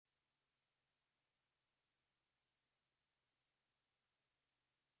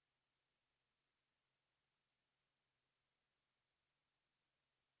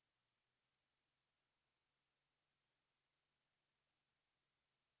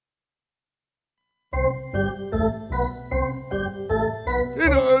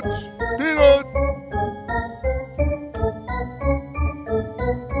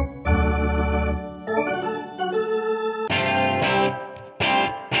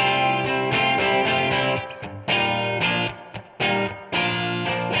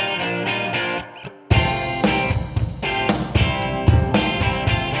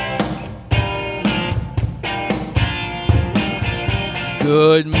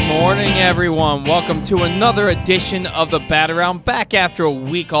morning, everyone. Welcome to another edition of the Bat Around. Back after a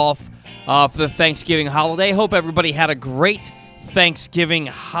week off for the Thanksgiving holiday. Hope everybody had a great Thanksgiving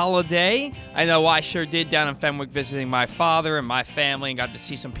holiday. I know I sure did down in Fenwick visiting my father and my family and got to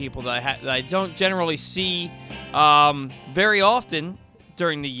see some people that I don't generally see very often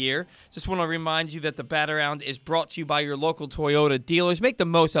during the year. Just want to remind you that the Bat Around is brought to you by your local Toyota dealers. Make the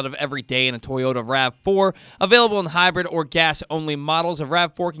most out of every day in a Toyota RAV4. Available in hybrid or gas-only models, a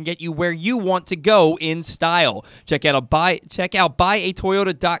RAV4 can get you where you want to go in style. Check out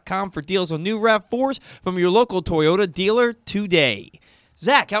buyatoyota.com for deals on new RAV4s from your local Toyota dealer today.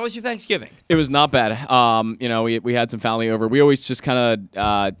 Zach, how was your Thanksgiving? It was not bad. We had some family over. We always just kind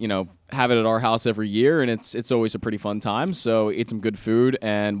of, have it at our house every year, and it's always a pretty fun time. So ate some good food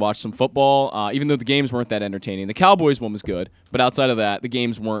and watched some football, even though the games weren't that entertaining. The Cowboys one was good, but outside of that, the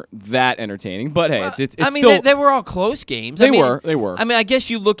games weren't that entertaining. But hey, it's still... they were all close games. They were. I mean, I guess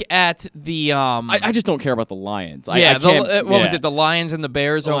you look at the... I just don't care about the Lions. Was it? The Lions and the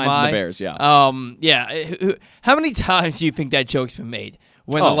Bears? The Lions and the Bears, yeah. How many times do you think that joke's been made?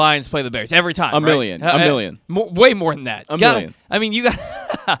 When the Lions play the Bears. Every time, A million. Way more than that. A million. I mean, you got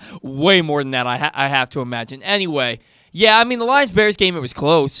way more than that, I have to imagine. Anyway, yeah, I mean, the Lions-Bears game, it was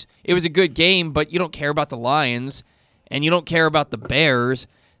close. It was a good game, but you don't care about the Lions, and you don't care about the Bears.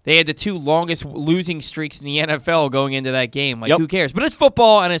 They had the two longest losing streaks in the NFL going into that game. Who cares? But it's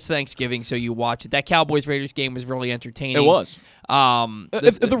football, and it's Thanksgiving, so you watch it. That Cowboys-Raiders game was really entertaining. It was.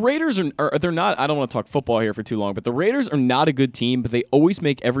 The Raiders they're not. I don't want to talk football here for too long, but the Raiders are not a good team, but they always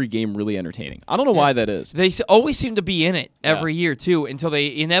make every game really entertaining. I don't know why that is. They always seem to be in it every year too, until they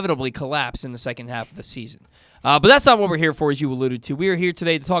inevitably collapse in the second half of the season. But that's not what we're here for, as you alluded to. We are here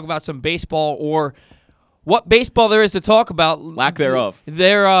today to talk about some baseball, or what baseball there is to talk about. Lack thereof.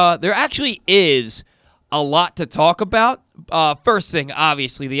 There actually is a lot to talk about. First thing,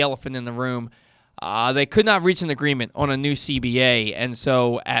 obviously, the elephant in the room. They could not reach an agreement on a new CBA, and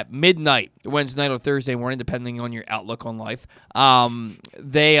so at midnight, Wednesday night or Thursday morning, depending on your outlook on life,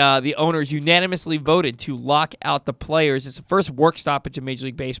 the owners unanimously voted to lock out the players. It's the first work stoppage in Major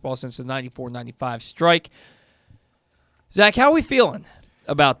League Baseball since the 94-95 strike. Zach, how are we feeling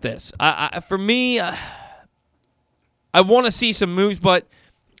about this? For me, I want to see some moves, but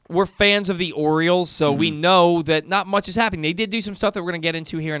we're fans of the Orioles, so we know that not much is happening. They did do some stuff that we're going to get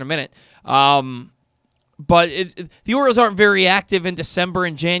into here in a minute. But the Orioles aren't very active in December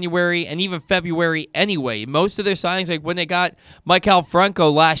and January and even February anyway. Most of their signings, like when they got Michael Franco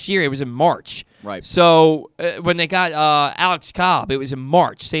last year, it was in March. Right. So when they got Alex Cobb, it was in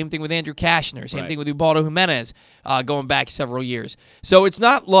March. Same thing with Andrew Kashner. Same thing with Ubaldo Jimenez going back several years. So it's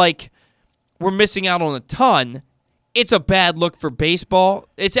not like we're missing out on a ton. It's a bad look for baseball.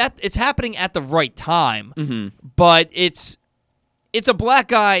 It's happening at the right time, but it's a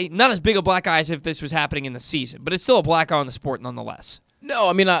black eye, not as big a black eye as if this was happening in the season, but it's still a black eye on the sport nonetheless. No,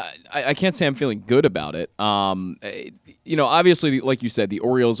 I mean, I can't say I'm feeling good about it. Obviously, like you said, the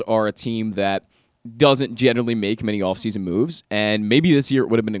Orioles are a team that doesn't generally make many offseason moves, and maybe this year it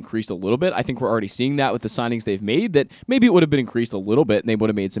would have been increased a little bit. I think we're already seeing that with the signings they've made, that maybe it would have been increased a little bit, and they would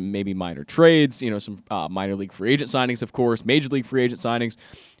have made some maybe minor trades, some minor league free agent signings, of course, major league free agent signings.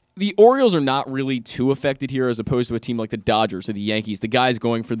 The Orioles are not really too affected here as opposed to a team like the Dodgers or the Yankees, the guys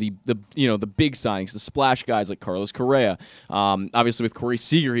going for the big signings, the splash guys like Carlos Correa. Obviously with Corey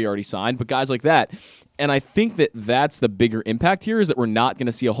Seager, he already signed, but guys like that. And I think that that's the bigger impact here, is that we're not going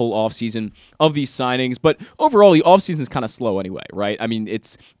to see a whole offseason of these signings. But overall, the offseason is kind of slow anyway, right? I mean,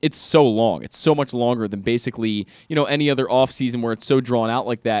 it's so long. It's so much longer than basically, any other offseason where it's so drawn out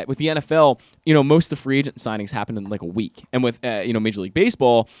like that. With the NFL, most of the free agent signings happen in like a week. And with, Major League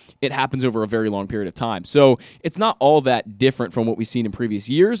Baseball, it happens over a very long period of time. So it's not all that different from what we've seen in previous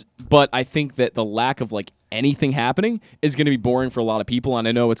years. But I think that the lack of anything happening is going to be boring for a lot of people, and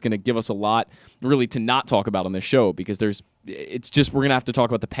I know it's going to give us a lot really to not talk about on this show, because we're going to have to talk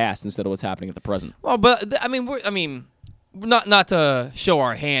about the past instead of what's happening at the present. Well, but not to show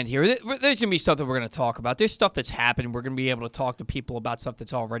our hand here. There's going to be stuff that we're going to talk about. There's stuff that's happened. We're going to be able to talk to people about stuff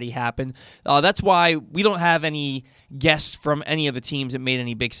that's already happened. That's why we don't have any guests from any of the teams that made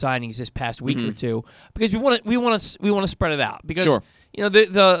any big signings this past week or two, because we want to spread it out. Because sure.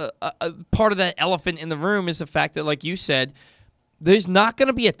 The part of that elephant in the room is the fact that, like you said, there's not going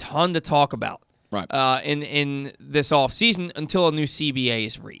to be a ton to talk about in this offseason until a new CBA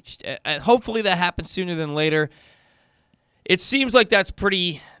is reached. And hopefully that happens sooner than later. It seems like they're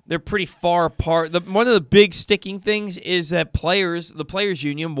pretty far apart. One of the big sticking things is that the players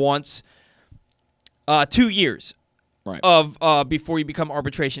union wants 2 years of before you become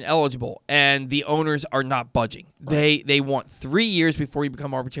arbitration eligible, and the owners are not budging. Right. They want 3 years before you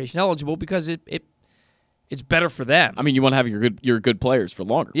become arbitration eligible because it's better for them. I mean, you want to have your good players for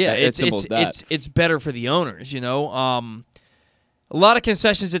longer. Yeah, it's simple as that. It's better for the owners, you know. A lot of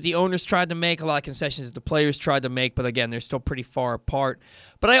concessions that the owners tried to make, a lot of concessions that the players tried to make, but again, they're still pretty far apart.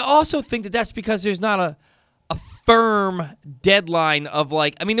 But I also think that that's because there's not a firm deadline of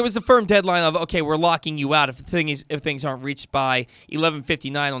there was a firm deadline of, okay, we're locking you out if things aren't reached by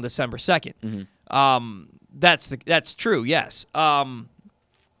 11:59 on December 2nd. That's true, yes.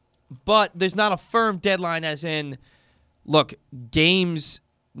 But there's not a firm deadline as in, look, games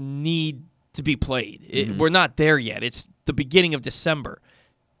need to be played. We're not there yet. It's the beginning of December.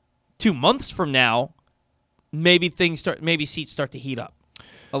 2 months from now, maybe seats start to heat up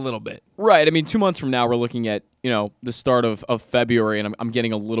a little bit. Right. I mean, 2 months from now, we're looking at, the start of February, and I'm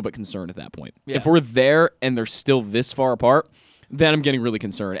getting a little bit concerned at that point. Yeah. If we're there and they're still this far apart, then I'm getting really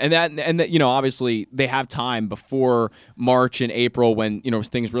concerned. And that obviously they have time before March and April when,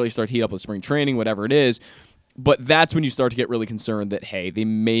 things really start to heat up with spring training, whatever it is. But that's when you start to get really concerned that, hey, they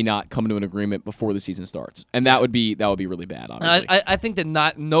may not come to an agreement before the season starts, and that would be really bad. Obviously, I think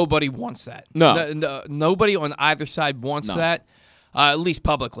that nobody wants that. No. Nobody on either side wants that, at least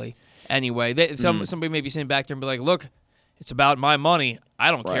publicly. Anyway, somebody may be sitting back there and be like, "Look, it's about my money. I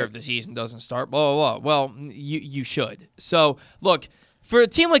don't care if the season doesn't start." Blah blah blah. Well, you should. So look, for a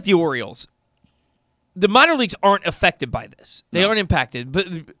team like the Orioles, the minor leagues aren't affected by this. They aren't impacted, but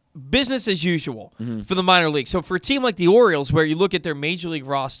business as usual for the minor leagues. So for a team like the Orioles, where you look at their major league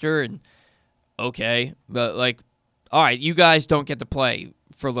roster and, okay, but all right, you guys don't get to play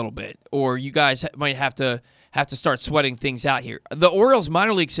for a little bit, or you guys might have to start sweating things out here. The Orioles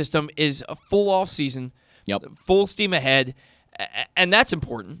minor league system is a full off season, full steam ahead, and that's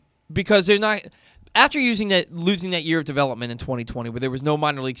important because they're not. After losing that year of development in 2020, where there was no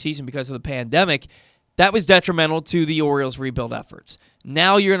minor league season because of the pandemic, that was detrimental to the Orioles' rebuild efforts.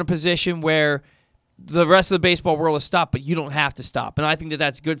 Now you're in a position where the rest of the baseball world has stopped, but you don't have to stop. And I think that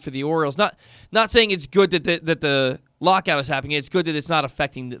that's good for the Orioles. Not saying it's good that the lockout is happening. It's good that it's not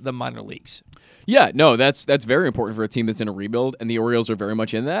affecting the minor leagues. Yeah, no, that's very important for a team that's in a rebuild, and the Orioles are very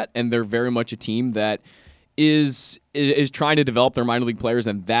much in that, and they're very much a team that is trying to develop their minor league players,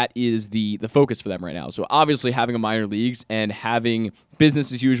 and that is the focus for them right now. So obviously having a minor leagues and having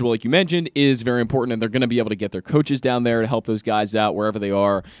business as usual, like you mentioned, is very important, and they're going to be able to get their coaches down there to help those guys out wherever they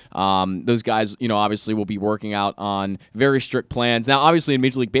are. Those guys, obviously will be working out on very strict plans. Now, obviously in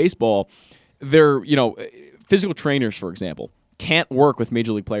Major League Baseball, they're, physical trainers, for example, can't work with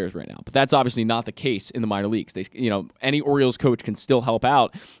major league players right now, but that's obviously not the case in the minor leagues. They, any Orioles coach can still help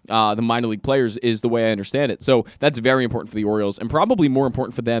out the minor league players, is the way I understand it. So that's very important for the Orioles, and probably more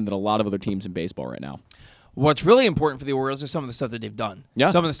important for them than a lot of other teams in baseball right now. What's really important for the Orioles is some of the stuff that they've done.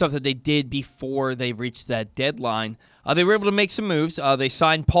 Yeah. Some of the stuff that they did before they reached that deadline. They were able to make some moves. They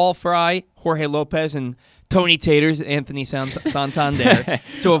signed Paul Fry, Jorge Lopez, and Tony Taters, Anthony Santander,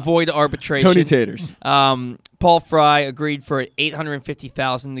 to avoid arbitration. Tony Taters. Paul Fry agreed for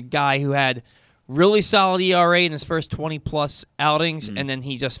 $850,000. The guy who had really solid ERA in his first 20-plus outings, and then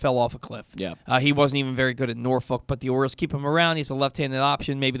he just fell off a cliff. Yeah. He wasn't even very good at Norfolk, but the Orioles keep him around. He's a left-handed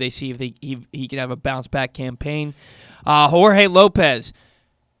option. Maybe they see if he can have a bounce-back campaign. Jorge Lopez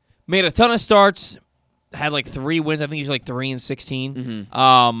made a ton of starts, had 3 wins. I think he was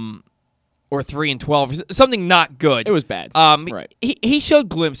 3-16. Or 3-12, something not good. It was bad. Right. He showed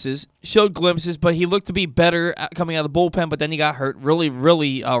glimpses, but he looked to be better coming out of the bullpen. But then he got hurt. Really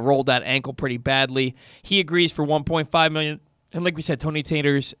rolled that ankle pretty badly. He agrees for $1.5 million, and like we said, Tony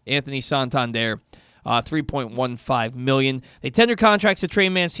Taters, Anthony Santander, $3.15 million. They tendered contracts to Trey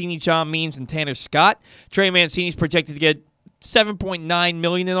Mancini, John Means, and Tanner Scott. Trey Mancini's projected to get $7.9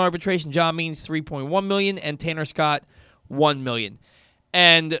 million in arbitration. John Means $3.1 million, and Tanner Scott $1 million.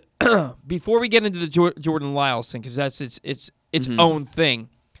 And before we get into the Jordan Lyles thing, because that's its own thing,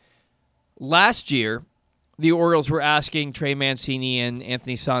 last year the Orioles were asking Trey Mancini and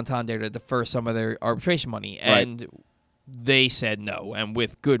Anthony Santander to defer some of their arbitration money, and they said no, and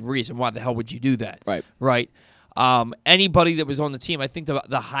with good reason. Why the hell would you do that? Right. Anybody that was on the team, I think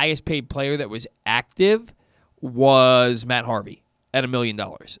the highest paid player that was active was Matt Harvey at $1 million.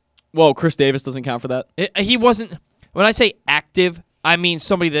 Well, Chris Davis doesn't count for that. He wasn't. When I say active, I mean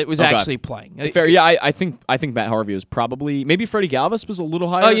somebody that was actually playing. Fair, yeah. I think Matt Harvey was probably, maybe Freddie Galvis was a little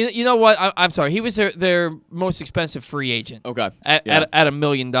higher. Oh, you know what? I'm sorry. He was their most expensive free agent. Okay. At $1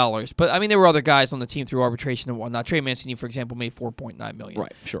 million. But I mean, there were other guys on the team through arbitration and whatnot. Trey Mancini, for example, made $4.9 million.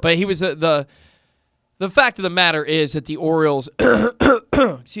 Right. Sure. But he was the fact of the matter is that the Orioles,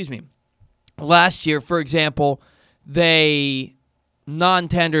 excuse me, last year, for example, they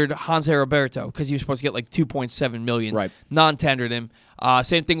non-tendered Hanser Roberto because he was supposed to get like $2.7 million. Right. Non-tendered him.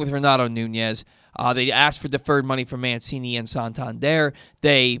 Same thing with Renato Nunez. They asked for deferred money from Mancini and Santander.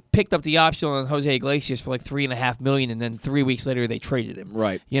 They picked up the option on Jose Iglesias for like $3.5 million, and then 3 weeks later they traded him.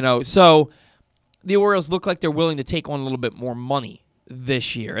 Right. So the Orioles look like they're willing to take on a little bit more money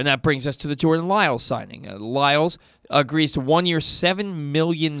this year, and that brings us to the Jordan Lyles signing. Lyles agrees to 1 year, $7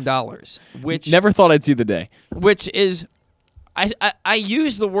 million, which never thought I'd see the day. Which is, I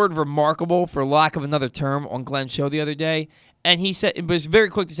used the word remarkable for lack of another term on Glenn's show the other day. And he said, it was very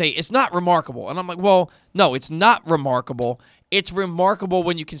quick to say, it's not remarkable. And I'm like, well, no, it's not remarkable. It's remarkable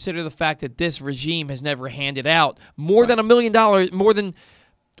when you consider the fact that this regime has never handed out more than $1 million, more than,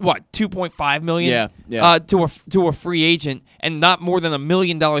 what, $2.5 million to a free agent, and not more than $1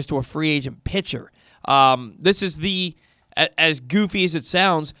 million to a free agent pitcher. This is as goofy as it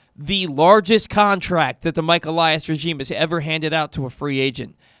sounds, the largest contract that the Mike Elias regime has ever handed out to a free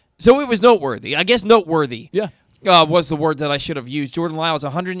agent. So it was noteworthy. I guess noteworthy. Yeah. Was the word that I should have used. Jordan Lyles,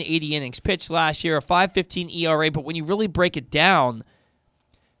 180 innings pitched last year, a 5.15 ERA, but when you really break it down,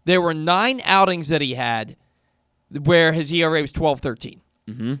 there were 9 outings that he had where his ERA was 12.13.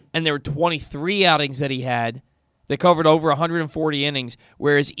 Mm-hmm. And there were 23 outings that he had that covered over 140 innings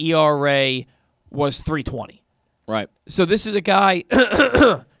where his ERA was 3.20. Right. So this is a guy,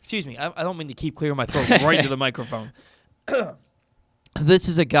 excuse me, I don't mean to keep clearing my throat right into the microphone. This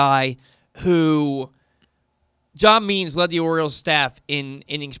is a guy who... John Means led the Orioles staff in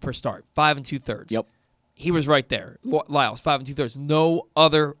innings per start, 5 2/3. Yep. He was right there. Lyles, 5 2/3. No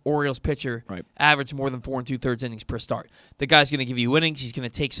other Orioles pitcher averaged more than 4 2/3 innings per start. The guy's going to give you innings. He's going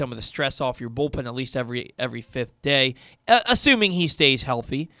to take some of the stress off your bullpen at least every fifth day, assuming he stays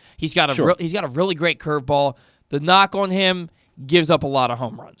healthy. He's got a really great curveball. The knock on him, gives up a lot of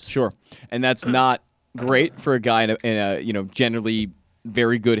home runs. Sure, and that's not great for a guy in a generally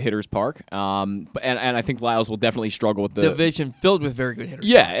very good hitters park. And I think Lyles will definitely struggle with the division filled with very good hitters.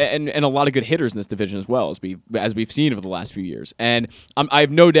 Yeah, and a lot of good hitters in this division as well, as we've seen over the last few years. And I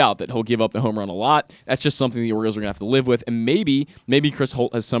have no doubt that he'll give up the home run a lot. That's just something the Orioles are going to have to live with. And maybe Chris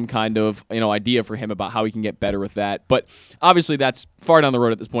Holt has some kind of idea for him about how he can get better with that. But obviously that's far down the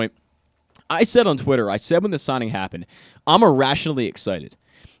road at this point. I said on Twitter, when the signing happened, I'm irrationally excited.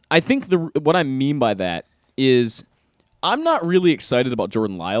 I think what I mean by that is I'm not really excited about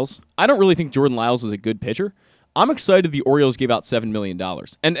Jordan Lyles. I don't really think Jordan Lyles is a good pitcher. I'm excited the Orioles gave out $7 million.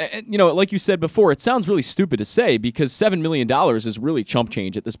 And like you said before, it sounds really stupid to say because $7 million is really chump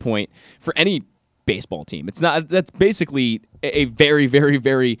change at this point for any baseball team. That's basically a very, very,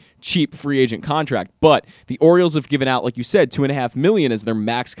 very cheap free agent contract. But the Orioles have given out, like you said, $2.5 million as their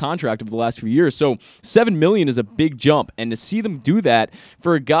max contract over the last few years. So $7 million is a big jump. And to see them do that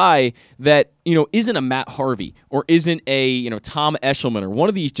for a guy that isn't a Matt Harvey or isn't a Tom Eshelman or one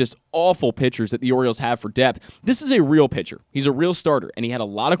of these just awful pitchers that the Orioles have for depth. This is a real pitcher. He's a real starter, and he had a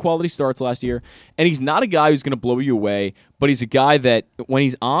lot of quality starts last year. And he's not a guy who's going to blow you away, but he's a guy that when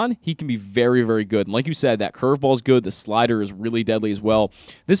he's on, he can be very, very good. And like you said, that curveball is good. The slider is really deadly as well.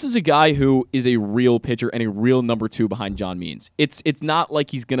 This is a guy who is a real pitcher and a real number 2 behind John Means. It's not like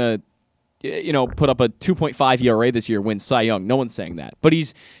he's going to put up a 2.5 ERA this year, win Cy Young. No one's saying that. But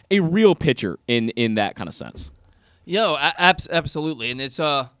he's a real pitcher in that kind of sense. Absolutely. And it's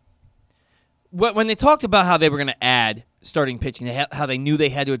when they talked about how they were going to add starting pitching, how they knew they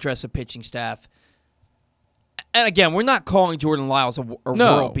had to address a pitching staff. And again, we're not calling Jordan Lyles a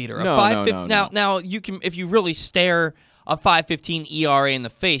world beater. Now you can, if you really stare a 5.15 ERA in the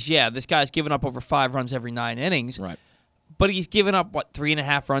face, this guy's given up over 5 runs every 9 innings. Right. But he's given up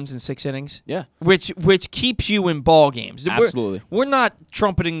 3.5 runs in 6 innings. Yeah, which keeps you in ball games. Absolutely, we're not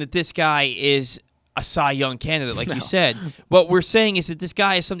trumpeting that this guy is a Cy Young candidate, like you said. What we're saying is that this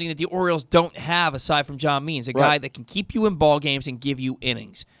guy is something that the Orioles don't have aside from John Means, a guy that can keep you in ball games and give you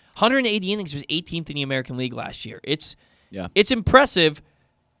innings. 180 innings was 18th in the American League last year. It's impressive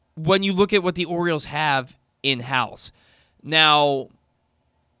when you look at what the Orioles have in-house. Now,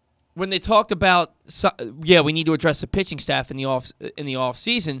 when they talked about, we need to address the pitching staff in the off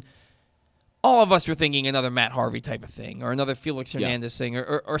season, all of us were thinking another Matt Harvey type of thing, or another Felix Hernandez thing,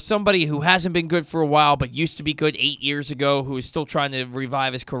 or somebody who hasn't been good for a while but used to be good 8 years ago, who is still trying to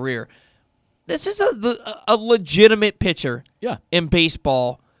revive his career. This is a legitimate pitcher in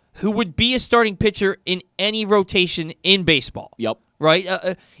baseball who would be a starting pitcher in any rotation in baseball. Yep. Right?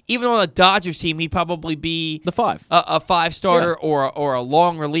 Even on a Dodgers team, he'd probably be the 5. A 5-starter or a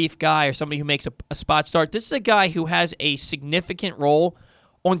long relief guy or somebody who makes a spot start. This is a guy who has a significant role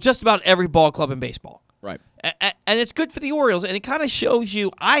on just about every ball club in baseball. Right. And it's good for the Orioles, and it kind of shows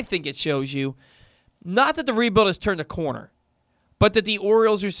you, I think it shows you, not that the rebuild has turned a corner, but that the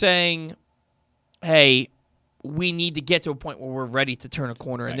Orioles are saying, hey, we need to get to a point where we're ready to turn a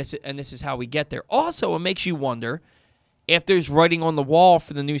corner, and this is how we get there. Also, it makes you wonder if there's writing on the wall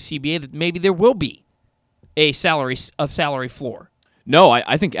for the new CBA that maybe there will be a salary floor. No,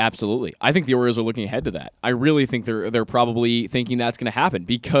 I think absolutely. I think the Orioles are looking ahead to that. I really think they're probably thinking that's going to happen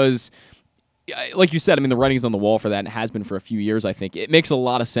because, like you said, I mean, the writing's on the wall for that, and it has been for a few years, I think. It makes a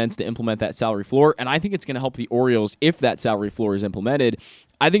lot of sense to implement that salary floor, and I think it's going to help the Orioles if that salary floor is implemented.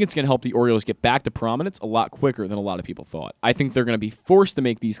 I think it's going to help the Orioles get back to prominence a lot quicker than a lot of people thought. I think they're going to be forced to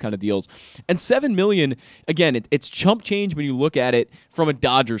make these kind of deals. And $7 million, again, it's chump change when you look at it from a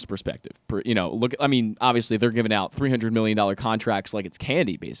Dodgers perspective. Obviously they're giving out $300 million contracts like it's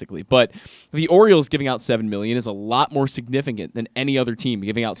candy, basically. But the Orioles giving out $7 million is a lot more significant than any other team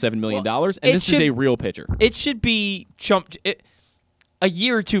giving out $7 million. And this is a real pitcher. It should be a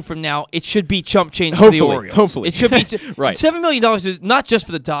year or two from now, it should be chump change for the Orioles. Hopefully. It should be right. $7 million is not just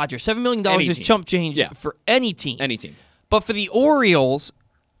for the Dodgers. $7 million is chump change for any team. Any team. But for the Orioles,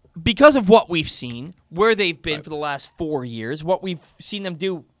 because of what we've seen, where they've been for the last 4 years, what we've seen them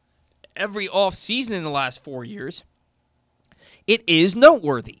do every offseason in the last 4 years, it is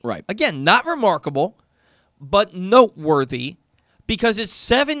noteworthy. Right. Again, not remarkable, but noteworthy because it's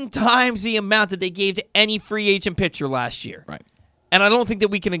 7 times the amount that they gave to any free agent pitcher last year. Right. And I don't think that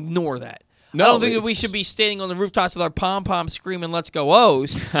we can ignore that. No, I don't think that we should be standing on the rooftops with our pom-poms screaming, let's go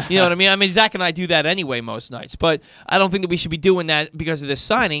O's. You know what I mean? I mean, Zach and I do that anyway most nights. But I don't think that we should be doing that because of this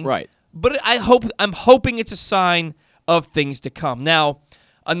signing. Right. But I'm hoping it's a sign of things to come. Now,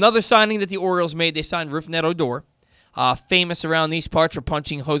 another signing that the Orioles made, they signed Rougned Odor, famous around these parts for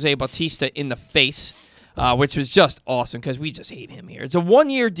punching Jose Bautista in the face, which was just awesome because we just hate him here. It's a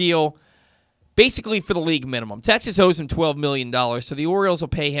 1-year deal. Basically for the league minimum. Texas owes him $12 million, so the Orioles will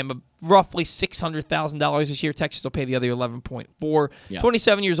pay him roughly $600,000 this year. Texas will pay the other $11.4. Yeah.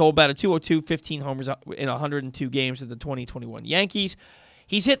 27 years old, batted .202, 15 homers in 102 games with the 2021 Yankees.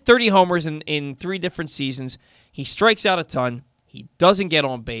 He's hit 30 homers in 3 different seasons. He strikes out a ton. He doesn't get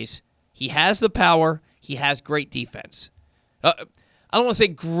on base. He has the power. He has great defense. I don't want to say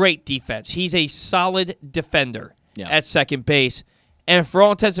great defense. He's a solid defender at second base. And for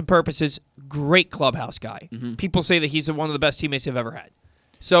all intents and purposes, great clubhouse guy. Mm-hmm. People say that he's one of the best teammates they've ever had.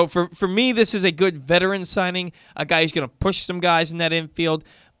 So for me, this is a good veteran signing, a guy who's going to push some guys in that infield.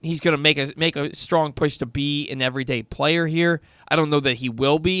 He's going to make a strong push to be an everyday player here. I don't know that he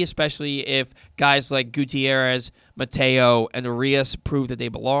will be, especially if guys like Gutierrez, Mateo, and Urias prove that they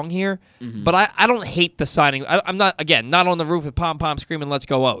belong here. Mm-hmm. But I don't hate the signing. I'm not on the roof with pom-pom screaming, let's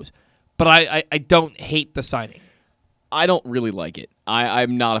go O's. But I don't hate the signing. I don't really like it.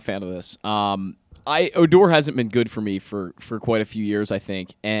 I'm not a fan of this. Odor hasn't been good for me for quite a few years, I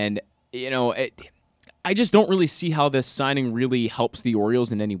think. And, I just don't really see how this signing really helps the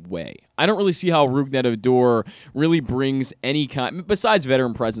Orioles in any way. I don't really see how Rougned Odor really brings any kind, besides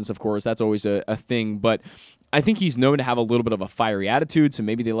veteran presence, of course, that's always a thing, but I think he's known to have a little bit of a fiery attitude, so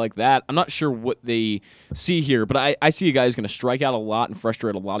maybe they like that. I'm not sure what they see here, but I see a guy who's going to strike out a lot and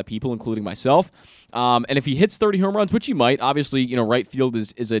frustrate a lot of people, including myself. And if he hits 30 home runs, which he might, obviously, right field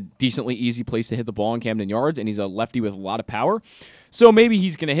is a decently easy place to hit the ball in Camden Yards, and he's a lefty with a lot of power. So maybe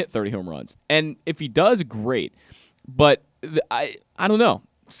he's going to hit 30 home runs. And if he does, great. But I don't know.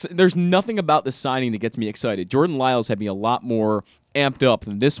 There's nothing about this signing that gets me excited. Jordan Lyles had me a lot more amped up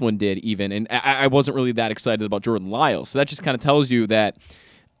than this one did even, and I wasn't really that excited about Jordan Lyles. So that just kind of tells you that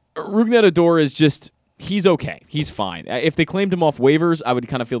Rougned Odor is just, he's okay. He's fine. If they claimed him off waivers, I would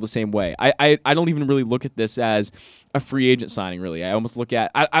kind of feel the same way. I don't even really look at this as a free agent signing, really. I almost look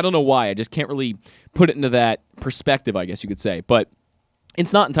at, I don't know why, I just can't really put it into that perspective, I guess you could say. But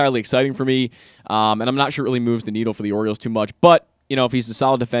it's not entirely exciting for me, and I'm not sure it really moves the needle for the Orioles too much. But, if he's a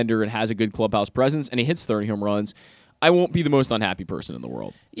solid defender and has a good clubhouse presence and he hits 30 home runs, I won't be the most unhappy person in the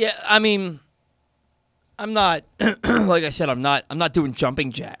world. Yeah, I mean, I'm not like I said, I'm not doing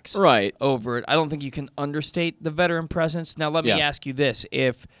jumping jacks over it. I don't think you can understate the veteran presence. Now let me ask you this.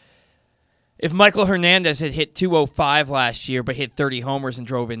 If Michael Hernandez had hit 205 last year but hit 30 homers and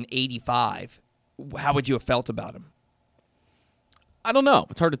drove in 85, how would you have felt about him? I don't know.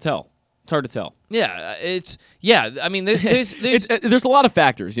 It's hard to tell. Yeah, I mean, there's a lot of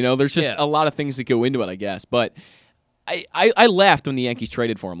factors. There's just a lot of things that go into it, I guess. But I laughed when the Yankees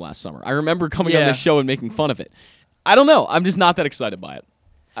traded for him last summer. I remember coming on this show and making fun of it. I don't know. I'm just not that excited by it.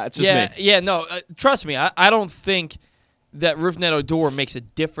 It's just me. Yeah, no, trust me. I don't think that Rougned Odor makes a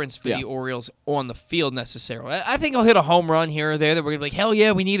difference for the Orioles on the field necessarily. I think he'll hit a home run here or there that we're going to be like, hell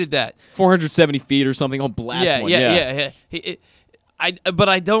yeah, we needed that. 470 feet or something. I'll blast one. Yeah. But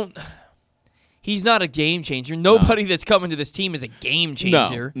I don't. he's not a game changer. Nobody that's coming to this team is a game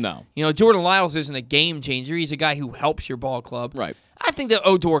changer. No. You know, Jordan Lyles isn't a game changer. He's a guy who helps your ball club. Right. I think that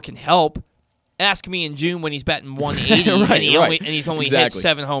Odor can help. Ask me in June when he's batting 180 and he's only hit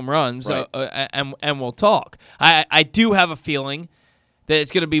 7 home runs, and we'll talk. I do have a feeling that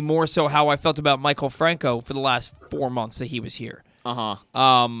it's going to be more so how I felt about Michael Franco for the last 4 months that he was here. Odor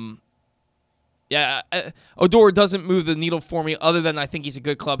doesn't move the needle for me other than I think he's a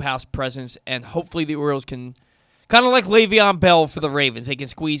good clubhouse presence, and hopefully the Orioles can, kind of like Le'Veon Bell for the Ravens, they can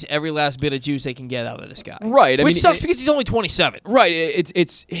squeeze every last bit of juice they can get out of this guy. Right. Which sucks because he's only 27. Right.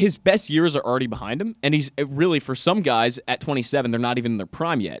 It's his best years are already behind him, and he's really, for some guys at 27, they're not even in their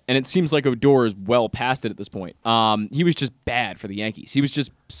prime yet, and it seems like Odor is well past it at this point. He was just bad for the Yankees. He was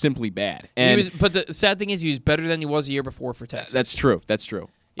just simply bad. But the sad thing is he was better than he was the year before for Texas. That's true.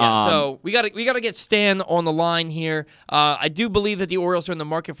 Yeah, so we got to get Stan on the line here. I do believe that the Orioles are in the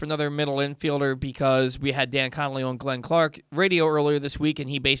market for another middle infielder because we had Dan Connolly on Glenn Clark radio earlier this week, and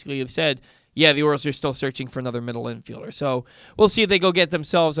he basically said, yeah, the Orioles are still searching for another middle infielder. So we'll see if they go get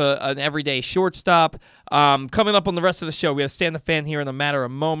themselves an everyday shortstop. Coming up on the rest of the show, we have Stan the Fan here in a matter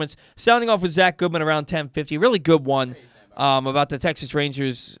of moments. Sounding off with Zach Goodman around 10:50. Really good one about the Texas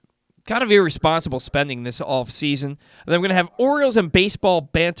Rangers kind of irresponsible spending this offseason. And then we're going to have Orioles and baseball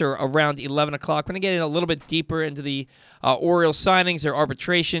banter around 11 o'clock. We're going to get in a little bit deeper into the Orioles signings, their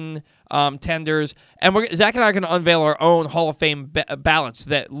arbitration tenders. And Zach and I are going to unveil our own Hall of Fame ballots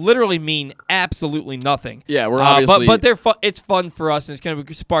that literally mean absolutely nothing. Yeah, we're obviously... but they're it's fun for us, and it's going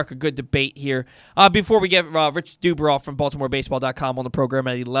to spark a good debate here. Before we get Rich Dubroff from BaltimoreBaseball.com on the program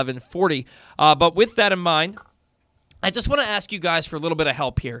at 11:40. But with that in mind, I just want to ask you guys for a little bit of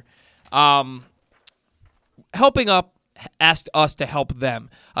help here. Helping Up asked us to help them.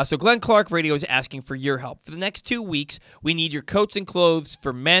 So Glenn Clark Radio is asking for your help. For the next 2 weeks, we need your coats and clothes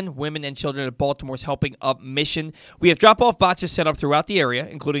for men, women, and children at Baltimore's Helping Up mission. We have drop-off boxes set up throughout the area,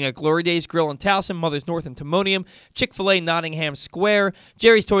 including at Glory Days Grill in Towson, Mother's North in Timonium, Chick-fil-A Nottingham Square,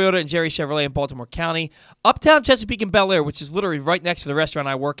 Jerry's Toyota and Jerry Chevrolet in Baltimore County, Uptown Chesapeake and Bel Air, which is literally right next to the restaurant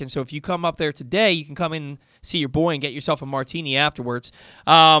I work in. So if you come up there today, you can come in and see your boy and get yourself a martini afterwards.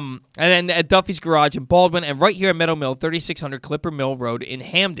 And then at Duffy's Garage in Baldwin, and right here at Meadow Mill, 3600 Clipper Mill Road in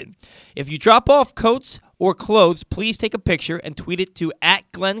Hamden. If you drop off coats or clothes, please take a picture and tweet it to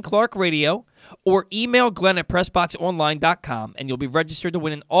 @GlennClarkRadio or email Glenn at PressBoxOnline.com, and you'll be registered to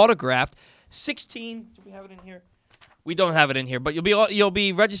win an autographed 16. Do we have it in here? We don't have it in here, but you'll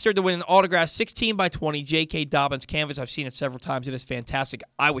be registered to win an autographed 16 by 20 J.K. Dobbins canvas. I've seen it several times. It is fantastic.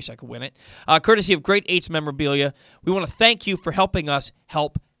 I wish I could win it. Courtesy of Great Eights Memorabilia. We want to thank you for helping us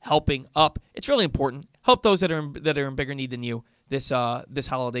helping up. It's really important. Help those that are in bigger need than you this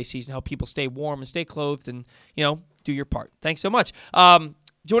holiday season. Help people stay warm and stay clothed, and do your part. Thanks so much.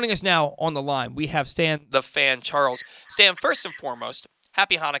 Joining us now on the line, we have Stan the Fan Charles. Stan, first and foremost,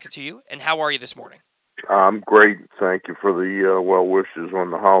 happy Hanukkah to you, and how are you this morning? I'm great. Thank you for the well wishes on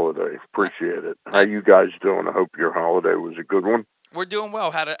the holiday. Appreciate it. How you guys doing? I hope your holiday was a good one. We're doing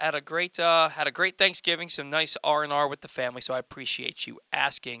well. Had a great Thanksgiving. Some nice R&R with the family. So I appreciate you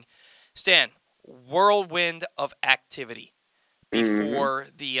asking. Stan, whirlwind of activity before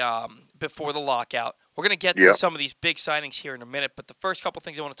the lockout. We're going to get to some of these big signings here in a minute. But the first couple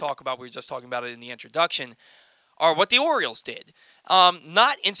things I want to talk about, we were just talking about it in the introduction, are what the Orioles did.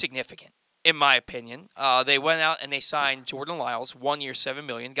 Not insignificant. In my opinion, they went out and they signed Jordan Lyles, 1 year, $7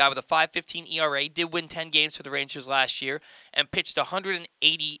 million. Guy with a 5.15 ERA, did win 10 games for the Rangers last year, and pitched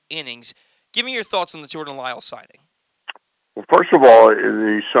 180 innings. Give me your thoughts on the Jordan Lyles signing. Well, first of all,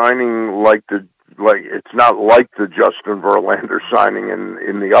 the signing it's not like the Justin Verlander signing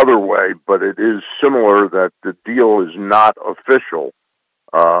in the other way, but it is similar that the deal is not official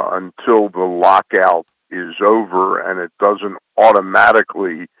until the lockout is over, and it doesn't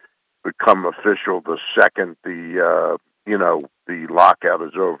automatically become official the second the lockout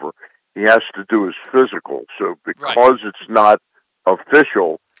is over. He has to do his physical. So because it's not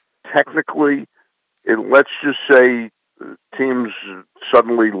official, technically, let's just say teams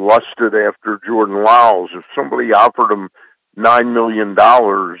suddenly lusted after Jordan Lyles. If somebody offered him $9 million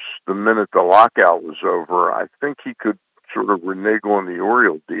the minute the lockout was over, I think he could sort of renege on the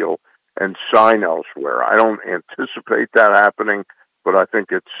Oriole deal and sign elsewhere. I don't anticipate that happening, but I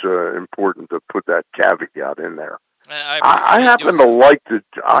think it's important to put that caveat in there. I happen to like the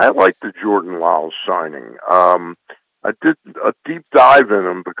Jordan Lyles signing. I did a deep dive in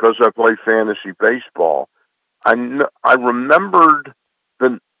him because I play fantasy baseball. I remembered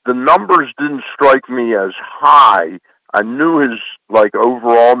the numbers didn't strike me as high. I knew his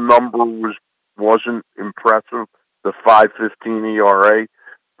overall number wasn't impressive, the 5.15 ERA,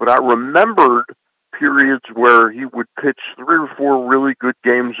 but I remembered periods where he would pitch 3 or 4 really good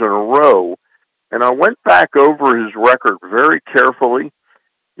games in a row. And I went back over his record very carefully.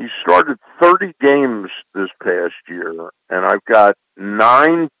 He started 30 games this past year, and I've got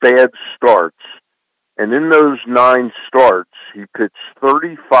 9 bad starts. And in those 9 starts, he pitched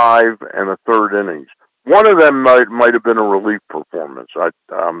 35 and a third innings. One of them might have been a relief performance.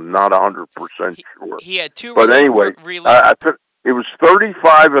 I'm not 100% sure. He had 2 but relief. Anyway, it was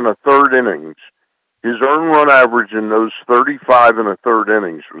 35 and a third innings. His earned run average in those 35 and a third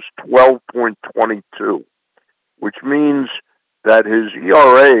innings was 12.22, which means that his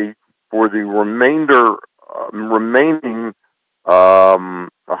ERA for the remaining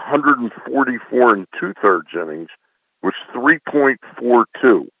 144 and 2/3 innings was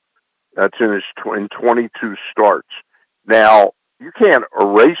 3.42. That's in 22 starts. Now, you can't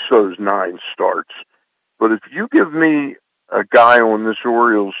erase those 9 starts, but if you give me a guy on this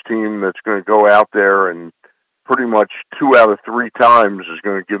Orioles team that's going to go out there and pretty much 2 out of 3 times is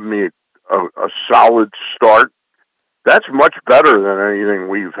going to give me a solid start, that's much better than anything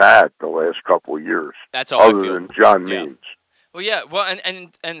we've had the last couple of years. That's how I other feel. than John Means. Well, yeah. Well,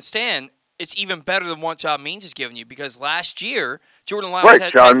 and Stan, it's even better than what John Means has given you, because last year Jordan Lyles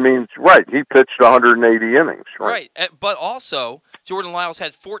Right, John Means, right. He pitched 180 innings. Right. But also, Jordan Lyles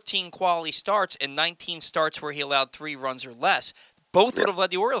had 14 quality starts and 19 starts where he allowed 3 runs or less. Both would have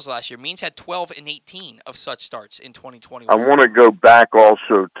led the Orioles last year. Means had 12 and 18 of such starts in 2021. I want to go back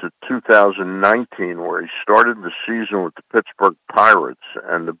also to 2019, where he started the season with the Pittsburgh Pirates,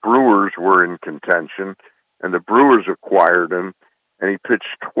 and the Brewers were in contention, and the Brewers acquired him, and he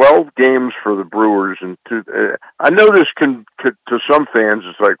pitched 12 games for the Brewers. I know this can, to some fans,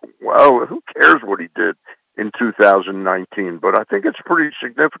 it's like, well, who cares what he did in 2019? But I think it's pretty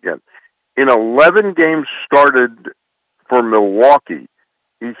significant. In 11 games started for Milwaukee,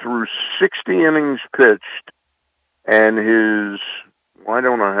 he threw 60 innings pitched, and why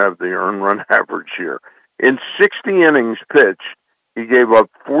don't I have the earned run average here? In 60 innings pitched, he gave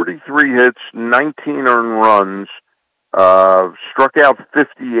up 43 hits, 19 earned runs, struck out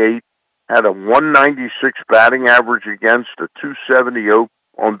 58, had a 196 batting average against, a 270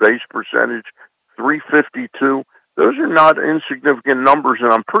 on base percentage, 352. Those are not insignificant numbers,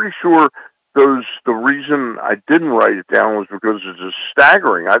 and I'm pretty sure the reason I didn't write it down was because it's just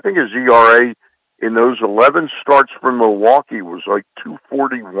staggering. I think his ERA in those 11 starts for Milwaukee was like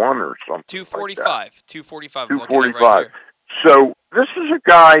 241 or something. 245. Like 245. 245. Right here. So this is a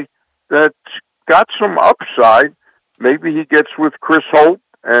guy that's got some upside. Maybe he gets with Chris Holt,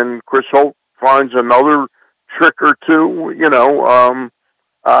 and Chris Holt finds another trick or two.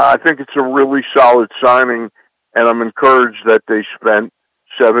 I think it's a really solid signing, and I'm encouraged that they spent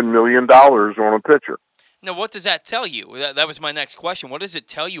 $7 million on a pitcher. Now, what does that tell you? That was my next question. What does it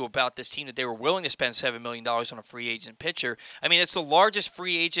tell you about this team that they were willing to spend $7 million on a free agent pitcher? I mean, it's the largest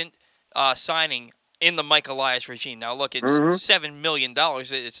free agent signing in the Mike Elias regime. Now, look, it's $7 million.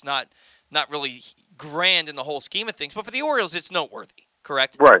 It's not really grand in the whole scheme of things, but for the Orioles, it's noteworthy,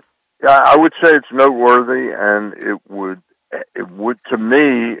 correct? Right. Yeah, I would say it's noteworthy, and it would to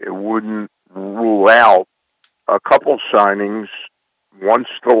me, it wouldn't rule out a couple signings once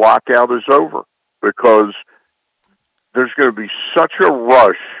the lockout is over, because there's going to be such a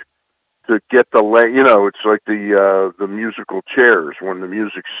rush to get it's like the musical chairs. When the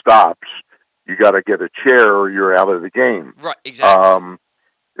music stops, you got to get a chair or you're out of the game. Right, exactly.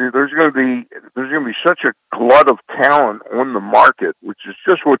 There's going to be such a glut of talent on the market, which is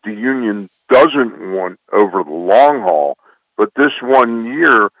just what the union doesn't want over the long haul. But this 1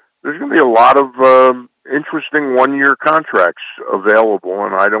 year, there's going to be a lot of interesting 1-year contracts available,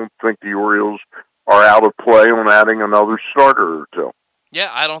 and I don't think the Orioles are out of play on adding another starter or two. Yeah,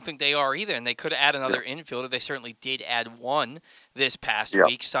 I don't think they are either, and they could add another infielder. They certainly did add one this past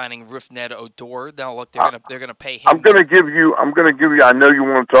week, signing Rougned Odor. Now, look, they're gonna pay him. I'm gonna give you. I know you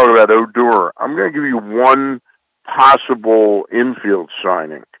want to talk about Odor. I'm gonna give you one possible infield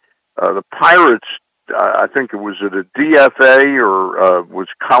signing. The Pirates, I think it was at a DFA or was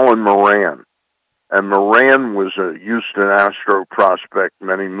Colin Moran, and Moran was a Houston Astro prospect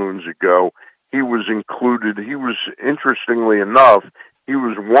many moons ago. He was included. He was, interestingly enough, he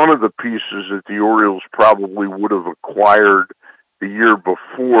was one of the pieces that the Orioles probably would have acquired the year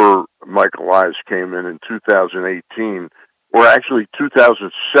before Mike Elias came in 2018, or actually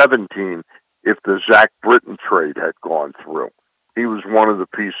 2017, if the Zach Britton trade had gone through. He was one of the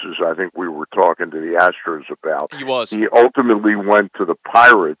pieces I think we were talking to the Astros about. He was. He ultimately went to the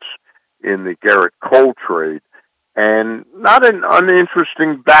Pirates in the Garrett Cole trade, and not an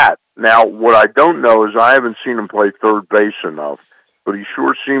uninteresting bat. Now, what I don't know is I haven't seen him play third base enough but he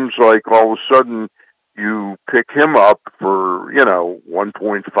sure seems like all of a sudden you pick him up for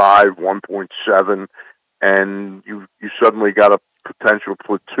 1.5, 1.7, and you suddenly got a potential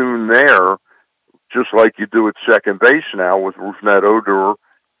platoon there, just like you do at second base now with Rougned Odor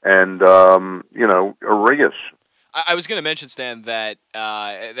and Arias. I was going to mention, Stan, that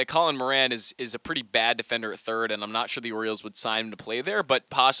Colin Moran is a pretty bad defender at third, and I'm not sure the Orioles would sign him to play there, but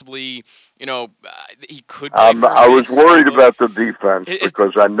possibly, he could play first I was base. worried about the defense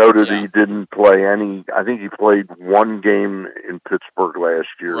because I noted he didn't play any. I think he played one game in Pittsburgh last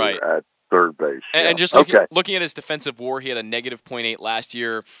year at third base. And just looking at his defensive WAR, he had a negative .8 last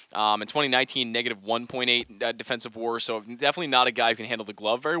year. In 2019, negative 1.8 defensive WAR. So definitely not a guy who can handle the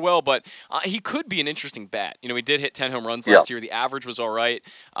glove very well. But he could be an interesting bat. He did hit 10 home runs last year. The average was all right,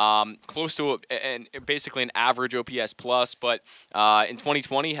 close to basically an average OPS plus. But in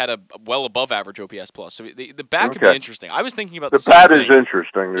 2020, had a well above average OPS plus. So the bat could be interesting. I was thinking about the bat is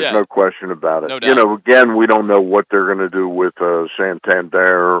interesting. There's no question about it. No doubt. Again, we don't know what they're going to do with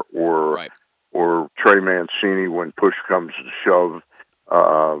Santander or Trey Mancini when push comes to shove,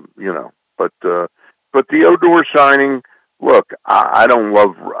 But the Odor signing, look, I don't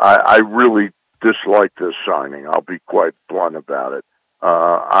love. I really dislike this signing. I'll be quite blunt about it.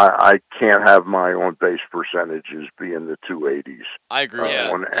 I can't have my on base percentages be in the 280s. I agree.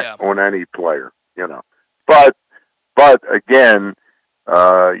 On any player, But again,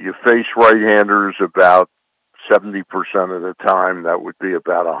 you face right-handers about 70% of the time. That would be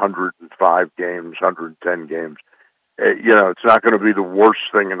about 105 games, 110 games. It's not going to be the worst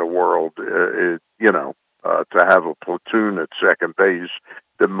thing in the world, to have a platoon at second base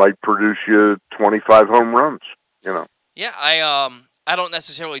that might produce you 25 home runs, Yeah, I don't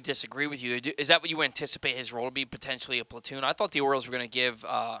necessarily disagree with you. Is that what you anticipate his role to be, potentially a platoon? I thought the Orioles were going to give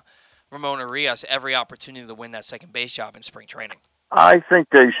Ramon Arias every opportunity to win that second base job in spring training. I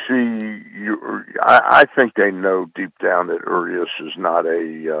think they see you. I think they know deep down that Urias is not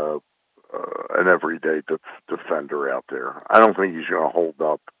an everyday defender out there. I don't think he's going to hold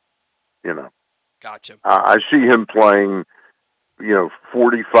up. Gotcha. I see him playing,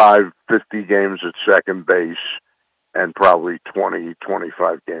 45, 50 games at second base, and probably 20,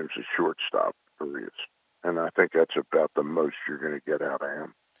 25 games at shortstop. Urias, and I think that's about the most you're going to get out of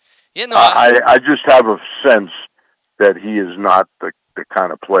him. Yeah, no, I just have a sense that he is not the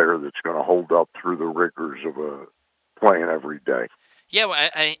kind of player that's going to hold up through the rigors of playing every day. Yeah,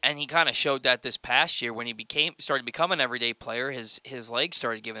 and he kind of showed that this past year when he started to become an everyday player. His legs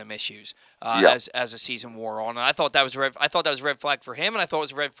started giving him issues as the season wore on. And I thought that was a red flag for him, and I thought it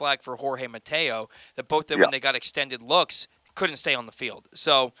was a red flag for Jorge Mateo that both of them, when they got extended looks, couldn't stay on the field.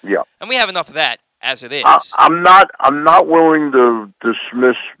 So and we have enough of that as it is. I'm not willing to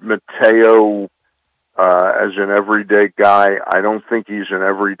dismiss Mateo as an everyday guy. I don't think he's an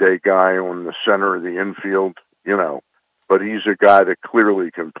everyday guy on the center of the infield, but he's a guy that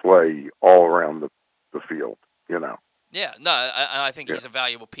clearly can play all around the field, Yeah, no, I think he's a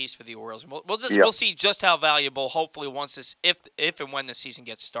valuable piece for the Orioles. We'll see just how valuable, hopefully, once this, if and when the season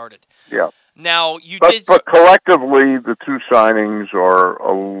gets started. Yeah. Now, But collectively, the two signings are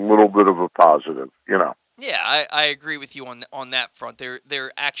a little bit of a positive, Yeah, I agree with you on that front.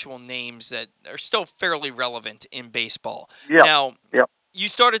 They're actual names that are still fairly relevant in baseball. Yeah. Now, you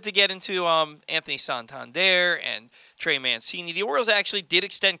started to get into Anthony Santander and Trey Mancini. The Orioles actually did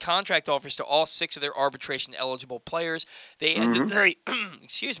extend contract offers to all 6 of their arbitration-eligible players. They ended,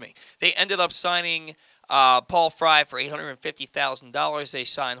 They ended up signing Paul Fry for $850,000. They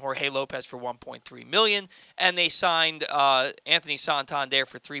signed Jorge Lopez for $1.3 million, and they signed Anthony Santander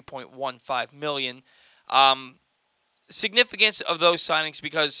for $3.15 million. Significance of those signings,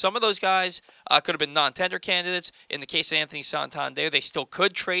 because some of those guys could have been non-tender candidates. In the case of Anthony Santander, they still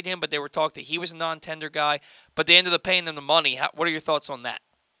could trade him, but they were talked that he was a non-tender guy. But they ended up paying them the money. What are your thoughts on that?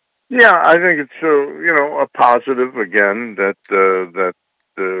 Yeah, I think it's a positive again that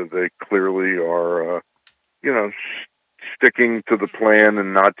they clearly are sticking to the plan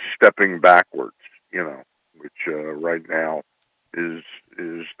and not stepping backwards. Which right now is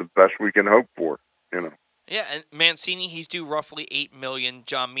the best we can hope for. Yeah, and Mancini, he's due roughly $8 million.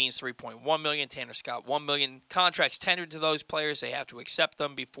 John Means $3.1 million. Tanner Scott $1 million. Contracts tendered to those players. They have to accept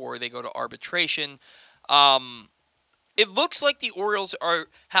them before they go to arbitration. It looks like the Orioles are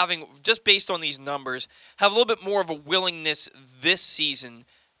having, just based on these numbers, have a little bit more of a willingness this season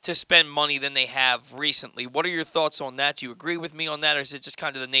to spend money than they have recently. What are your thoughts on that? Do you agree with me on that, or is it just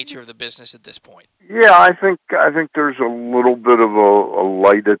kind of the nature of the business at this point? Yeah, I think there's a little bit of a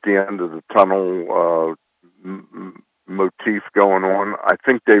light at the end of the tunnel motif going on. I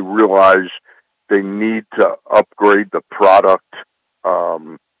think they realize they need to upgrade the product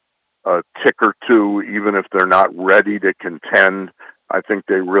a tick or two, even if they're not ready to contend. I think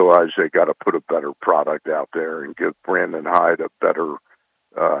they realize they got to put a better product out there and give Brandon Hyde a better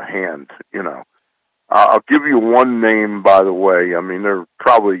hand. I'll give you one name, by the way. I mean, there are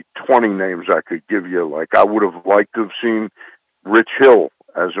probably 20 names I could give you. Like, I would have liked to have seen Rich Hill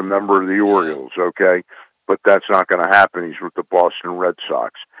as a member of the Orioles, okay? But that's not going to happen. He's with the Boston Red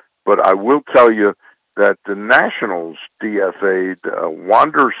Sox. But I will tell you that the Nationals DFA'd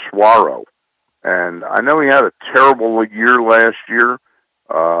Wander Suaro. And I know he had a terrible year last year.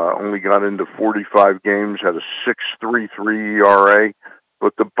 Only got into 45 games, had a 6.33 ERA.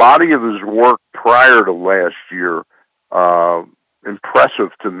 But the body of his work prior to last year,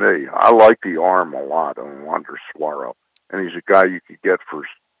 impressive to me. I like the arm a lot on Wander Suaro, and he's a guy you could get for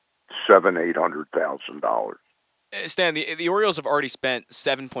 $700,000-800,000. Stan, the Orioles have already spent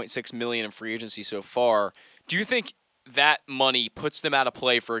 $7.6 million in free agency so far. Do you think that money puts them out of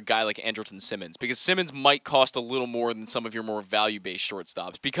play for a guy like Andrelton Simmons? Because Simmons might cost a little more than some of your more value-based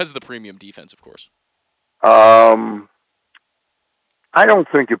shortstops because of the premium defense, of course. I don't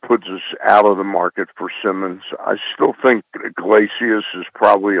think it puts us out of the market for Simmons. I still think Iglesias is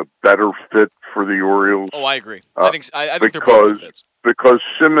probably a better fit for the Orioles. Oh, I agree. I think they're both good fits. Because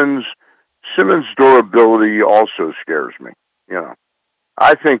Simmons' durability also scares me.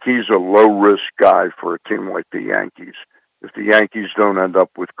 I think he's a low-risk guy for a team like the Yankees. If the Yankees don't end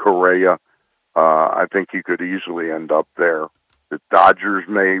up with Correa, I think he could easily end up there. The Dodgers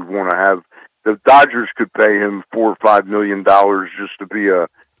may want to have. The Dodgers could pay him $4 or $5 million just to be an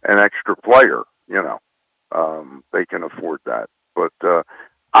extra player. They can afford that. But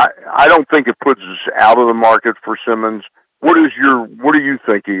I don't think it puts us out of the market for Simmons. What do you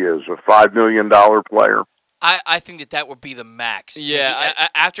think he is? A $5 million player? I think that would be the max. Yeah.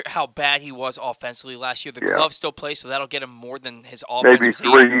 After how bad he was offensively last year, the glove still plays, so that'll get him more than his offense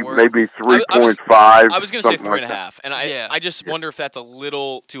was worth. Maybe 3.5. I was going to say 3.5, and I just wonder if that's a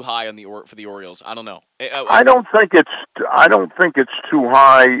little too high for the Orioles. I don't know. I don't think it's too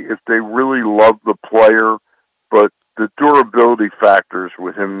high if they really love the player, but the durability factors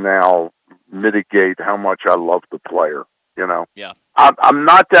with him now mitigate how much I love the player. Yeah. I'm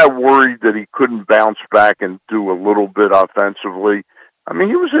not that worried that he couldn't bounce back and do a little bit offensively. I mean,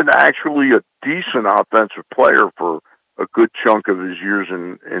 he was actually a decent offensive player for a good chunk of his years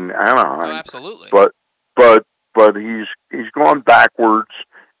in Anaheim. Oh, absolutely. But he's gone backwards.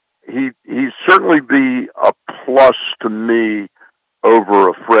 He'd certainly be a plus to me over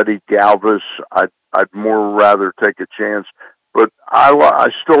a Freddie Galvis. I'd more rather take a chance, but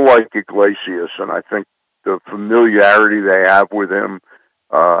I still like Iglesias, and I think the familiarity they have with him,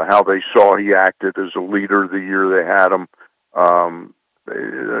 how they saw he acted as a leader the year they had him. A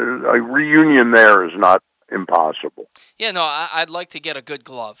reunion there is not impossible. Yeah, no, I'd like to get a good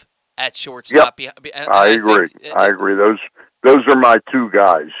glove at shortstop. Yep. I agree. I agree. Those are my two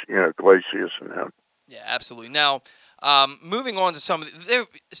guys, Iglesias and him. Yeah, absolutely. Now, moving on to some of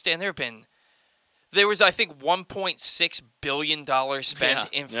Stan, there was, I think, $1.6 billion spent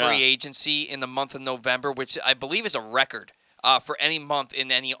in free agency in the month of November, which I believe is a record for any month in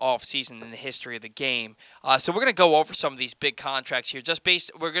any offseason in the history of the game. So we're going to go over some of these big contracts here.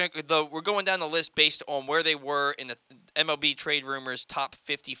 We're going down the list based on where they were in the MLB Trade Rumors top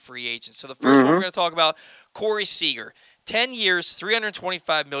 50 free agents. So the first one we're going to talk about, Corey Seager. 10 years,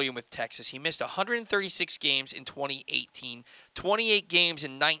 $325 million with Texas. He missed 136 games in 2018, 28 games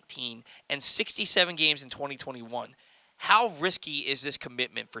in 19, and 67 games in 2021. How risky is this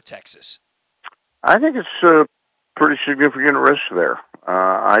commitment for Texas? I think it's a pretty significant risk there.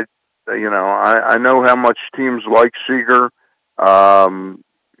 I know how much teams like Seager. The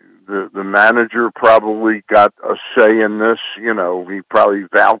manager probably got a say in this. He probably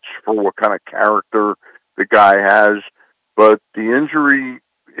vouched for what kind of character the guy has. But the injury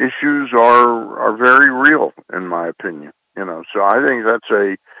issues are very real, in my opinion. So I think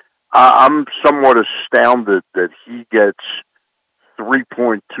I'm somewhat astounded that he gets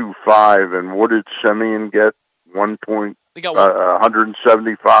 3.25, and what did Semien get?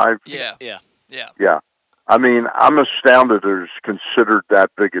 175. Yeah. I mean, I'm astounded there's considered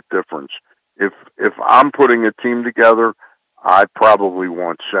that big a difference. If I'm putting a team together, I probably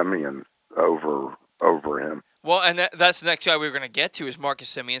want Semien over him. Well, and that's the next guy we were going to get to is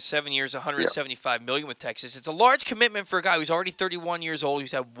Marcus Semien, 7 years, $175 million with Texas. It's a large commitment for a guy who's already 31 years old,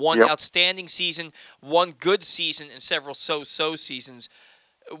 who's had one outstanding season, one good season, and several so-so seasons.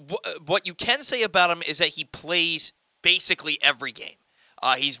 What you can say about him is that he plays basically every game.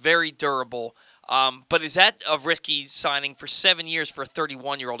 He's very durable. But is that a risky signing for 7 years for a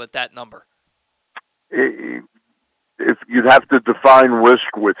 31-year-old at that number? if you'd have to define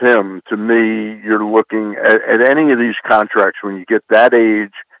risk with him, to me, you're looking at any of these contracts when you get that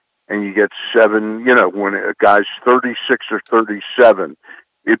age and you get when a guy's 36 or 37,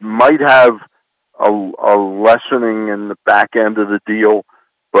 it might have a lessening in the back end of the deal,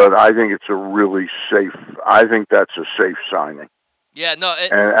 but I think it's I think that's a safe signing. Yeah, no.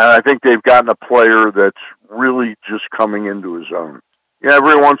 And I think they've gotten a player that's really just coming into his own.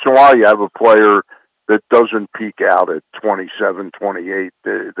 Every once in a while you have a player that doesn't peak out at 27, 28,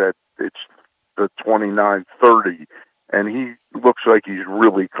 that it's the 29, 30, and he looks like he's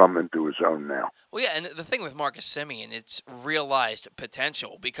really come into his own now. Well, yeah, and the thing with Marcus Semien, it's realized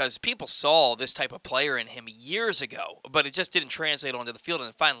potential because people saw this type of player in him years ago, but it just didn't translate onto the field, and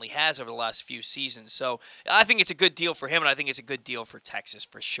it finally has over the last few seasons. So I think it's a good deal for him, and I think it's a good deal for Texas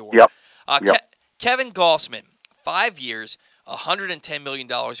for sure. Yep. Kevin Gausman, 5 years, $110 million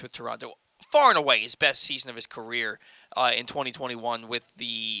with Toronto. Far and away his best season of his career in 2021 with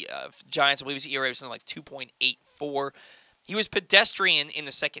the Giants. I believe his ERA was something like 2.84. He was pedestrian in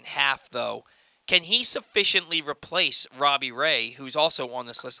the second half, though. Can he sufficiently replace Robbie Ray, who's also on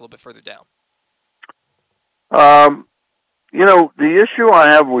this list a little bit further down? The issue I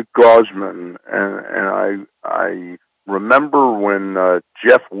have with Gausman, and I remember when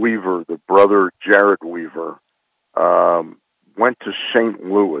Jeff Weaver, the brother Jared Weaver, went to St.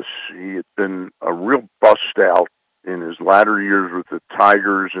 Louis. He had been a real bust out in his latter years with the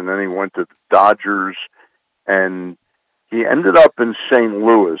Tigers, and then he went to the Dodgers, and he ended up in St.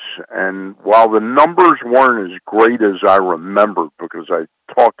 Louis. And while the numbers weren't as great as I remembered, because I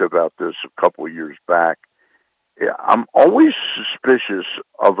talked about this a couple of years back, I'm always suspicious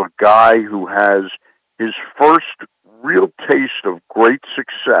of a guy who has his first real taste of great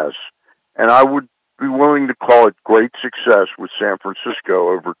success, and I would be willing to call it great success with San Francisco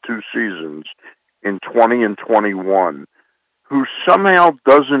over 2 seasons in 20 and 21, who somehow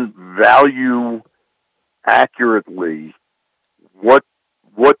doesn't value accurately what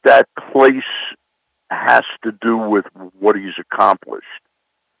that place has to do with what he's accomplished.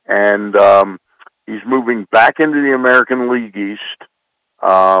 And he's moving back into the American League East.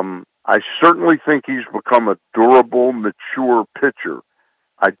 I certainly think he's become a durable, mature pitcher.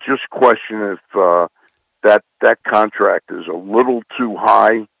 I just question if that contract is a little too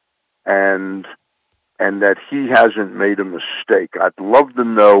high, and that he hasn't made a mistake. I'd love to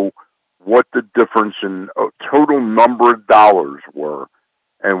know what the difference in total number of dollars were,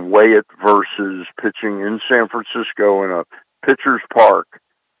 and weigh it versus pitching in San Francisco in a pitcher's park.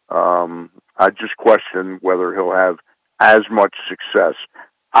 I just question whether he'll have as much success.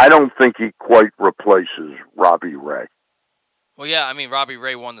 I don't think he quite replaces Robbie Ray. Well, yeah, I mean, Robbie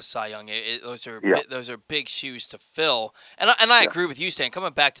Ray won the Cy Young. Those are big shoes to fill, and I agree with you, Stan.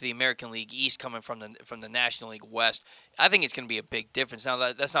 Coming back to the American League East, coming from the National League West, I think it's going to be a big difference. Now,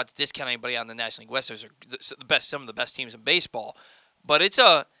 that's not to discount anybody on the National League West. Those are some of the best teams in baseball, but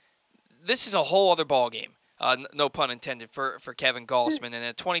this is a whole other ball game. No pun intended for Kevin Gausman, and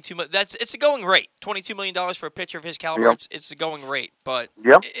at it's a going rate. $22 million for a pitcher of his caliber. Yep. It's a going rate, but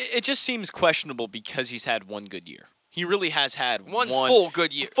it just seems questionable because he's had one good year. He really has had one full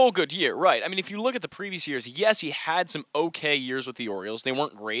good year. Full good year, right. I mean, if you look at the previous years, yes, he had some okay years with the Orioles. They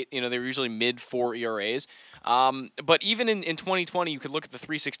weren't great. They were usually mid-4 ERAs. But even in 2020, you could look at the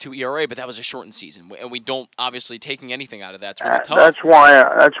 3.62 ERA, but that was a shortened season. And we don't, obviously, taking anything out of that's really tough. That's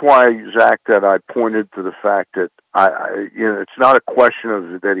why, Zach, that I pointed to the fact that, it's not a question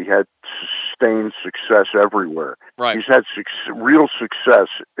of that he had sustained success everywhere. Right. He's had real success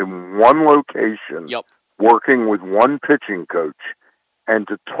in one location. Yep. Working with one pitching coach, and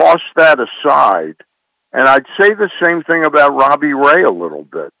to toss that aside, and I'd say the same thing about Robbie Ray a little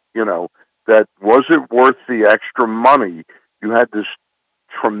bit, that was it worth the extra money? You had this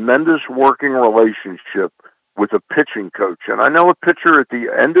tremendous working relationship with a pitching coach, and I know a pitcher at the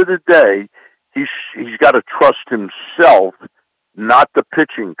end of the day, he's got to trust himself, not the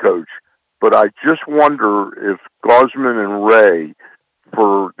pitching coach, but I just wonder if Gausman and Ray,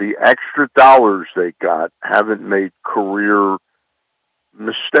 for the extra dollars they got, haven't made career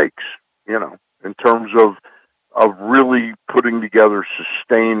mistakes, in terms of really putting together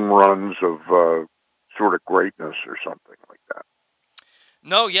sustained runs of sort of greatness or something like that.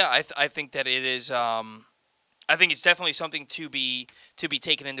 No, yeah, I think that it is. I think it's definitely something to be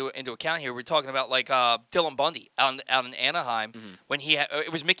taken into account here. We're talking about like Dylan Bundy out in Anaheim when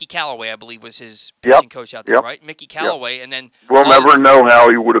it was Mickey Callaway, I believe, was his pitching coach out there, right? Mickey Callaway, and then we'll never know how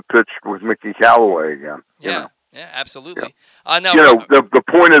he would have pitched with Mickey Callaway again. Yeah, absolutely. Yeah. The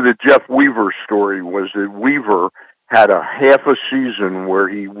point of the Jeff Weaver story was that Weaver had a half a season where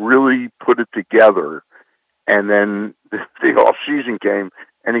he really put it together, and then the off season came,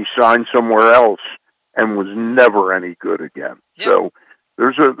 and he signed somewhere else and was never any good again. Yeah. So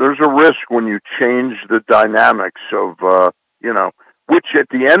there's a risk when you change the dynamics of which at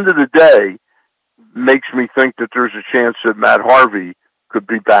the end of the day makes me think that there's a chance that Matt Harvey could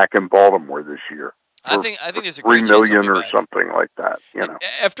be back in Baltimore this year. I think there's a $3 great chance million he'll be or back. something like that.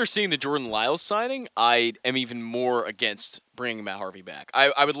 After seeing the Jordan Lyles signing, I am even more against bringing Matt Harvey back.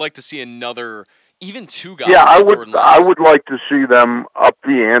 I would like to see another, even two guys. Yeah, like Jordan Lyles. I would like to see them up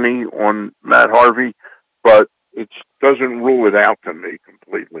the ante on Matt Harvey, but it doesn't rule it out to me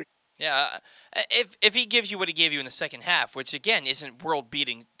completely. Yeah, if he gives you what he gave you in the second half, which again isn't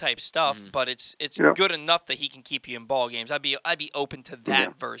world-beating type stuff, but it's good enough that he can keep you in ball games. I'd be open to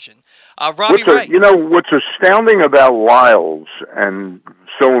that version. Robbie Ray. What's astounding about Lyles and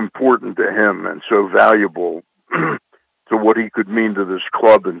so important to him and so valuable to what he could mean to this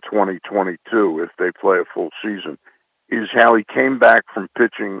club in 2022 if they play a full season is how he came back from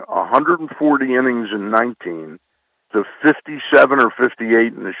pitching 140 innings in 19 to 57 or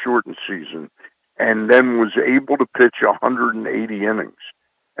 58 in the shortened season, and then was able to pitch 180 innings.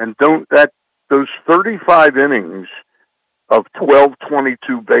 And those 35 innings of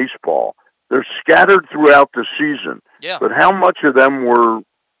 12-22 baseball, they're scattered throughout the season. Yeah. But how much of them were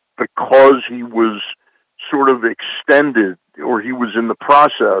because he was sort of extended, or he was in the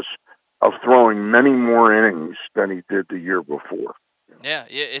process of throwing many more innings than he did the year before? Yeah,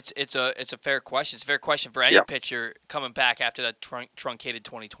 it's a fair question. It's a fair question for any pitcher coming back after that truncated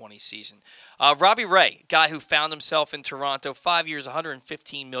 2020 season. Robbie Ray, guy who found himself in Toronto, 5 years,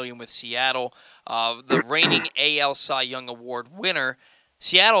 $115 million with Seattle, the reigning AL Cy Young Award winner.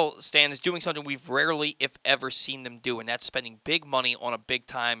 Seattle, Stan, is doing something we've rarely, if ever, seen them do, and that's spending big money on a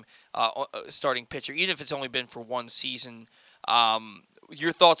big-time starting pitcher, even if it's only been for one season.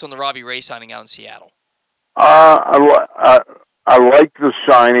 Your thoughts on the Robbie Ray signing out in Seattle? I like the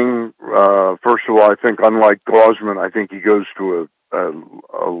signing. First of all, I think unlike Gausman, I think he goes to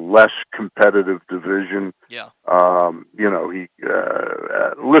a less competitive division. Yeah.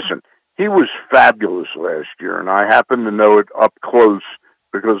 Listen, he was fabulous last year, and I happen to know it up close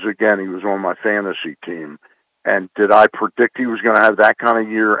because, again, he was on my fantasy team. And did I predict he was going to have that kind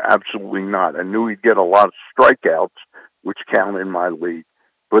of year? Absolutely not. I knew he'd get a lot of strikeouts, which count in my league.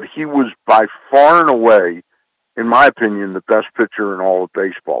 But he was by far and away, in my opinion, the best pitcher in all of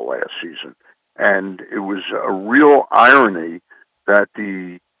baseball last season. And it was a real irony that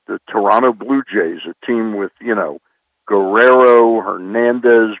the Toronto Blue Jays, a team with, Guerrero,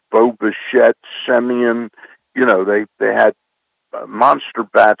 Hernandez, Bo Bichette, Semien, they had monster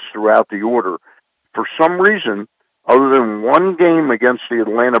bats throughout the order. For some reason, other than one game against the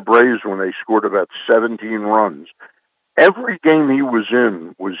Atlanta Braves when they scored about 17 runs, every game he was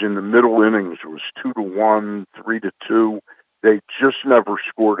in the middle innings. It was 2-1, 3-2. They just never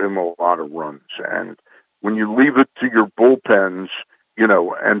scored him a lot of runs. And when you leave it to your bullpens,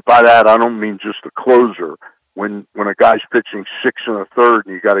 and by that I don't mean just the closer. When a guy's pitching 6 1/3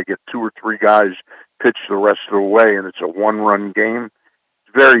 and you got to get 2 or 3 guys pitch the rest of the way, and it's a one-run game,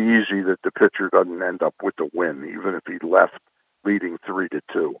 it's very easy that the pitcher doesn't end up with the win, even if he left leading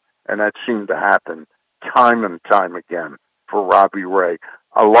 3-2. And that seemed to happen time and time again for Robbie Ray.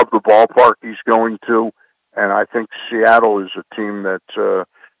 I love the ballpark he's going to, and I think Seattle is a team that's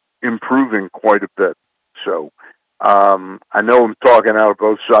improving quite a bit. So I know I'm talking out of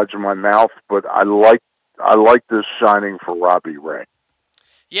both sides of my mouth, but I like this signing for Robbie Ray.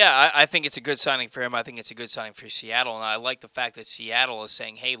 Yeah, I think it's a good signing for him. I think it's a good signing for Seattle, and I like the fact that Seattle is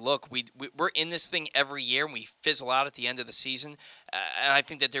saying, hey, look, we're in this thing every year, and we fizzle out at the end of the season, and I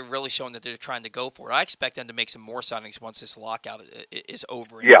think that they're really showing that they're trying to go for it. I expect them to make some more signings once this lockout is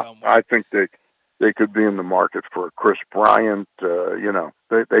over and done with. I think they could be in the market for a Chris Bryant.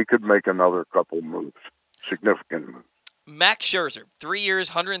 They could make another couple moves, significant moves. Max Scherzer, 3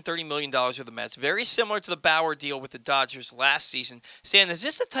 years, $130 million with the Mets. Very similar to the Bauer deal with the Dodgers last season. Stan, is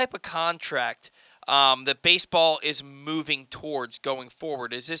this the type of contract that baseball is moving towards going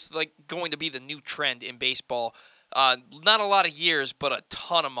forward? Is this like going to be the new trend in baseball? Not a lot of years, but a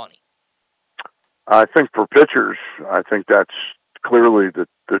ton of money. I think for pitchers, I think that's clearly the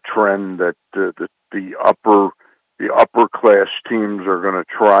trend that the upper class teams are going to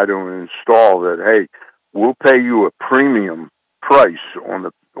try to install. That, hey, we'll pay you a premium price on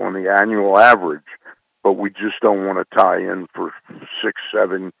the annual average, but we just don't want to tie in for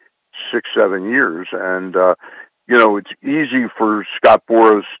 6-7 years. And it's easy for Scott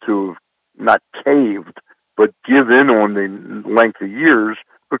Boras to have not caved, but give in on the length of years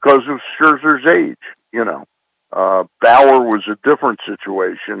because of Scherzer's age. Bauer was a different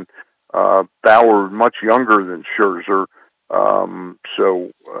situation. Bauer much younger than Scherzer.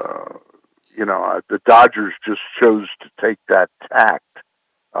 The Dodgers just chose to take that tact,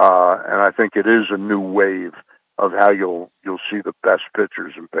 and I think it is a new wave of how you'll see the best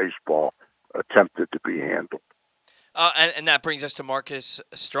pitchers in baseball attempted to be handled. And that brings us to Marcus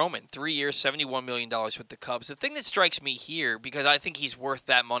Stroman. 3 years, $71 million with the Cubs. The thing that strikes me here, because I think he's worth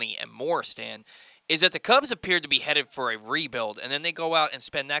that money and more, Stan, is that the Cubs appeared to be headed for a rebuild, and then they go out and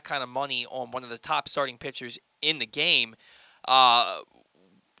spend that kind of money on one of the top starting pitchers in the game.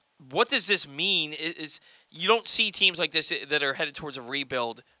 What does this mean? You don't see teams like this that are headed towards a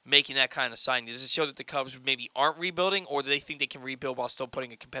rebuild making that kind of signing. Does it show that the Cubs maybe aren't rebuilding, or do they think they can rebuild while still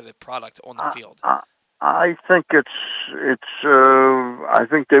putting a competitive product on the field? I think I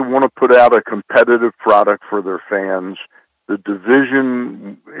think they want to put out a competitive product for their fans. The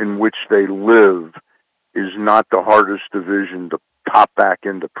division in which they live is not the hardest division to pop back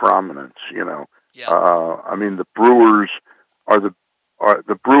into prominence. Yeah. The Brewers the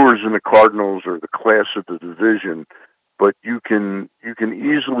Brewers and the Cardinals are the class of the division, but you can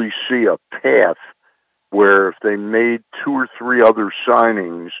easily see a path where if they made 2 or 3 other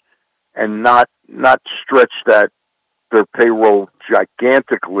signings and not stretch their payroll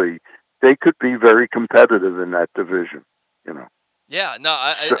gigantically, they could be very competitive in that division. Yeah,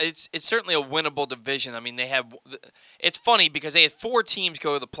 no, it's certainly a winnable division. I mean, it's funny because they had 4 teams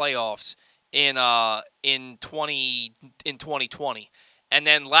go to the playoffs in 2020, and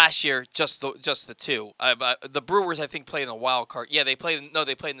then last year just the 2. The Brewers, I think, played in a wild card. Yeah, they played in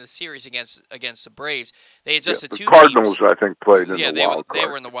the series against the Braves. They had just the 2 Cardinals, teams. I think, played in the wild card. They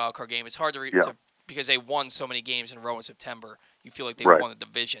were in the wild card game. It's hard to because they won so many games in a row in September. You feel like they won the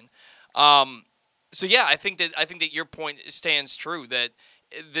division. So yeah, I think that your point stands true, that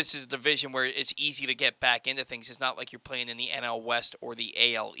this is a division where it's easy to get back into things. It's not like you're playing in the NL West or the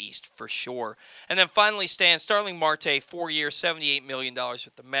AL East for sure. And then finally, Stan, Starling Marte, 4 years, $78 million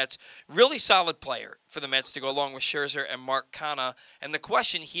with the Mets. Really solid player for the Mets to go along with Scherzer and Mark Canha. And the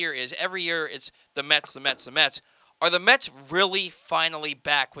question here is, every year it's the Mets, the Mets, the Mets. Are the Mets really finally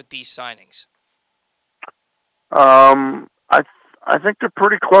back with these signings? I think they're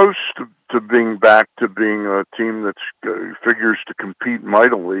pretty close to being back to being a team that figures to compete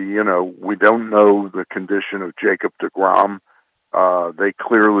mightily. We don't know the condition of Jacob deGrom. They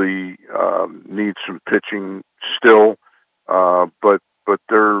clearly need some pitching still, but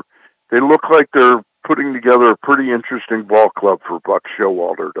they look like they're putting together a pretty interesting ball club for Buck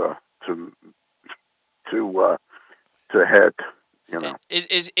Showalter to head.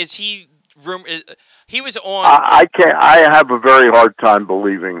 Is he? He was on. I have a very hard time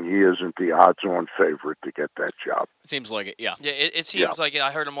believing he isn't the odds-on favorite to get that job. Seems like it, yeah. Yeah, it seems like it.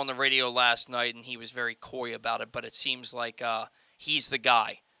 I heard him on the radio last night, and he was very coy about it. But it seems like he's the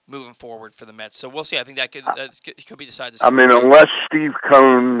guy moving forward for the Mets. So we'll see. I think that could be decided. Unless Steve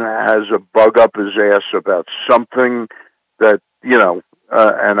Cohn has a bug up his ass about something that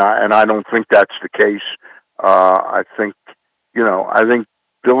and I don't think that's the case. I think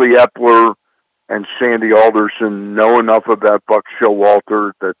Billy Epler and Sandy Alderson know enough about Buck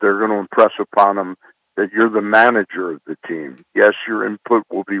Showalter that they're going to impress upon him that you're the manager of the team. Yes, your input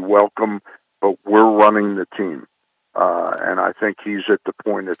will be welcome, but we're running the team. And I think he's at the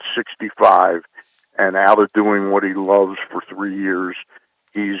point at 65 and out of doing what he loves for 3 years,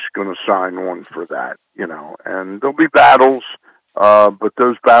 he's going to sign on for that, And there'll be battles, but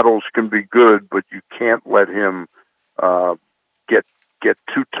those battles can be good, but you can't let him get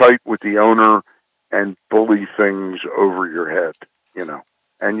too tight with the owner and bully things over your head,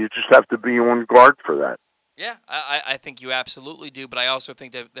 and you just have to be on guard for that. Yeah, I think you absolutely do, but I also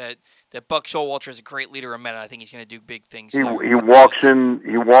think that Buck Showalter is a great leader of men, and I think he's going to do big things. He walks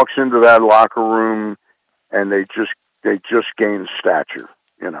into that locker room, and they just gain stature,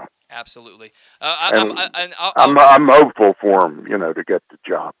 Absolutely. I'm hopeful for him, to get the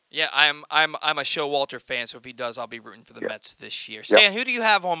job. Yeah, I'm a Showalter fan, so if he does, I'll be rooting for the Mets this year. Stan, who do you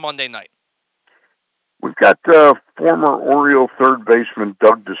have on Monday night? We've got former Oriole third baseman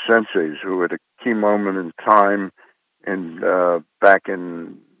Doug DeCences, who at a key moment in time back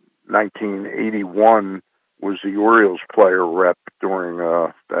in 1981 was the Orioles player rep during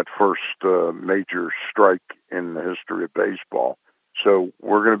that first major strike in the history of baseball. So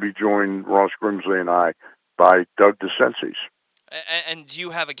we're going to be joined, Ross Grimsley and I, by Doug DeCences. And do you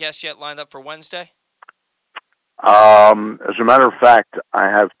have a guest yet lined up for Wednesday? As a matter of fact, I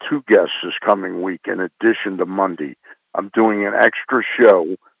have 2 guests this coming week in addition to Monday. I'm doing an extra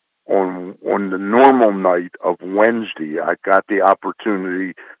show on the normal night of Wednesday. I got the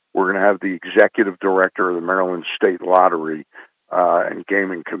opportunity. We're going to have the executive director of the Maryland State Lottery and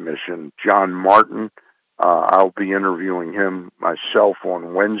Gaming Commission. John Martin, I'll be interviewing him myself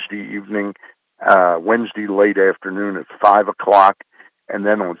on Wednesday evening, Wednesday late afternoon at 5 o'clock. And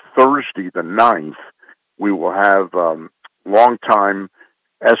then on Thursday the 9th, we will have longtime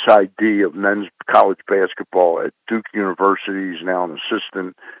SID of men's college basketball at Duke University. He's now an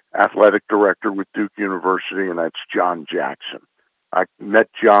assistant athletic director with Duke University, and that's John Jackson. I met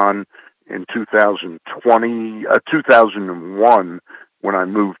John in 2001 when I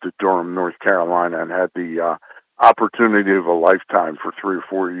moved to Durham, North Carolina, and had the opportunity of a lifetime for 3 or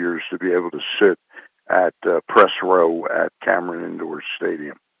 4 years to be able to sit at press row at Cameron Indoor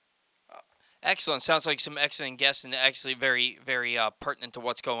Stadium. Excellent. Sounds like some excellent guests and actually very, very pertinent to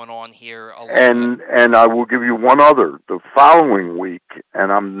what's going on here. And I will give you one other. The following week,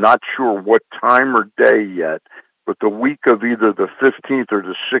 and I'm not sure what time or day yet, but the week of either the 15th or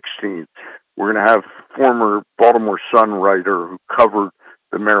the 16th, we're going to have former Baltimore Sun writer who covered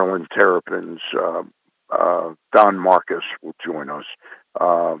the Maryland Terrapins, Don Marcus, will join us.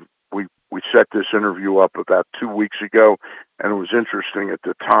 We set this interview up about 2 weeks ago, and it was interesting at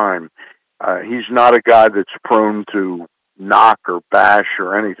the time. He's not a guy that's prone to knock or bash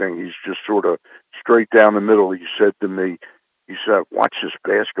or anything. He's just sort of straight down the middle. He said to me, watch this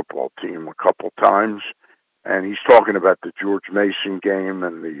basketball team a couple times. And he's talking about the George Mason game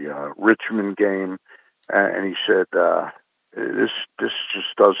and the Richmond game. And he said, this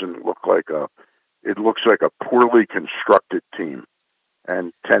just doesn't look like it looks like a poorly constructed team.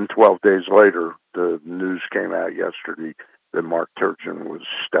 And 10, 12 days later, the news came out yesterday that Mark Turgeon was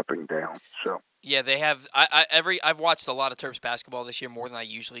stepping down. So yeah, they have. I've watched a lot of Terps basketball this year, more than I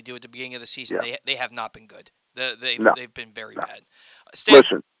usually do at the beginning of the season. Yeah. They have not been good. They've been very bad.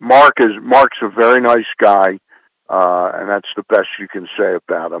 Listen, Mark's a very nice guy, and that's the best you can say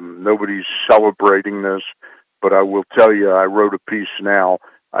about him. Nobody's celebrating this, but I will tell you, I wrote a piece now.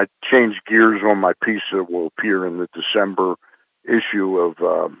 I changed gears on my piece that will appear in the December issue of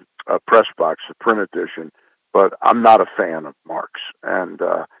Press Box, the print edition. But I'm not a fan of Mark's, and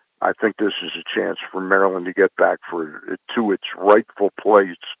I think this is a chance for Maryland to get back to its rightful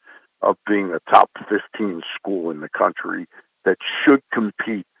place of being a top 15 school in the country that should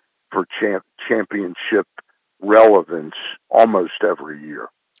compete for championship relevance almost every year.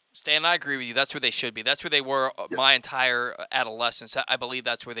 Stan, I agree with you. That's where they should be. That's where they were my entire adolescence. I believe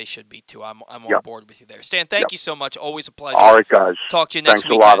that's where they should be, too. I'm on board with you there. Stan, thank you so much. Always a pleasure. All right, guys. Talk to you next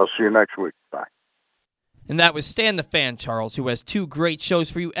week. Thanks a lot. I'll see you next week. Bye. And that was Stan the Fan, Charles, who has 2 great shows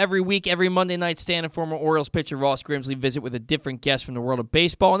for you every week. Every Monday night, Stan and former Orioles pitcher Ross Grimsley visit with a different guest from the world of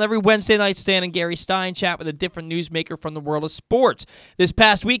baseball. And every Wednesday night, Stan and Gary Stein chat with a different newsmaker from the world of sports. This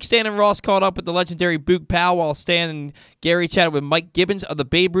past week, Stan and Ross caught up with the legendary Boog Powell, while Stan and Gary chatted with Mike Gibbons of the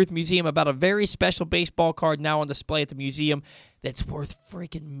Babe Ruth Museum about a very special baseball card now on display at the museum that's worth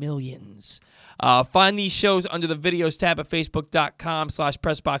freaking millions. Find these shows under the videos tab at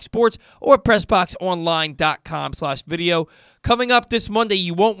facebook.com/PressBoxSports or PressBoxOnline.com/video. Coming up this Monday,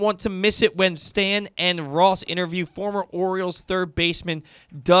 you won't want to miss it when Stan and Ross interview former Orioles third baseman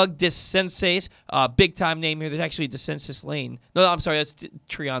Doug DeCences. Big-time name here. There's actually DeCences Lane. No, I'm sorry, that's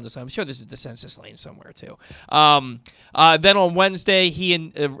Triandos. I'm sure there's a DeCences Lane somewhere, too. Then on Wednesday, he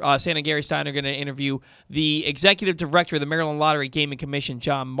and Stan and Gary Stein are going to interview the executive director of the Maryland Lottery Gaming Commission,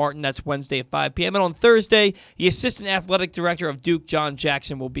 John Martin. That's Wednesday at 5 p.m. And on Thursday, the assistant athletic director of Duke, John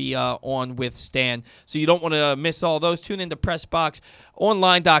Jackson, will be on with Stan. So you don't want to miss all those. Tune into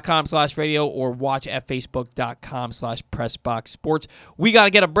PressBoxOnline.com/radio or watch at Facebook.com/PressBoxSports. We got to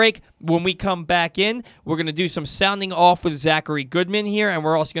get a break. When we come back in, we're going to do some sounding off with Zachary Goodman here, and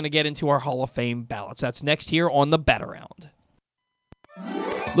we're also going to get into our Hall of Fame ballots. That's next here on the Bet Around.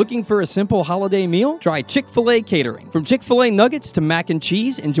 Looking for a simple holiday meal? Try Chick-fil-A Catering. From Chick-fil-A nuggets to mac and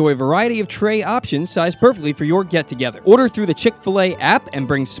cheese, enjoy a variety of tray options sized perfectly for your get-together. Order through the Chick-fil-A app and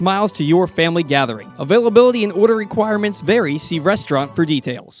bring smiles to your family gathering. Availability and order requirements vary. See restaurant for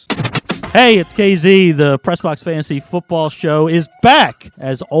details. Hey, it's KZ. The PressBox Fantasy Football Show is back,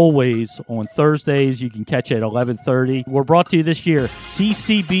 as always, on Thursdays. You can catch it at 11:30. We're brought to you this year,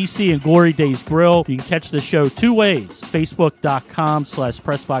 CCBC and Glory Days Grill. You can catch the show 2 ways,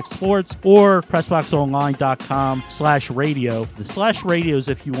 Facebook.com/PressBoxSports or PressBoxOnline.com/radio. The /radio is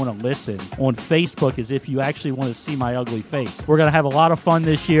if you want to listen. On Facebook is if you actually want to see my ugly face. We're going to have a lot of fun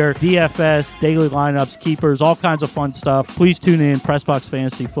this year. DFS, daily lineups, keepers, all kinds of fun stuff. Please tune in, PressBox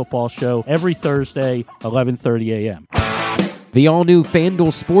Fantasy Football Show, every Thursday, 11:30 a.m. The all-new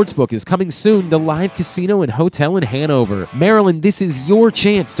FanDuel Sportsbook is coming soon to Live Casino and Hotel in Hanover. Maryland, this is your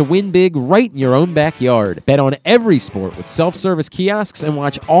chance to win big right in your own backyard. Bet on every sport with self-service kiosks and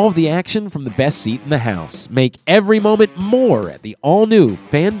watch all of the action from the best seat in the house. Make every moment more at the all-new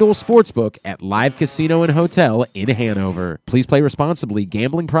FanDuel Sportsbook at Live Casino and Hotel in Hanover. Please play responsibly.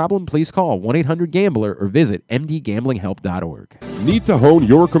 Gambling problem? Please call 1-800-GAMBLER or visit mdgamblinghelp.org. Need to hone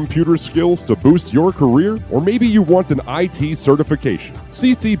your computer skills to boost your career? Or maybe you want an IT certification.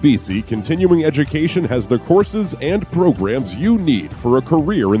 CCBC Continuing Education has the courses and programs you need for a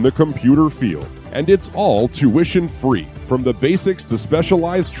career in the computer field. And it's all tuition free. From the basics to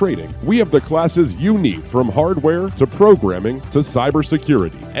specialized training, we have the classes you need, from hardware to programming to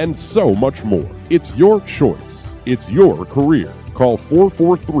cybersecurity and so much more. It's your choice. It's your career. Call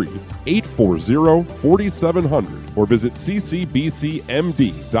 443-840-4700 or visit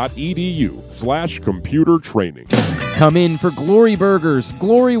ccbcmd.edu/computer training. Come in for Glory Burgers,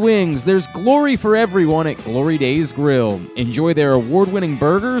 Glory Wings. There's glory for everyone at Glory Days Grill. Enjoy their award-winning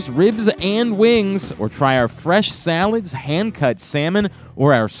burgers, ribs, and wings, or try our fresh salads, hand-cut salmon,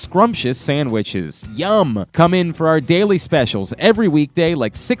 or our scrumptious sandwiches. Yum! Come in for our daily specials every weekday,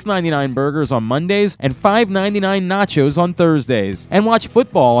 like $6.99 burgers on Mondays and $5.99 nachos on Thursdays. And watch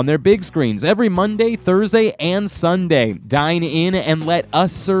football on their big screens every Monday, Thursday, and Sunday. Dine in and let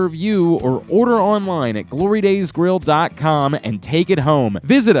us serve you, or order online at glorydaysgrill.com and take it home.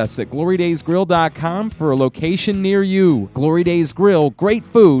 Visit us at glorydaysgrill.com for a location near you. Glory Days Grill, great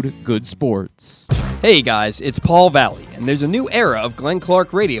food, good sports. Hey guys, it's Paul Valley, and there's a new era of Glenn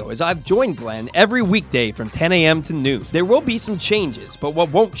Clark Radio as I've joined Glenn every weekday from 10 a.m. to noon. There will be some changes, but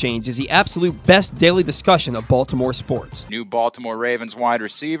what won't change is the absolute best daily discussion of Baltimore sports. New Baltimore Ravens wide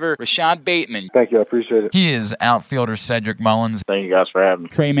receiver, Rashad Bateman. Thank you, I appreciate it. He is outfielder Cedric Mullins. Thank you guys for having me.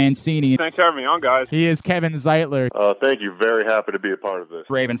 Trey Mancini. Thanks for having me on, guys. He is Kevin Zeitler. Thank you. Very happy to be a part of this.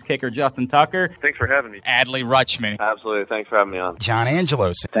 Ravens kicker Justin Tucker. Thanks for having me. Adley Rutschman. Absolutely. Thanks for having me on. John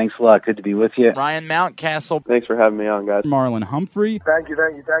Angelos. Thanks a lot. Good to be with you. Ryan Mountcastle. Thanks for having me on, guys. Marlon Humphrey. Thank you.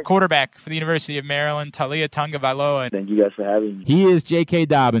 Quarterback for the University of Maryland, Talia Tungavailoa. Thank you guys for having me. He is J.K.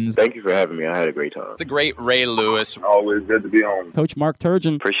 Dobbins. Thank you for having me. I had a great time. The great Ray Lewis. Always good to be on. Coach Mark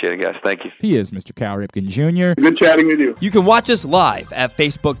Turgeon. Appreciate it, guys. Thank you. He is Mr. Cal Ripken Jr. Good chatting with you. You can watch us live at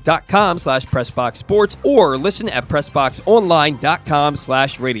facebook.com/PressBoxSports or listen at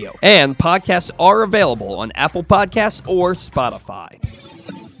PressBoxOnline.com/radio. And podcasts are available on Apple Podcasts or Spotify.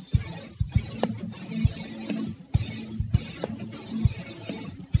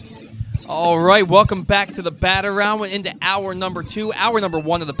 All right, welcome back to the Batter Round. We're into hour number 2. Hour number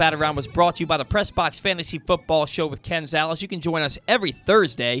 1 of the Batter Round was brought to you by the Press Box Fantasy Football Show with Ken Zales. You can join us every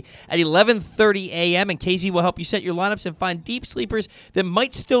Thursday at 11:30 a.m., and KZ will help you set your lineups and find deep sleepers that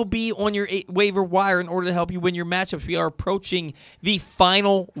might still be on your waiver wire in order to help you win your matchups. We are approaching the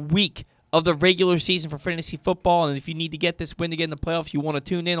final week of the regular season for fantasy football, and if you need to get this win to get in the playoffs, you want to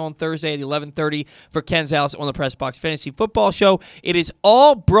tune in on Thursday at 11:30 for Ken's House on the Press Box Fantasy Football Show. It is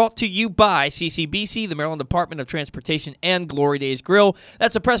all brought to you by CCBC, the Maryland Department of Transportation, and Glory Days Grill.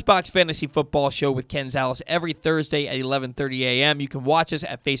 That's the Press Box Fantasy Football Show with Ken Zales every Thursday at 11:30 a.m. You can watch us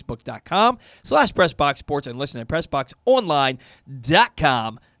at facebook.com/PressBoxSports and listen at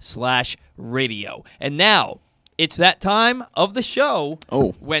PressBoxOnline.com/radio. And now, it's that time of the show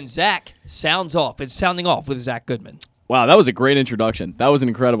when Zach sounds off. It's sounding off with Zach Goodman. Wow, that was a great introduction. That was an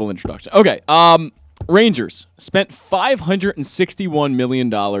incredible introduction. Okay, Rangers spent $561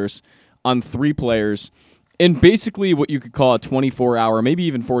 million on 3 players in basically what you could call a 24-hour, maybe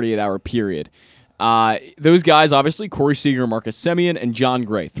even 48-hour period. Those guys, obviously, Corey Seager, Marcus Semien, and John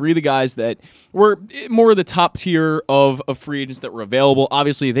Gray. 3 of the guys that were more of the top tier of free agents that were available.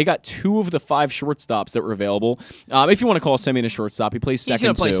 Obviously, they got 2 of the 5 shortstops that were available. If you want to call Semien a shortstop, he plays second. He's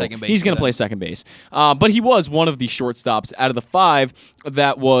going to play second base. He's going to play second base. But he was one of the shortstops out of the 5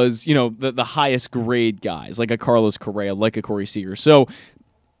 that was, the highest grade guys, like a Carlos Correa, like a Corey Seager. So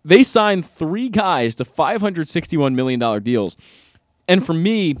they signed 3 guys to $561 million deals. And for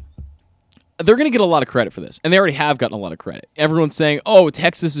me, they're going to get a lot of credit for this, and they already have gotten a lot of credit. Everyone's saying,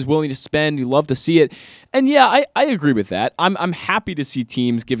 Texas is willing to spend. You love to see it. And yeah, I agree with that. I'm happy to see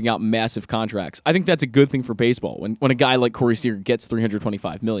teams giving out massive contracts. I think that's a good thing for baseball when a guy like Corey Seager gets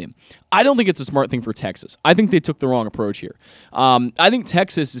 $325 million. I don't think it's a smart thing for Texas. I think they took the wrong approach here. I think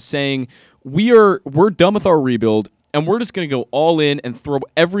Texas is saying, we're done with our rebuild, and we're just going to go all in and throw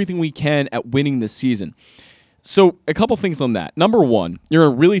everything we can at winning this season. So a couple things on that. Number one, you're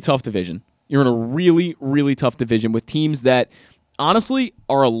in a really tough division. You're in a really, really tough division with teams that, honestly,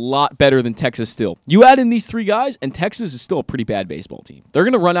 are a lot better than Texas still. You add in these 3 guys, and Texas is still a pretty bad baseball team. They're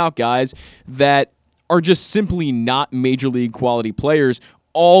going to run out guys that are just simply not major league quality players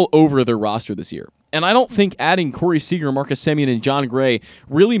all over their roster this year. And I don't think adding Corey Seager, Marcus Semien, and John Gray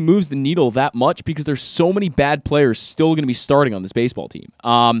really moves the needle that much because there's so many bad players still going to be starting on this baseball team.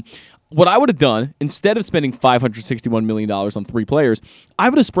 What I would have done, instead of spending $561 million on 3 players, I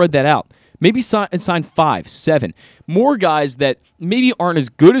would have spread that out. Maybe sign 5, 7. More guys that maybe aren't as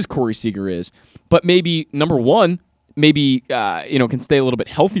good as Corey Seager is, but maybe, number one, maybe can stay a little bit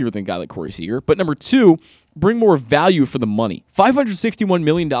healthier than a guy like Corey Seager. But number 2, bring more value for the money. $561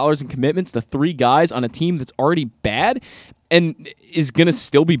 million in commitments to 3 guys on a team that's already bad and is going to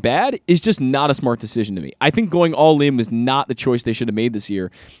still be bad is just not a smart decision to me. I think going all in was not the choice they should have made this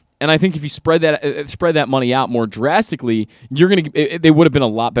year. And I think if you spread that money out more drastically, they would have been a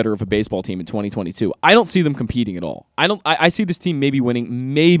lot better of a baseball team in 2022. I don't see them competing at all. I see this team maybe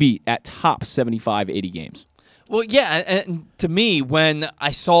winning at top 75, 80 games. Well, yeah, and to me, when I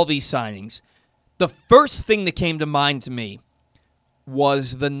saw these signings, the first thing that came to mind to me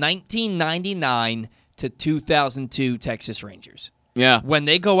was the 1999 to 2002 Texas Rangers. Yeah. When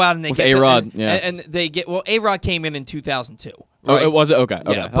they go out and they with get A-Rod, and they get A-Rod came in 2002. Right? Oh, it was okay.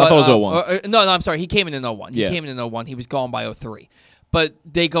 Yeah, I thought it was 01. No, I'm sorry. He came in 01. He came in 01. He was gone by 03. But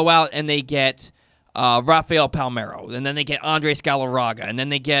they go out and they get Rafael Palmeiro, and then they get Andres Galarraga, and then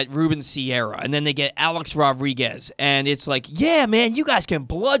they get Ruben Sierra, and then they get Alex Rodriguez. And it's like, yeah, man, you guys can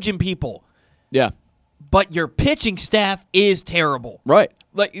bludgeon people. Yeah. But your pitching staff is terrible. Right.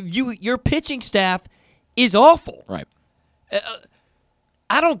 Like your pitching staff is awful. Right.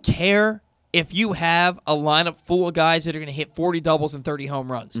 I don't care if you have a lineup full of guys that are going to hit 40 doubles and 30 home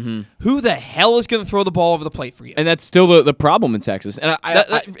runs. Mm-hmm. Who the hell is going to throw the ball over the plate for you? And that's still the problem in Texas. And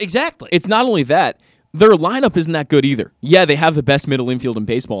exactly. It's not only that. Their lineup isn't that good either. Yeah, they have the best middle infield in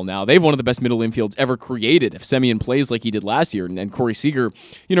baseball now. They have one of the best middle infields ever created if Semien plays like he did last year and Corey Seager,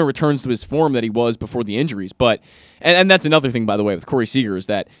 returns to his form that he was before the injuries. But and that's another thing, by the way, with Corey Seager is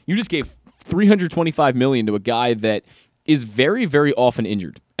that you just gave $325 million to a guy that is very, very often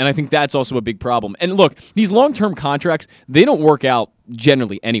injured. And I think that's also a big problem. And look, these long-term contracts, they don't work out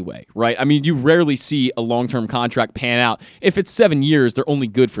generally anyway, right? I mean, you rarely see a long-term contract pan out. If it's 7 years, they're only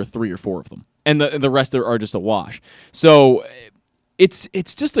good for 3 or 4 of them. And the rest are just a wash. So it's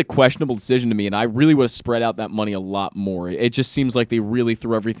just a questionable decision to me, and I really would have spread out that money a lot more. It just seems like they really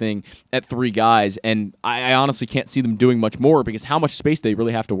threw everything at 3 guys, and I honestly can't see them doing much more because how much space they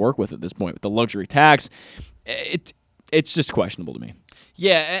really have to work with at this point. With the luxury tax, it's just questionable to me.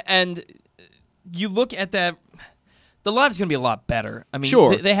 Yeah, and you look at that, the lineup's going to be a lot better. I mean,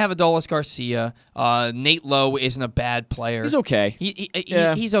 sure. They have Adolis Garcia. Nate Lowe isn't a bad player. He's okay.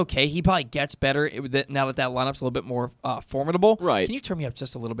 He's okay. He probably gets better now that lineup's a little bit more formidable. Right. Can you turn me up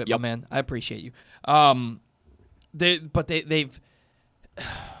just a little bit, yep. my man? I appreciate you. They've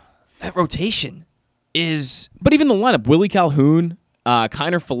that rotation is. But even the lineup, Willie Calhoun, Kiner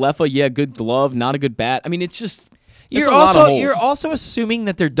Falefa, good glove, not a good bat. I mean, it's just. You're also assuming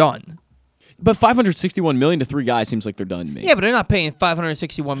that they're done. But $561 million to 3 guys seems like they're done to me. Yeah, but they're not paying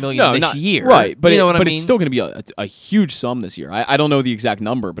 $561 million this year. Right, but you know what I mean? It's still going to be a huge sum this year. I don't know the exact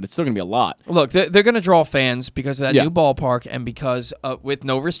number, but it's still going to be a lot. Look, they're going to draw fans because of that new ballpark and because with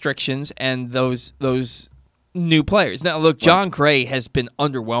no restrictions and those new players. Now, look, John Gray has been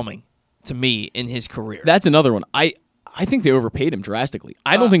underwhelming to me in his career. That's another one. I think they overpaid him drastically.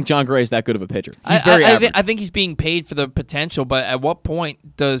 I don't think John Gray is that good of a pitcher. He's very average. I think he's being paid for the potential, but at what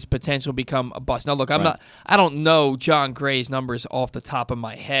point does potential become a bust? Now, look, I don't know John Gray's numbers off the top of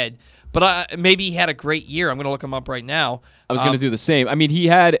my head, but maybe he had a great year. I'm going to look him up right now. I was going to do the same. I mean, he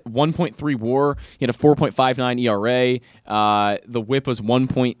had 1.3 WAR. He had a 4.59 ERA. The WHIP was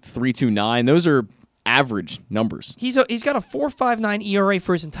 1.329. Those are average numbers. He's got a 4.59 ERA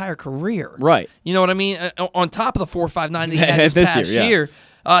for his entire career. Right. You know what I mean? On top of the 4.59 that he had this past year,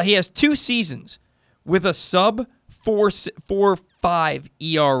 he has 2 seasons with a sub 4.5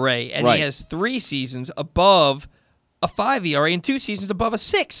 ERA, and he has 3 seasons above a 5 ERA and 2 seasons above a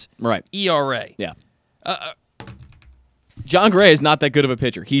 6 ERA. Yeah. John Gray is not that good of a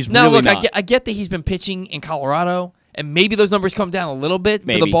pitcher. He's now, really look, not. I get that he's been pitching in Colorado, and maybe those numbers come down a little bit for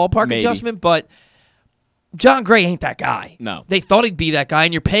the ballpark adjustment, but John Gray ain't that guy. No. They thought he'd be that guy,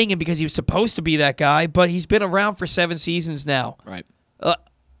 and you're paying him because he was supposed to be that guy, but he's been around for 7 seasons now. Right.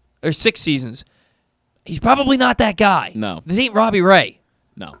 Or 6 seasons. He's probably not that guy. No. This ain't Robbie Ray.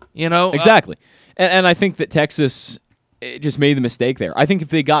 No. You know? Exactly. And I think that Texas just made the mistake there. I think if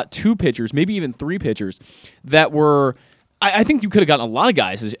they got 2 pitchers, maybe even 3 pitchers, that were... I think you could have gotten a lot of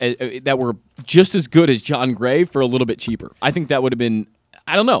guys that were just as good as John Gray for a little bit cheaper. I think that would have been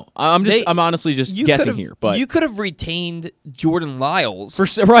I don't know. I'm honestly just guessing here. But you could have retained Jordan Lyles for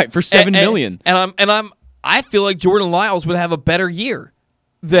 $7 million. I feel like Jordan Lyles would have a better year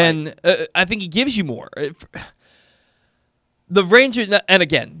than I think he gives you more. The Rangers, and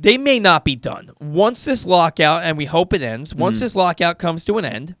again, they may not be done. Once this lockout, and we hope it ends, once this lockout comes to an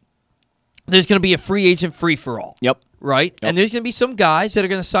end, there's going to be a free agent free-for-all. Yep. Right? Yep. And there's going to be some guys that are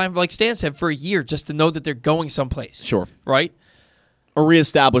going to sign, like Stan said, for a year just to know that they're going someplace. Sure. Right? Or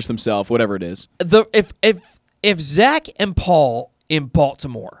reestablish themselves, whatever it is. If Zach and Paul in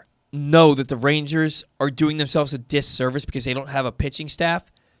Baltimore know that the Rangers are doing themselves a disservice because they don't have a pitching staff,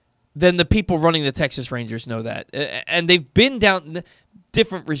 then the people running the Texas Rangers know that. And they've been down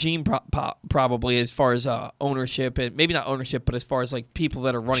different regime probably as far as ownership, and maybe not ownership, but as far as like people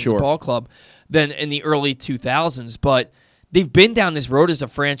that are running the ball club than in the early 2000s. But they've been down this road as a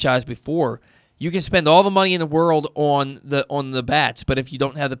franchise before. You can spend all the money in the world on the bats, but if you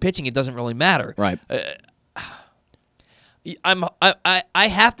don't have the pitching, it doesn't really matter. Right. I'm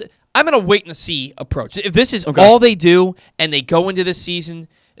going to wait and see approach. If this is all they do and they go into this season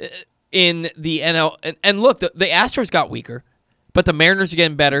in the NL, and look, the Astros got weaker, but the Mariners are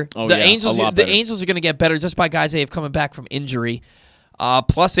getting better. Angels are going to get better just by guys they have coming back from injury.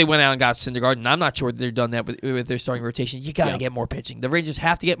 Plus, they went out and got Syndergaard, and I'm not sure they've done that with their starting rotation. You got to get more pitching. The Rangers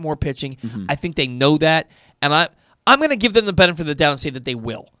have to get more pitching. I think they know that, and I'm going to give them the benefit of the doubt and say that they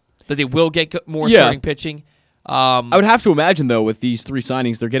will get more starting pitching. I would have to imagine, though, with these 3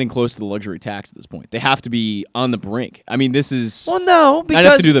 signings, they're getting close to the luxury tax at this point. They have to be on the brink. I mean, this is... Well, no, because... I'd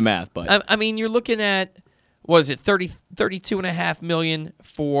have to do the math, but... I mean, you're looking at, what is it, $32.5 million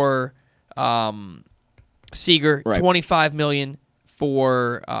for Seager, right. $25 million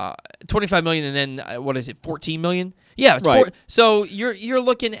for... $25 million, and then, what is it, $14 million? Yeah, it's right. So you're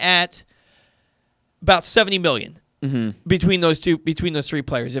looking at about $70 million. Between those 3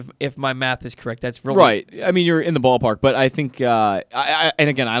 players, if my math is correct, that's really right. I mean, you're in the ballpark, but I think, and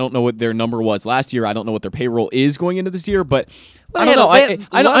again, I don't know what their number was last year. I don't know what their payroll is going into this year, but I don't know.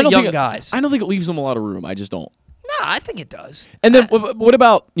 I don't think guys. I don't think it leaves them a lot of room. I just don't. No, I think it does. And then what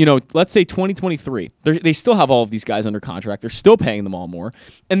about let's say 2023? They still have all of these guys under contract. They're still paying them all more,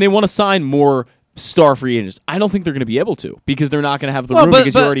 and they want to sign more star free agents. I don't think they're going to be able to because they're not going to have the room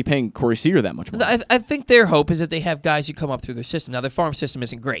because you're already paying Corey Seager that much more. I think their hope is that they have guys who come up through their system. Now, their farm system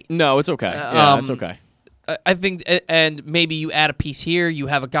isn't great. No, it's okay. It's okay. I think, and maybe you add a piece here. You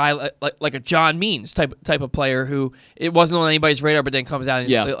have a guy like a John Means type of player who it wasn't on anybody's radar, but then comes out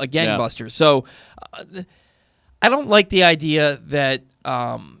and is a gangbuster. So I don't like the idea that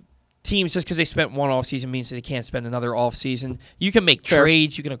teams, just because they spent one offseason means that they can't spend another offseason. You can make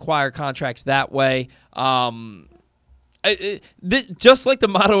trades. You can acquire contracts that way. Just like the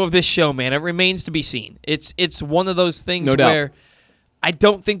motto of this show, man, it remains to be seen. It's one of those things where I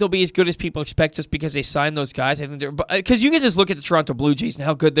don't think they'll be as good as people expect just because they signed those guys. I think they're because you can just look at the Toronto Blue Jays and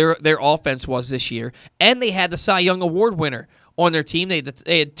how good their offense was this year, and they had the Cy Young Award winner on their team. They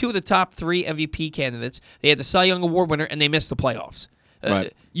had 2 of the top 3 MVP candidates. They had the Cy Young Award winner, and they missed the playoffs.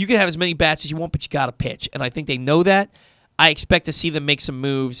 Right. You can have as many bats as you want, but you got to pitch. And I think they know that. I expect to see them make some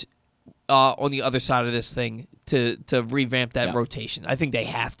moves on the other side of this thing to revamp that rotation. I think they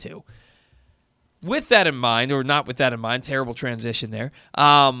have to. With that in mind, or not with that in mind, terrible transition there.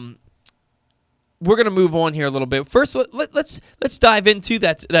 We're going to move on here a little bit. First, let's dive into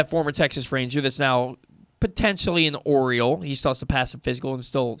that former Texas Ranger that's now potentially an Oriole. He still has to pass a physical and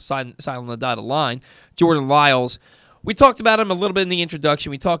still sign on the dotted line. Jordan Lyles. We talked about him a little bit in the introduction.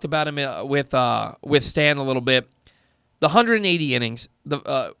 We talked about him with Stan a little bit. The 180 innings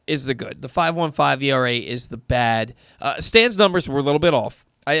is the good. The 5.15 ERA is the bad. Stan's numbers were a little bit off.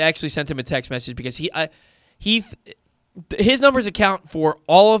 I actually sent him a text message because his numbers account for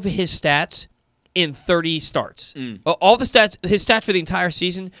all of his stats in 30 starts. All the stats, his stats for the entire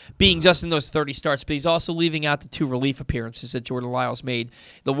season being just in those 30 starts, but he's also leaving out the 2 relief appearances that Jordan Lyles made.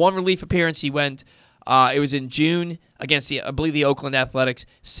 The 1 relief appearance he went. It was in June against I believe the Oakland Athletics.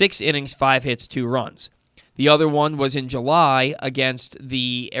 6 innings, 5 hits, 2 runs. The other one was in July against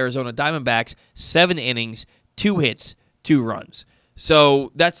the Arizona Diamondbacks. 7 innings, 2 hits, 2 runs.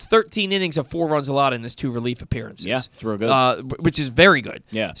 So that's 13 innings of 4 runs allowed in his 2 relief appearances. Yeah, it's real good. Which is very good.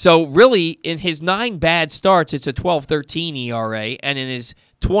 Yeah. So really, in his 9 bad starts, it's a 12.13 ERA, and in his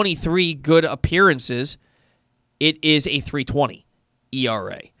 23 good appearances, it is a 3.20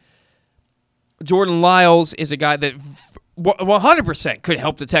 ERA. Jordan Lyles is a guy that 100% could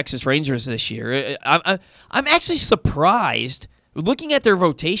help the Texas Rangers this year. I'm actually surprised. Looking at their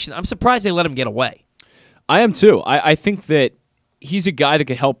rotation, I'm surprised they let him get away. I am too. I think that he's a guy that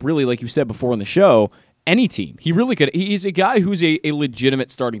could help really, like you said before on the show, any team. He really could. He's a guy who's a legitimate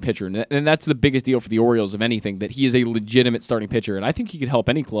starting pitcher, and that's the biggest deal for the Orioles of anything, that he is a legitimate starting pitcher, and I think he could help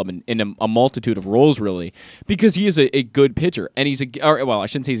any club in a multitude of roles, really, because he is a good pitcher, and I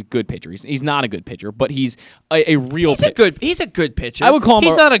shouldn't say he's a good pitcher. He's not a good pitcher, but he's a real pitcher. He's a good pitcher. I would call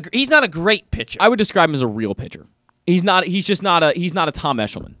him he's not a great pitcher. I would describe him as a real pitcher. He's not a Tom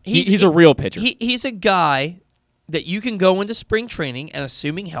Eshelman. He's a real pitcher. He's a guy that you can go into spring training and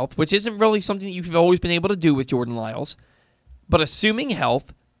assuming health, which isn't really something that you've always been able to do with Jordan Lyles, but assuming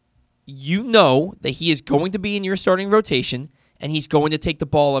health, you know that he is going to be in your starting rotation and he's going to take the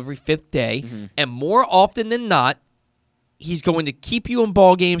ball every fifth day, and more often than not, he's going to keep you in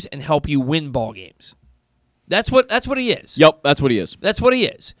ball games and help you win ball games. That's what he is. Yep, that's what he is. That's what he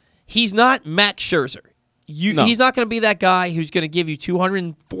is. He's not Max Scherzer. No. He's not going to be that guy who's going to give you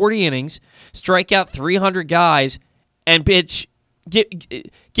 240 innings, strike out 300 guys, and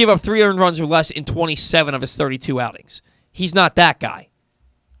give up 300 runs or less in 27 of his 32 outings. He's not that guy.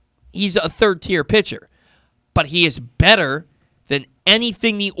 He's a third-tier pitcher, but he is better than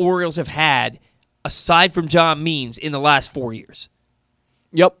anything the Orioles have had aside from John Means in the last 4 years.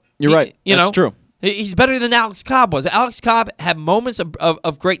 Yep, you're right. That's true. He's better than Alex Cobb was. Alex Cobb had moments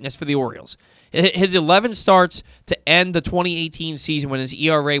of greatness for the Orioles. His 11 starts to end the 2018 season when his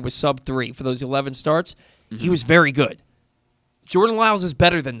ERA was sub-3. For those 11 starts, he was very good. Jordan Lyles is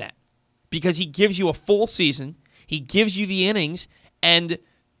better than that because he gives you a full season, he gives you the innings, and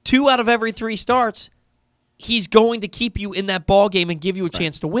 2 out of every 3 starts, he's going to keep you in that ball game and give you a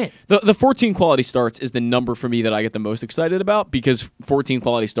chance to win. The 14 quality starts is the number for me that I get the most excited about, because 14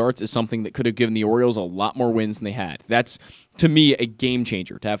 quality starts is something that could have given the Orioles a lot more wins than they had. That's, to me, a game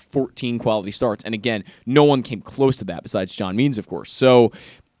changer to have 14 quality starts. And again, no one came close to that besides John Means, of course. So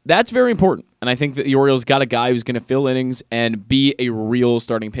that's very important. And I think that the Orioles got a guy who's going to fill innings and be a real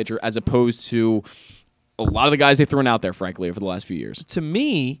starting pitcher, as opposed to a lot of the guys they've thrown out there, frankly, over the last few years. To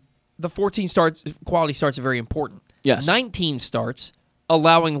me, the 14 quality starts are very important. Yes. 19 starts,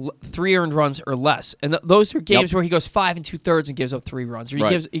 allowing 3 earned runs or less, and those are games where he goes 5 2/3 and gives up 3 runs, or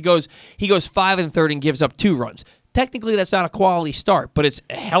he goes 5 1/3 and gives up 2 runs. Technically, that's not a quality start, but it's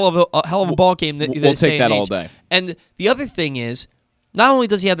a hell of a ball game. We'll take that all day. And the other thing is, not only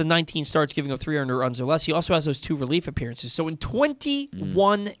does he have the 19 starts giving up 3 earned runs or less, he also has those 2 relief appearances. So in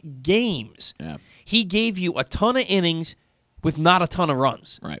 21 games, he gave you a ton of innings with not a ton of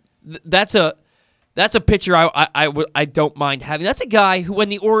runs. Right. That's a pitcher I don't mind having. That's a guy who, when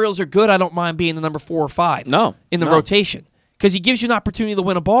the Orioles are good, I don't mind being the number 4 or 5 in the rotation, because he gives you an opportunity to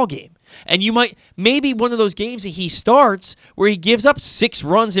win a ball game. And you maybe one of those games that he starts where he gives up 6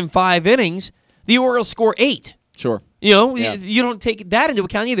 runs in 5 innings, the Orioles score 8. Sure. You don't take that into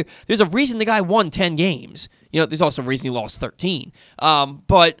account either. There's a reason the guy won 10 games. There's also a reason he lost 13.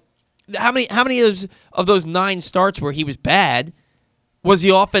 But how many of those 9 starts where he was bad was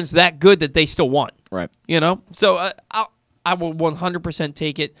the offense that good that they still won? Right. So I will 100%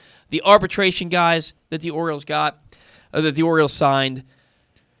 take it. The arbitration guys that the Orioles got, that the Orioles signed,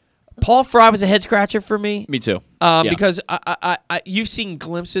 Paul Fry was a head scratcher for me. Me too. Because you've seen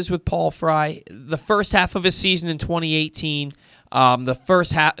glimpses with Paul Fry. The first half of his season in 2018, the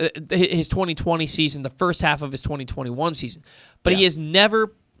first half, his 2020 season, the first half of his 2021 season, but he has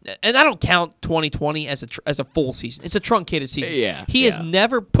never. And I don't count 2020 as a full season. It's a truncated season. He has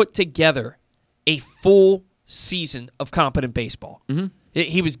never put together a full season of competent baseball. Mm-hmm.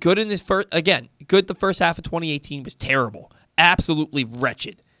 He was good in his good the first half of 2018, was terrible. Absolutely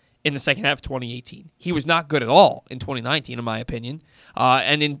wretched in the second half of 2018. He was not good at all in 2019, in my opinion.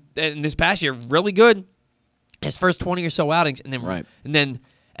 And in this past year, really good. His first 20 or so outings, and then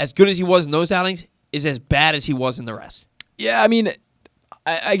as good as he was in those outings, is as bad as he was in the rest. Yeah, I mean,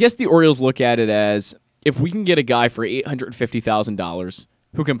 I guess the Orioles look at it as, if we can get a guy for $850,000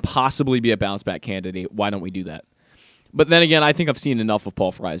 who can possibly be a bounce-back candidate, why don't we do that? But then again, I think I've seen enough of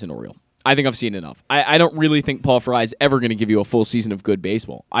Paul Fry as an Oriole. I think I've seen enough. I don't really think Paul Fry is ever going to give you a full season of good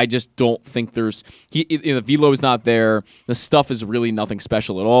baseball. I just don't think the velo is not there. The stuff is really nothing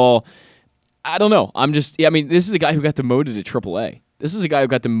special at all. I don't know. This is a guy who got demoted to AAA. This is a guy who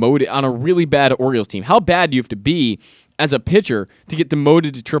got demoted on a really bad Orioles team. How bad do you have to be as a pitcher to get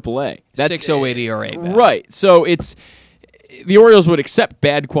demoted to AAA? That's 6.08 ERA. Right. So the Orioles would accept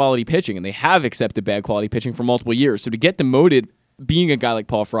bad quality pitching, and they have accepted bad quality pitching for multiple years. So to get demoted being a guy like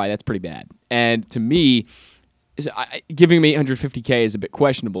Paul Fry, that's pretty bad. And to me, giving him $850K is a bit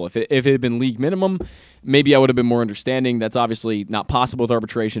questionable. If it had been league minimum, maybe I would have been more understanding. That's obviously not possible with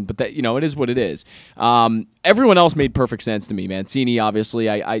arbitration, but that it is what it is. Everyone else made perfect sense to me. Mancini, obviously,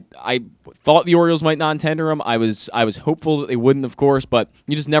 I thought the Orioles might non-tender him. I was hopeful that they wouldn't, of course, but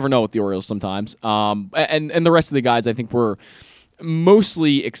you just never know with the Orioles sometimes. And the rest of the guys, I think, were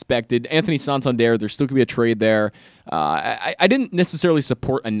mostly expected. Anthony Santander, there still could be a trade there. I didn't necessarily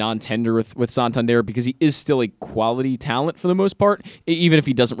support a non-tender with Santander because he is still a quality talent for the most part, even if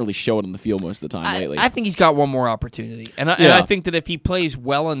he doesn't really show it on the field most of the time lately. I think he's got one more opportunity. And I think that if he plays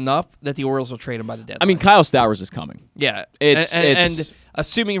well enough, that the Orioles will trade him by the deadline. I mean, Kyle Stowers is coming. Yeah. It's and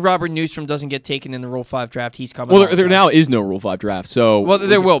assuming Robert Newstrom doesn't get taken in the Rule 5 draft, he's coming. Well, there now is no Rule 5 draft, so... Well,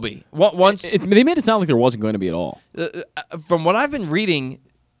 there will be. They made it sound like there wasn't going to be at all. From what I've been reading,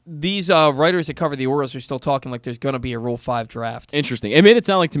 these writers that cover the Orioles are still talking like there's going to be a Rule 5 draft. Interesting. It made it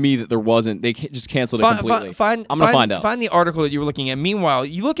sound like to me that there wasn't. They just canceled it completely. I'm going to find out. Find the article that you were looking at. Meanwhile,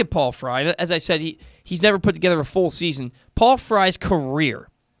 you look at Paul Fry. As I said, he's never put together a full season. Paul Fry's career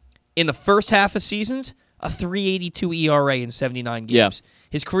in the first half of seasons, a 3.82 ERA in 79 games. Yeah.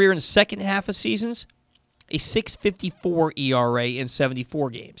 His career in the second half of seasons, a 6.54 ERA in 74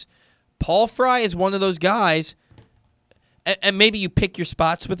 games. Paul Fry is one of those guys, and maybe you pick your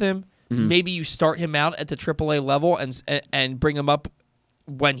spots with him. Mm-hmm. Maybe you start him out at the AAA level and bring him up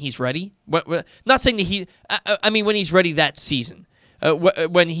when he's ready. Not saying that I mean when he's ready that season.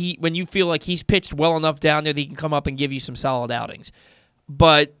 When you feel like he's pitched well enough down there that he can come up and give you some solid outings.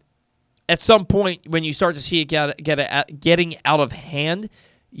 But at some point, when you start to see it getting out of hand,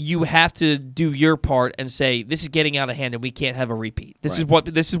 you have to do your part and say, this is getting out of hand and we can't have a repeat. This is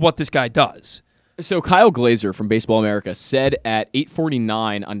what this guy does. So Kyle Glazer from Baseball America said at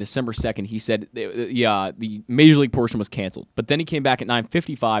 8:49 on December 2nd, he said the Major League portion was canceled. But then he came back at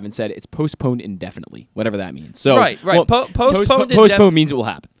 9:55 and said it's postponed indefinitely, whatever that means. So right. Well, postponed means it will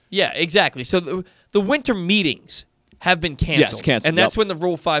happen. Yeah, exactly. So the winter meetings have been canceled. Yes, canceled. And that's when the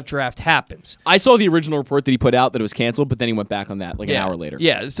Rule 5 draft happens. I saw the original report that he put out that it was canceled, but then he went back on that an hour later.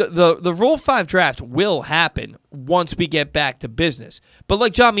 Yeah, so the Rule 5 draft will happen once we get back to business. But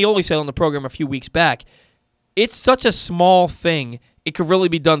like John Mioli said on the program a few weeks back, it's such a small thing, it could really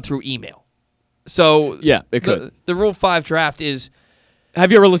be done through email. So yeah, it could. The Rule 5 draft is...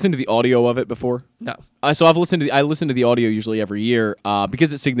 Have you ever listened to the audio of it before? No. So I listen to the audio usually every year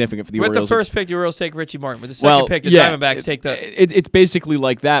because it's significant for the Orioles. With the first pick, the Orioles take Richie Martin. With the second pick, the Diamondbacks take the... It's basically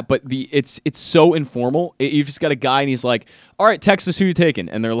like that, but it's so informal. You've just got a guy and he's like, all right, Texas, who you taking?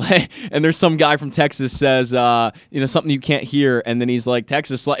 And they're like, and there's some guy from Texas says, something you can't hear, and then he's like,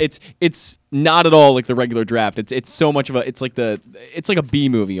 Texas. It's not at all like the regular draft. It's so much of a it's like a B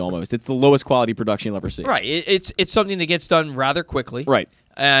movie almost. It's the lowest quality production you'll ever see. Right. It's something that gets done rather quickly. Right.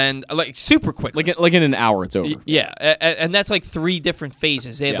 And like super quickly. Like in an hour, it's over. Yeah, and that's like 3 different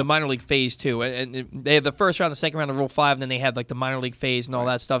phases. They have the minor league phase too, and they have the first round, the second round of Rule 5, and then they have like the minor league phase and all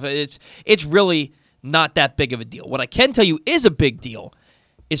that stuff. It's really not that big of a deal. What I can tell you is a big deal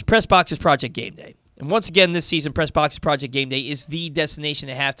is Press Box's Project Game Day. And once again, this season, Press Box's Project Game Day is the destination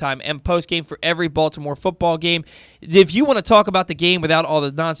at halftime and postgame for every Baltimore football game. If you want to talk about the game without all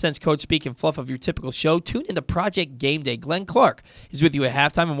the nonsense, coach speak, and fluff of your typical show, tune into Project Game Day. Glenn Clark is with you at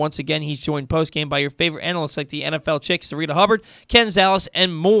halftime, and once again, he's joined postgame by your favorite analysts like the NFL Chicks, Sarita Hubbard, Ken Zales,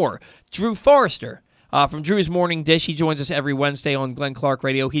 and more. Drew Forrester. From Drew's Morning Dish, he joins us every Wednesday on Glenn Clark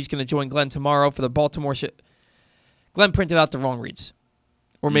Radio. He's going to join Glenn tomorrow for the Baltimore show. Glenn printed out the wrong reads.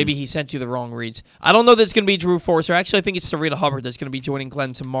 Or maybe he sent you the wrong reads. I don't know that it's going to be Drew Forrester. Actually, I think it's Sarita Hubbard that's going to be joining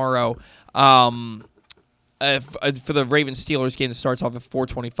Glenn tomorrow for the Ravens-Steelers game that starts off at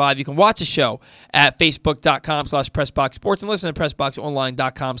 4:25. You can watch the show at facebook.com/PressBoxSports and listen to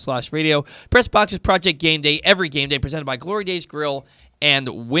PressBoxOnline.com/radio. PressBox is Project Game Day, every game day, presented by Glory Days Grill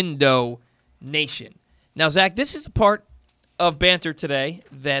and Window Nation. Now, Zach, this is the part of banter today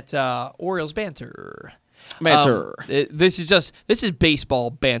that Orioles banter. This is baseball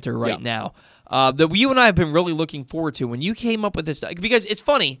banter right now. That you and I have been really looking forward to when you came up with this, because it's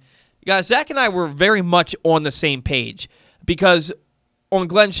funny, guys. Zach and I were very much on the same page because on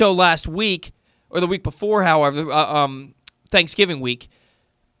Glenn's show last week or the week before, however, Thanksgiving week,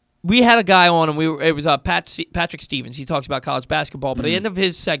 we had a guy on, and it was Patrick Stevens. He talks about college basketball, but at the end of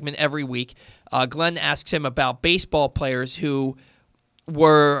his segment every week, Glenn asks him about baseball players who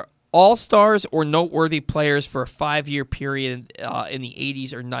were all-stars or noteworthy players for a 5-year period in the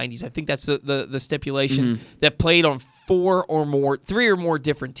 80s or 90s. I think that's the stipulation that played on 3 or more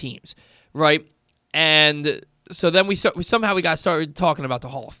different teams, right? And so then we somehow got started talking about the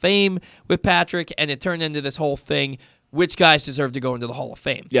Hall of Fame with Patrick, and it turned into this whole thing, which guys deserve to go into the Hall of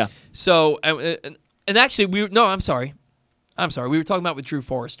Fame. Yeah. So And actually, I'm sorry. We were talking about with Drew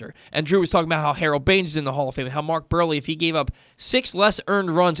Forrester, and Drew was talking about how Harold Baines is in the Hall of Fame, and how Mark Burley, if he gave up 6 less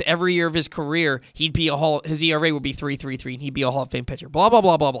earned runs every year of his career, his ERA would be 3.33, and he'd be a Hall of Fame pitcher. Blah blah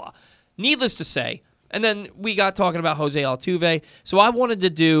blah blah blah. Needless to say, and then we got talking about Jose Altuve. So I wanted to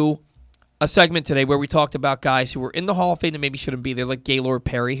do a segment today where we talked about guys who were in the Hall of Fame that maybe shouldn't be there, like Gaylord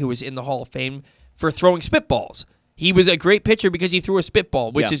Perry, who was in the Hall of Fame for throwing spitballs. He was a great pitcher because he threw a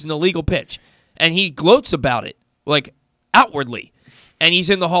spitball, which is an illegal pitch, and he gloats about it, like, outwardly, and he's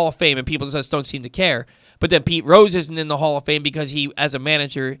in the Hall of Fame, and people just don't seem to care. But then Pete Rose isn't in the Hall of Fame because he, as a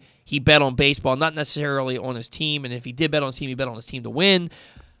manager, he bet on baseball, not necessarily on his team, and if he did bet on his team, he bet on his team to win.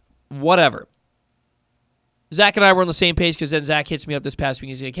 Whatever. Zach and I were on the same page because then Zach hits me up this past week.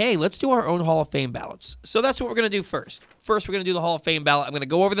 He's like, hey, let's do our own Hall of Fame ballots. So that's what we're going to do first. First, we're going to do the Hall of Fame ballot. I'm going to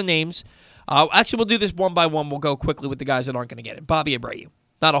go over the names. Actually, we'll do this one by one. We'll go quickly with the guys that aren't going to get it. Bobby Abreu,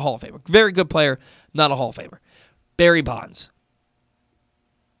 not a Hall of Famer. Very good player, not a Hall of Famer. Barry Bonds.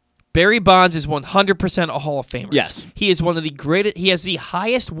 Barry Bonds is 100% a Hall of Famer. Yes. He is one of the greatest. He has the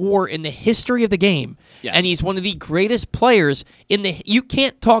highest WAR in the history of the game. Yes. And he's one of the greatest players in the. You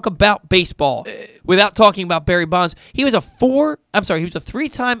can't talk about baseball without talking about Barry Bonds. He was a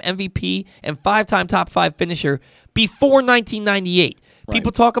 3-time MVP and 5-time top 5 finisher before 1998. Right.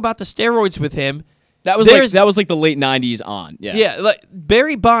 People talk about the steroids with him. That was like the late 90s on. Yeah. Yeah, like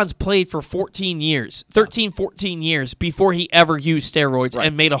Barry Bonds played for 14 years before he ever used steroids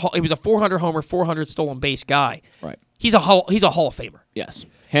and made he was a 400 homer, 400 stolen base guy. Right. He's a Hall of Famer. Yes.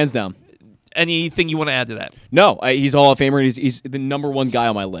 Hands down. Anything you want to add to that? No, he's a Hall of Famer. He's the number one guy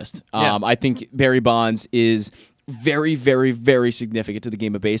on my list. I think Barry Bonds is very, very, very significant to the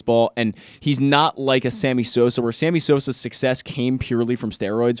game of baseball, and he's not like a Sammy Sosa, where Sammy Sosa's success came purely from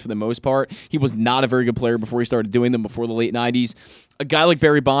steroids for the most part. He was not a very good player before he started doing them before the late 90s. A guy like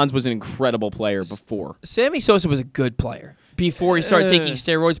Barry Bonds was an incredible player before. Sammy Sosa was a good player before he started taking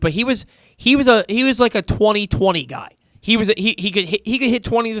steroids, but he was like a 20-20 guy. He could hit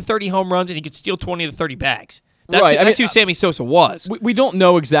 20 to 30 home runs, and he could steal 20 to 30 bags. That's who Sammy Sosa was. We don't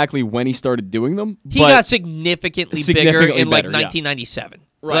know exactly when he started doing them. He got significantly bigger in like 1997.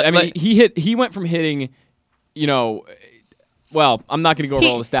 Right. He went from hitting, well, I'm not going to go over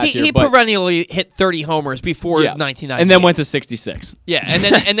all the stats here. He perennially hit 30 homers before 1998. And then went to 66. Yeah,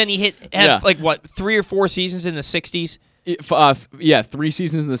 and then he had 3 or 4 seasons in the 60s. 3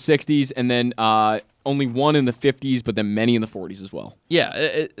 seasons in the 60s, and then only 1 in the 50s, but then many in the 40s as well.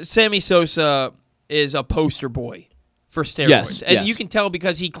 Yeah, Sammy Sosa is a poster boy for steroids. And you can tell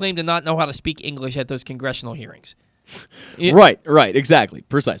because he claimed to not know how to speak English at those congressional hearings. Right, exactly,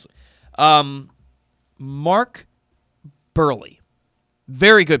 precisely. Mark Burley,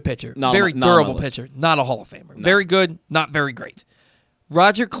 very good pitcher, very durable pitcher, not a Hall of Famer. No. Very good, not very great.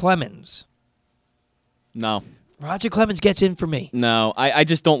 Roger Clemens. No. Roger Clemens gets in for me. No, I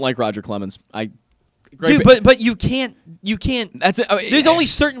just don't like Roger Clemens. Dude, but you can't. That's it. There's only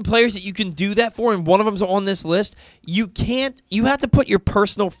certain players that you can do that for, and one of them's on this list. You can't. You have to put your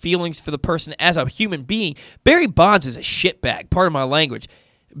personal feelings for the person as a human being. Barry Bonds is a shitbag. Pardon my language.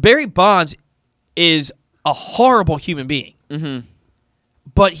 Barry Bonds is a horrible human being. Mm-hmm.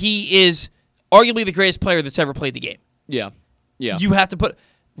 But he is arguably the greatest player that's ever played the game. Yeah. You have to put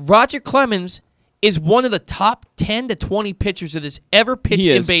Roger Clemens is one of the top 10 to 20 pitchers that has ever pitched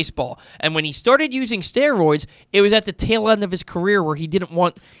in baseball. And when he started using steroids, it was at the tail end of his career where he didn't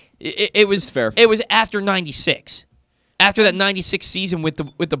want it was fair. It was after 96. After that 96 season with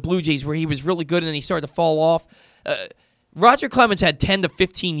the Blue Jays where he was really good and then he started to fall off. Roger Clemens had 10 to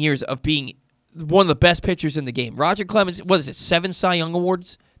 15 years of being one of the best pitchers in the game. Roger Clemens, 7 Cy Young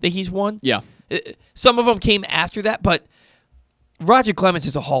Awards that he's won? Yeah. Some of them came after that, but Roger Clemens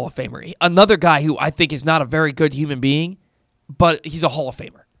is a Hall of Famer. Another guy who I think is not a very good human being, but he's a Hall of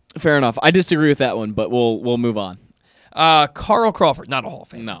Famer. Fair enough. I disagree with that one, but we'll move on. Carl Crawford, not a Hall of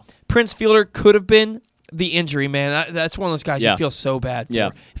Famer. No. Prince Fielder could have been the injury man. That's one of those guys you feel so bad for. Yeah.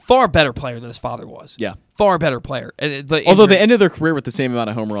 Far better player than his father was. Yeah. Far better player. Although they ended their career with the same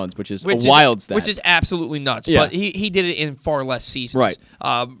amount of home runs, which is a wild stat. Which is absolutely nuts. Yeah. But he did it in far less seasons. Right.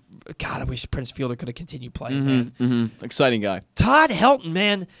 God, I wish Prince Fielder could have continued playing, man. Mm-hmm. Exciting guy. Todd Helton,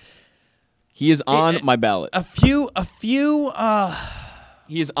 man. He is on my ballot. A few.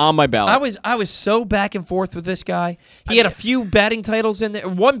 He is on my ballot. I was so back and forth with this guy. He had a few batting titles in there.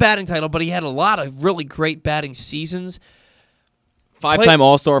 One batting title, but he had a lot of really great batting seasons. 5-time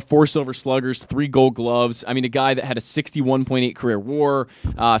All-Star, 4 Silver Sluggers, 3 Gold Gloves. I mean, a guy that had a 61.8 career WAR,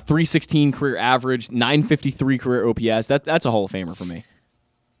 316 career average, 953 career OPS. That's a Hall of Famer for me.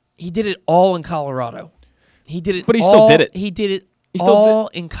 He did it all in Colorado. He did it. But he still did it. He did it all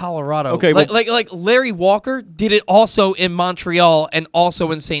in Colorado. Okay, like Larry Walker did it also in Montreal and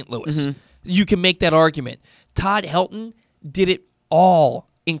also in St. Louis. You can make that argument. Todd Helton did it all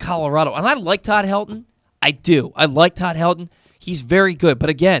in Colorado. And I like Todd Helton. I do. I like Todd Helton. He's very good. But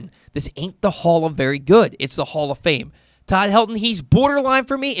again, this ain't the Hall of Very Good. It's the Hall of Fame. Todd Helton, he's borderline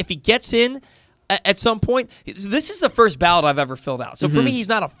for me. If he gets in at some point, this is the first ballot I've ever filled out. So for me, he's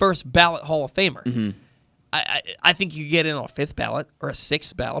not a first ballot Hall of Famer. I think you get in on a fifth ballot or a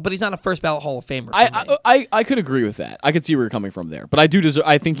sixth ballot, but he's not a first ballot Hall of Famer. I could agree with that. I could see where you're coming from there. But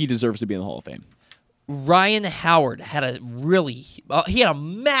I think he deserves to be in the Hall of Fame. Ryan Howard had a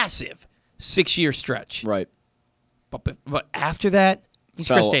massive 6-year stretch. Right. But after that, he's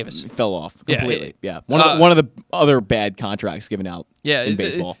Chris Davis. Fell off completely. Yeah. One of the other bad contracts given out in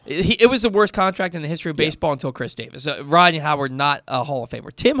baseball. It was the worst contract in the history of baseball until Chris Davis. Ryan Howard, not a Hall of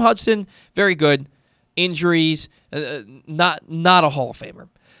Famer. Tim Hudson, very good. Injuries, not a Hall of Famer.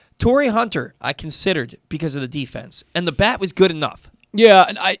 Torrey Hunter, I considered because of the defense, and the bat was good enough. Yeah,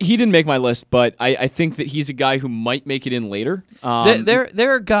 and he didn't make my list, but I think that he's a guy who might make it in later. There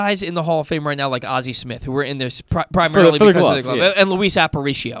are guys in the Hall of Fame right now like Ozzie Smith who were in there primarily because of the glove, and Luis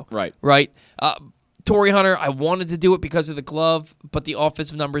Aparicio. Right. Torrey Hunter, I wanted to do it because of the glove, but the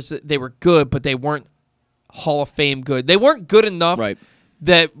offensive numbers, they were good, but they weren't Hall of Fame good. They weren't good enough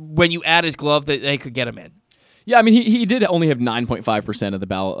that when you add his glove, that they could get him in. Yeah, I mean, he did only have 9.5% of the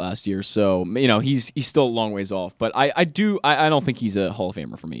ballot last year, so he's still a long ways off. But I don't think he's a Hall of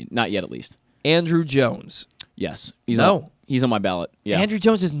Famer for me, not yet at least. Andrew Jones. Yes, he's on my ballot. Yeah, Andrew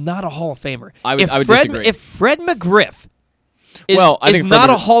Jones is not a Hall of Famer. I would disagree. If Fred McGriff is not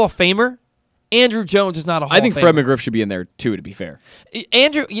a Hall of Famer, Andrew Jones is not a Hall of Famer. I think Fred McGriff should be in there too. To be fair,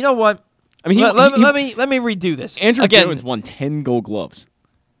 Andrew, you know what? I mean, let me redo this. Andrew Jones won 10 Gold Gloves.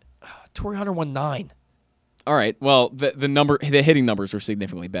 Torrey Hunter won 9. All right. Well, the hitting numbers were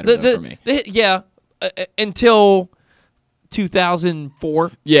significantly better for me. Until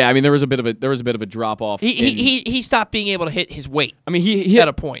 2004. Yeah, I mean there was a bit of a drop off. He stopped being able to hit his weight. I mean he had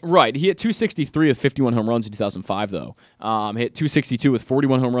a point. Right. He hit 263 with 51 home runs in 2005 though. Hit 262 with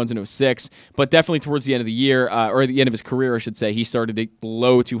 41 home runs in 2006. But definitely towards the end of the year or the end of his career, I should say, he started at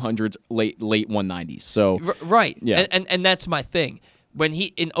low 200s, late 190s. So right. Yeah. And that's my thing. When he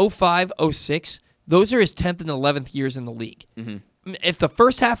in 05, 06, those are his 10th and 11th years in the league. If the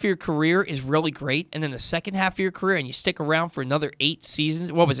first half of your career is really great, and then the second half of your career, and you stick around for another 8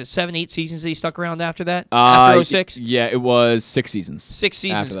 seasons, what was it, 7, 8 seasons that he stuck around after that? After 06? Yeah, it was 6 seasons. 6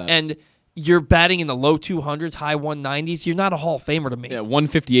 seasons. And you're batting in the low 200s, high 190s, you're not a Hall of Famer to me. Yeah,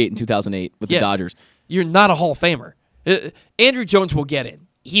 158 in 2008 with the Dodgers. You're not a Hall of Famer. Andrew Jones will get in.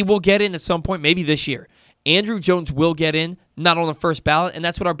 He will get in at some point, maybe this year. Andrew Jones will get in, not on the first ballot, and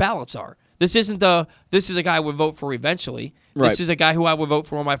that's what our ballots are. This is a guy I would vote for eventually. Right. This is a guy who I would vote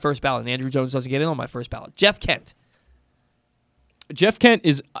for on my first ballot, and Andrew Jones doesn't get in on my first ballot. Jeff Kent. Jeff Kent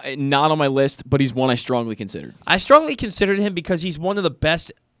is not on my list, but he's one I strongly considered. I strongly considered him because he's one of the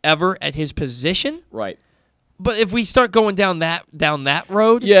best ever at his position. Right. But if we start going down that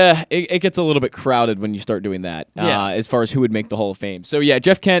road, yeah, it gets a little bit crowded when you start doing that. As far as who would make the Hall of Fame. So yeah,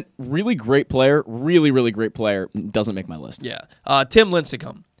 Jeff Kent, really great player, really really great player. Doesn't make my list. Yeah. Tim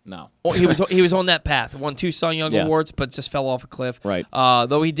Lincecum. No. he was on that path. Won 2 Cy Young Awards, but just fell off a cliff. Right.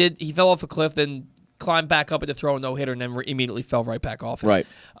 Though he fell off a cliff, then climbed back up to throw a no-hitter, and then immediately fell right back off it. Right.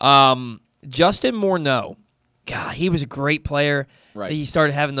 Justin Morneau. God, he was a great player. Right. He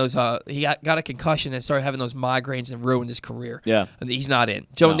started having those. He got a concussion and started having those migraines and ruined his career. Yeah. And he's not in.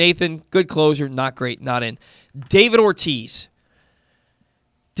 Joe Nathan, good closer, not great, not in. David Ortiz.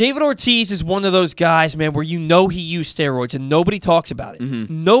 David Ortiz is one of those guys, man, where he used steroids and nobody talks about it.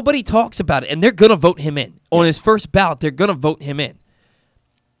 Mm-hmm. Nobody talks about it, and they're gonna vote him in on his first ballot. They're gonna vote him in.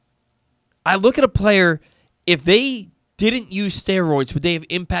 I look at a player. If they didn't use steroids, would they have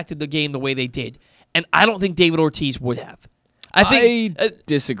impacted the game the way they did? And I don't think David Ortiz would have. I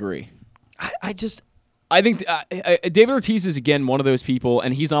disagree. I think David Ortiz is, again, one of those people,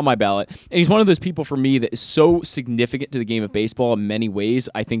 and he's on my ballot, and he's one of those people for me that is so significant to the game of baseball in many ways.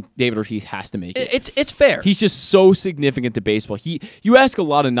 I think David Ortiz has to make it. It's fair. He's just so significant to baseball. You ask a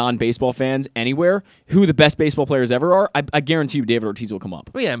lot of non-baseball fans anywhere who the best baseball players ever are, I guarantee you David Ortiz will come up.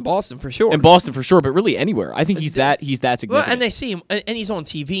 Well, yeah, in Boston for sure. But really anywhere. I think he's that significant. Well, and they see him, and he's on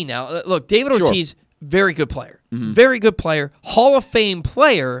TV now. Look, David Ortiz, very good player. Mm-hmm. Very good player. Hall of Fame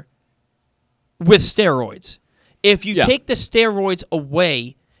player with steroids. If you take the steroids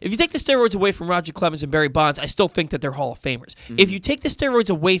away, from Roger Clemens and Barry Bonds, I still think that they're Hall of Famers. Mm-hmm. If you take the steroids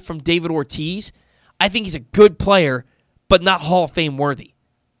away from David Ortiz, I think he's a good player, but not Hall of Fame worthy.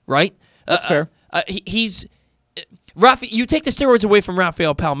 Right? That's fair. You take the steroids away from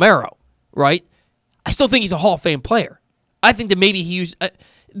Rafael Palmeiro, right? I still think he's a Hall of Fame player. I think that maybe he used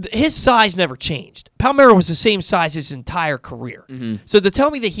his size never changed. Palmeiro was the same size his entire career. So to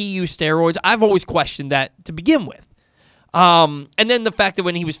tell me that he used steroids, I've always questioned that to begin with. And then the fact that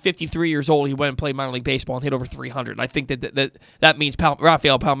when he was 53 years old, he went and played minor league baseball and hit over 300. I think that means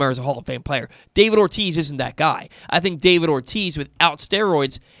Rafael Palmeiro is a Hall of Fame player. David Ortiz isn't that guy. I think David Ortiz, without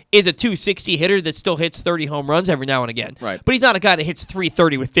steroids, is a 260 hitter that still hits 30 home runs every now and again. Right. But he's not a guy that hits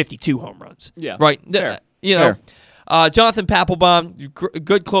 330 with 52 home runs. Yeah. Right. Fair. Fair. Jonathan Papelbon,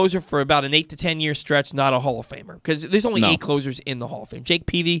 good closer for about an 8 to 10 year stretch, not a Hall of Famer because there's only 8 closers in the Hall of Fame. Jake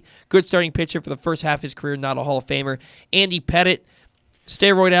Peavy, good starting pitcher for the first half of his career, not a Hall of Famer. Andy Pettitte,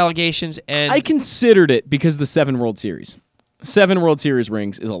 steroid allegations, and I considered it because of the 7 World Series. 7 World Series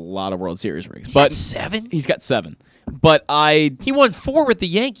rings is a lot of World Series rings. He's got 7? He's got 7. But he won 4 with the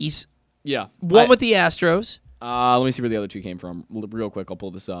Yankees. Yeah. 1 with the Astros. Let me see where the other 2 came from real quick. I'll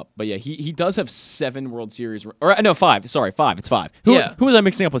pull this up. But yeah, he does have 7 World Series. Or no, 5. Sorry, 5. It's 5. Who was I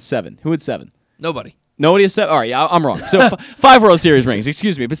mixing up with 7? Who had 7? Nobody. Nobody has 7? All right, yeah, I'm wrong. So 5 World Series rings,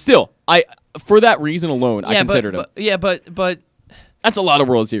 excuse me. But still, for that reason alone, I considered it. But that's a lot of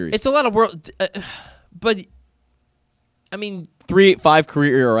World Series. It's a lot of but I mean, 3.85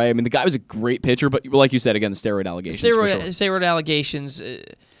 career ERA. I mean, the guy was a great pitcher, but like you said, again, the steroid allegations. Steroid allegations.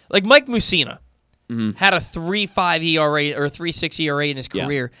 Like Mike Mussina. Had a 3.5 ERA or 3.6 ERA in his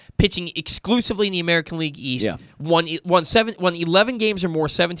career, pitching exclusively in the American League East. Yeah. Won 11 games or more,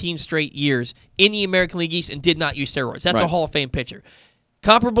 17 straight years in the American League East, and did not use steroids. That's a Hall of Fame pitcher.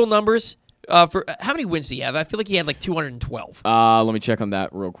 Comparable numbers for how many wins did he have? I feel like he had like 212. Let me check on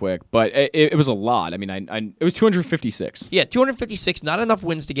that real quick. But it was a lot. I mean, it was 256. Yeah, 256. Not enough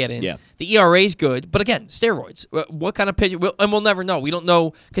wins to get in. Yeah. The ERA is good, but again, steroids. What kind of pitcher? And we'll never know. We don't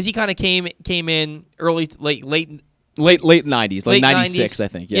know because he kind of came in late 90s, like 96, 90s. I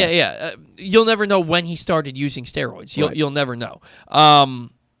think. Yeah. You'll never know when he started using steroids. You'll never know.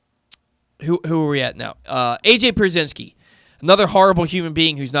 Who are we at now? AJ Pierzynski. Another horrible human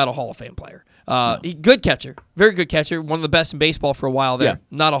being who's not a Hall of Fame player. Good catcher. Very good catcher. One of the best in baseball for a while there. Yeah.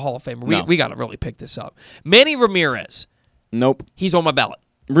 Not a Hall of Famer. We got to really pick this up. Manny Ramirez. Nope. He's on my ballot.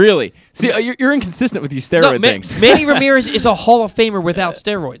 Really? See, you're inconsistent with these steroid things. Manny Ramirez is a Hall of Famer without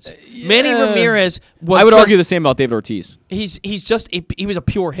steroids. Manny Ramirez was I would argue the same about David Ortiz. He was a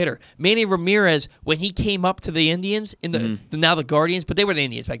pure hitter. Manny Ramirez, when he came up to the Indians, in now the Guardians, but they were the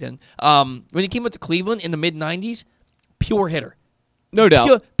Indians back then. When he came up to Cleveland in the mid-'90s, pure hitter. No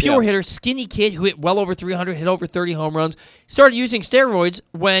doubt. Pure hitter, skinny kid who hit well over 300, hit over 30 home runs. Started using steroids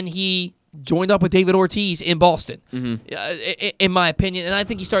when he joined up with David Ortiz in Boston, in my opinion. And I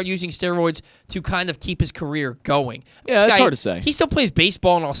think he started using steroids to kind of keep his career going. Yeah, that's hard to say. He still plays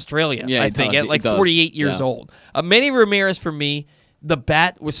baseball in Australia, I think, at like 48 years old. Manny Ramirez, for me, the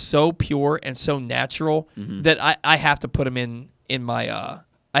bat was so pure and so natural that I have to put him in my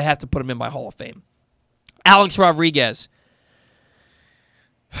Hall of Fame. Alex Rodriguez.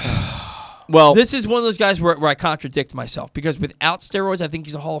 Well, this is one of those guys where I contradict myself because without steroids, I think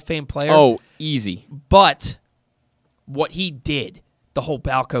he's a Hall of Fame player. Oh, easy. But what he did, the whole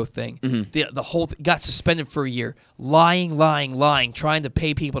Balco thing, the whole got suspended for a year, lying, trying to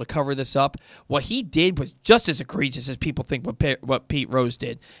pay people to cover this up. What he did was just as egregious as people think what Pete Rose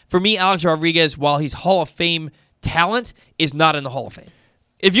did. For me, Alex Rodriguez, while he's Hall of Fame talent, is not in the Hall of Fame.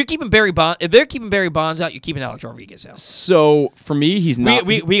 If they're keeping Barry Bonds out, you're keeping Alex Rodriguez out. So for me, he's not.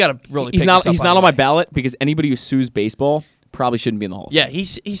 We got to really. He's not on my ballot because anybody who sues baseball probably shouldn't be in the Hall of Fame. Yeah, he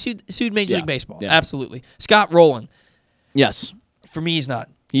sued Major League Baseball. Yeah. Absolutely. Scott Rowland. Yes. For me, he's not.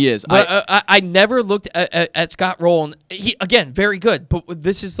 He is. But I never looked at Scott Rowland. He again very good, but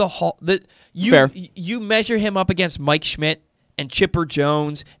this is the Hall that you measure him up against Mike Schmidt and Chipper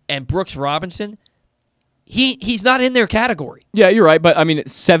Jones and Brooks Robinson. He's not in their category. Yeah, you're right. But, I mean,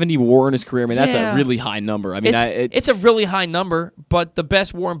 70 WAR in his career. I mean, that's a really high number. I mean, it's a really high number, but the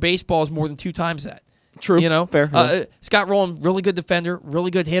best WAR in baseball is more than 2 times that. True. You know? Fair. Scott Rowland, really good defender,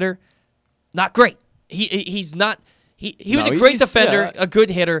 really good hitter. Not great. He's not. He was a great defender, a good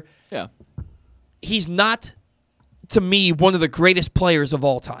hitter. Yeah. He's not, to me, one of the greatest players of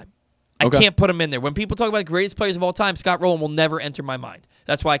all time. I can't put him in there. When people talk about the greatest players of all time, Scott Rowland will never enter my mind.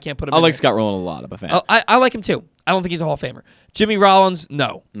 That's why I can't put him in there. I like Scott Rowland a lot. I'm a fan. I like him too. I don't think he's a Hall of Famer. Jimmy Rollins,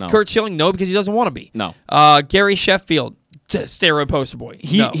 no. Kurt Schilling, no, because he doesn't want to be. No. Gary Sheffield, steroid poster boy.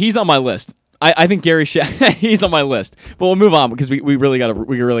 He's on my list. I think Gary he's on my list, but we'll move on because we really got to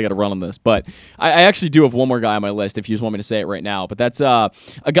run on this. But I actually do have one more guy on my list if you just want me to say it right now. But that's a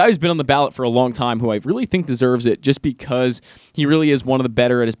guy who's been on the ballot for a long time who I really think deserves it just because he really is one of the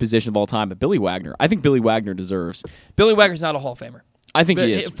better at his position of all time. But Billy Wagner, I think Billy Wagner deserves. Billy Wagner's not a Hall of Famer. I think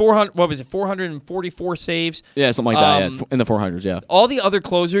he is. 400. What was it? 444 saves. Yeah, something like that. Yeah, in the 400s. Yeah. All the other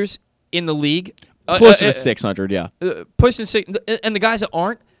closers in the league close to 600. Yeah. Pushing six, and the guys that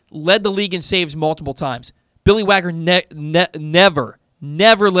aren't led the league in saves multiple times. Billy Wagner never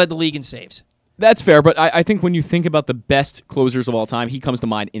led the league in saves. That's fair, but I think when you think about the best closers of all time, he comes to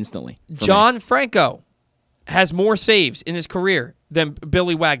mind instantly. John Franco has more saves in his career than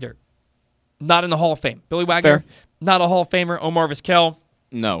Billy Wagner. Not in the Hall of Fame. Billy Wagner, fair. Not a Hall of Famer. Omar Vizquel.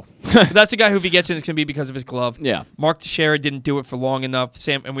 No. That's a guy who, if he gets in, it's going to be because of his glove. Yeah. Mark Teixeira didn't do it for long enough.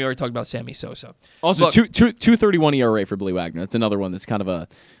 And we already talked about Sammy Sosa. Also, 2.31 ERA for Billy Wagner. That's another one that's kind of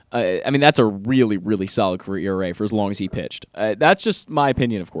that's a really, really solid career ERA for as long as he pitched. That's just my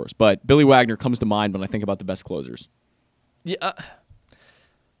opinion, of course. But Billy Wagner comes to mind when I think about the best closers.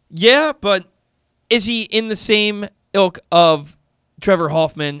 Yeah, but is he in the same ilk of Trevor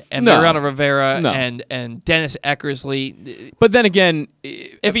Hoffman and Mariano Rivera and Dennis Eckersley? But then again,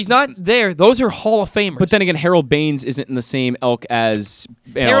 if he's not there, those are Hall of Famers. But then again, Harold Baines isn't in the same ilk as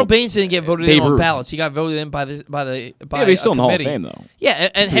Harold Baines didn't get voted in on ballots. He got voted in by but he's still in the Hall of Fame though. Yeah,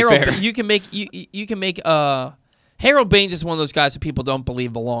 and Harold, you can make Harold Baines is one of those guys that people don't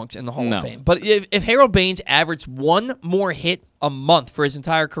believe belongs in the Hall of Fame. But if Harold Baines averaged one more hit a month for his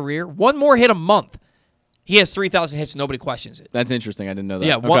entire career, one more hit a month, he has 3,000 hits and nobody questions it. That's interesting. I didn't know that.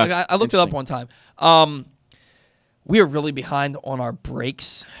 Yeah, okay. I looked it up one time. We are really behind on our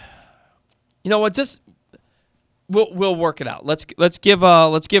breaks. You know what? We'll work it out. Let's give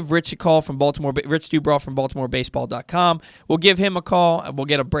Rich a call from Baltimore. Rich Dubroff from BaltimoreBaseball.com. We'll give him a call and we'll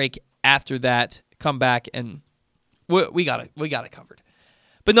get a break after that. Come back and we got it covered.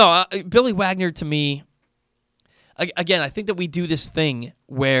 But no, Billy Wagner to me. Again, I think that we do this thing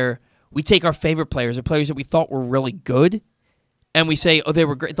where we take our favorite players, or players that we thought were really good, and we say, oh, they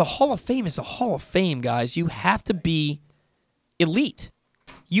were great. The Hall of Fame is the Hall of Fame, guys. You have to be elite.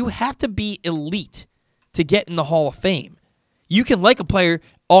 You have to be elite to get in the Hall of Fame. You can like a player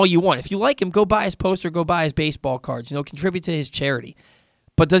all you want. If you like him, go buy his poster, go buy his baseball cards, contribute to his charity.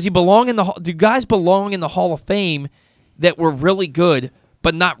 But does he belong in do guys belong in the Hall of Fame that were really good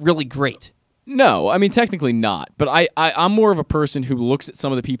but not really great? No, I mean, technically not. But I'm more of a person who looks at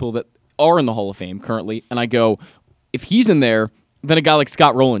some of the people that are in the Hall of Fame currently, and I go, if he's in there, then a guy like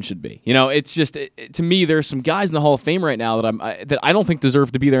Scott Rowland should be. It's just to me, there's some guys in the Hall of Fame right now that I don't think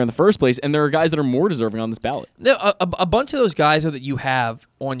deserve to be there in the first place, and there are guys that are more deserving on this ballot. A bunch of those guys that you have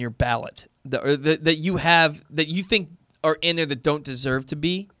on your ballot that you think are in there that don't deserve to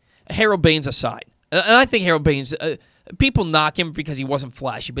be, Harold Baines aside, and I think Harold Baines. People knock him because he wasn't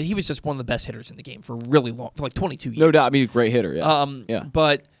flashy, but he was just one of the best hitters in the game for really long, for like 22 years. No doubt, I mean, a great hitter. Yeah.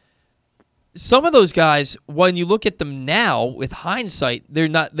 But some of those guys, when you look at them now with hindsight, they're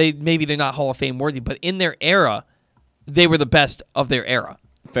not Hall of Fame worthy, but in their era, they were the best of their era.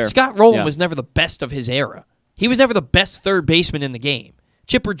 Fair. Scott Rowland was never the best of his era. He was never the best third baseman in the game.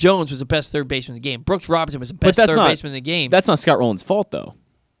 Chipper Jones was the best third baseman in the game. Brooks Robinson was the best third baseman in the game. That's not Scott Rowland's fault, though.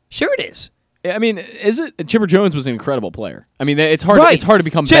 Sure it is. I mean, is it? Chipper Jones was an incredible player. I mean, it's hard. Right. It's hard to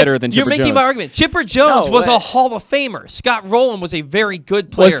become better than Chipper Jones. You're making my argument. Chipper Jones was a Hall of Famer. Scott Rowland was a very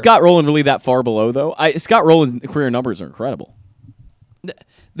good player. Was Scott Rowland really that far below, though? Scott Rowland's career numbers are incredible.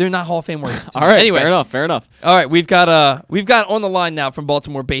 They're not Hall of Fame worthy. All right. Anyway, fair enough. All right, we've got on the line now from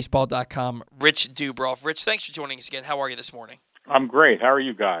BaltimoreBaseball.com, Rich Dubroff. Rich, thanks for joining us again. How are you this morning? I'm great. How are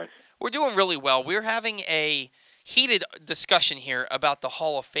you guys? We're doing really well. We're having a heated discussion here about the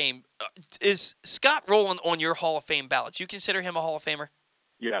Hall of Fame. Is Scott Rowland on your Hall of Fame ballot? Do you consider him a Hall of Famer?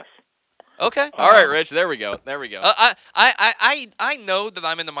 Yes. Okay. All right, Rich. There we go. I know that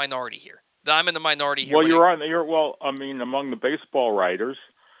I'm in the minority here. Well, among the baseball writers,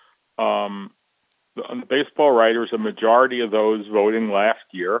 a majority of those voting last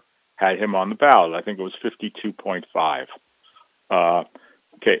year had him on the ballot. I think it was 52.5.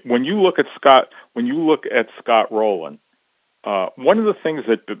 Okay, when you look at Scott Rowland, one of the things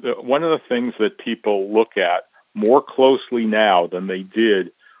that people look at more closely now than they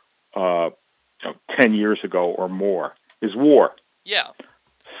did 10 years ago or more is WAR. Yeah.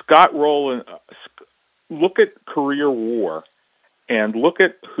 Scott Rowland, look at career WAR, and look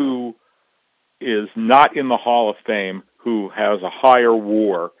at who is not in the Hall of Fame who has a higher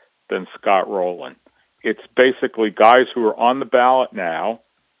WAR than Scott Rowland. It's basically guys who are on the ballot now: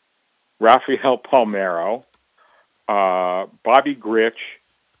 Rafael Palmeiro, Bobby Grich,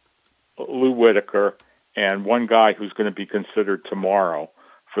 Lou Whitaker, and one guy who's going to be considered tomorrow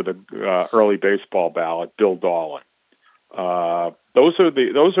for the early baseball ballot, Bill Dolan. Those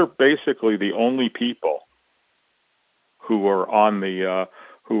are basically the only people who are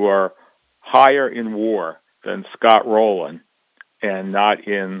who are higher in WAR than Scott Rowland, and not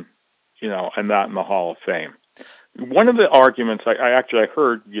in the Hall of Fame. One of the arguments I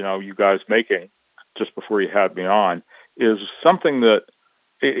heard you guys making just before you had me on is something that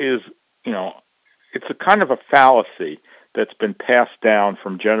is it's a kind of a fallacy that's been passed down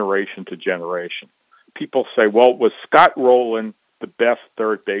from generation to generation. People say, well, was Scott Rowland the best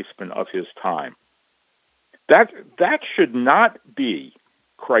third baseman of his time? That should not be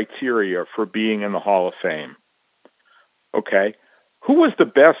criteria for being in the Hall of Fame. Okay? Who was the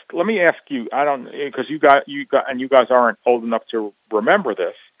best? Let me ask you. I don't, because you guys aren't old enough to remember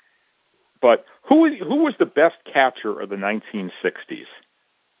this. But who was the best catcher of the 1960s?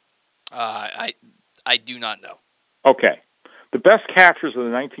 I do not know. Okay, the best catchers of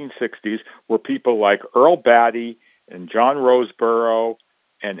the 1960s were people like Earl Batty and John Roseborough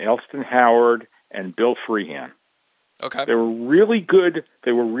and Elston Howard and Bill Freehan. Okay, they were really good.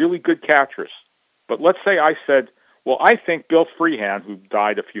 They were really good catchers. But let's say I said, well, I think Bill Freehan, who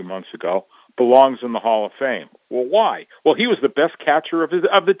died a few months ago, belongs in the Hall of Fame. Well, why? Well, he was the best catcher of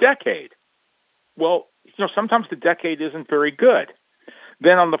the decade. Well, sometimes the decade isn't very good.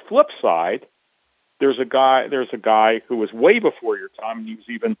 Then on the flip side, there's a guy who was way before your time, and he was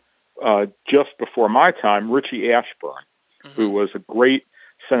even just before my time, Richie Ashburn, who was a great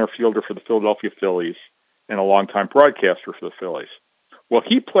center fielder for the Philadelphia Phillies and a longtime broadcaster for the Phillies. Well,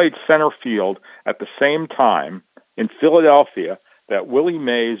 he played center field at the same time in Philadelphia that Willie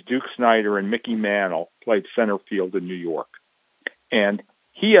Mays, Duke Snider, and Mickey Mantle played center field in New York. And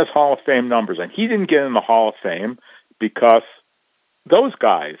he has Hall of Fame numbers, and he didn't get in the Hall of Fame because those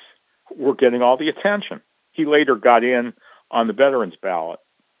guys were getting all the attention. He later got in on the veterans ballot.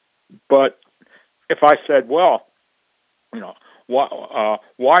 But if I said, well,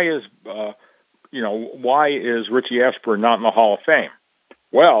 why is Richie Ashburn not in the Hall of Fame?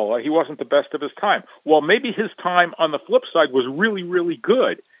 Well, he wasn't the best of his time. Well, maybe his time on the flip side was really, really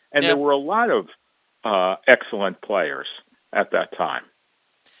good, and there were a lot of excellent players at that time.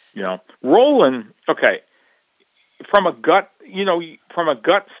 Rowland, okay, from a gut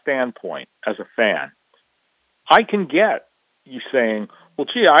standpoint as a fan, I can get you saying, well,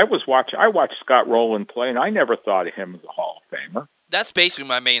 gee, I watched Scott Rowland play, and I never thought of him as a Hall of Famer. That's basically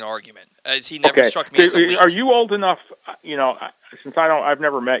my main argument, as he never struck me as elite. Are you old enough, since I've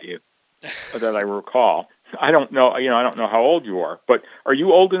never met you, that I recall. I don't know how old you are, but are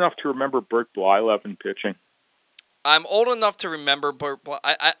you old enough to remember Bert Blyleven pitching? I'm old enough to remember Bert.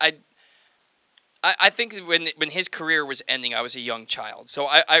 I think when his career was ending, I was a young child. So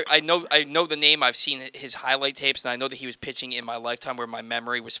I know the name. I've seen his highlight tapes, and I know that he was pitching in my lifetime where my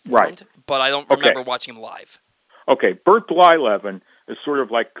memory was formed. Right. But I don't remember watching him live. Okay, Bert Blyleven is sort of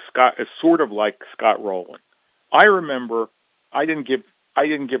like Scott Rowland. I remember I didn't give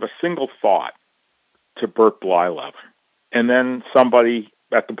a single thought to Bert Blyleven, and then somebody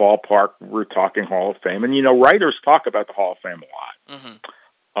at the ballpark, we're talking Hall of Fame, and writers talk about the Hall of Fame a lot.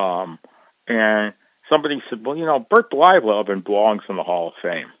 Mm-hmm. And somebody said, well, Bert Blyleven belongs in the Hall of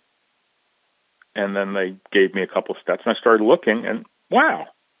Fame. And then they gave me a couple of stats, and I started looking, and wow,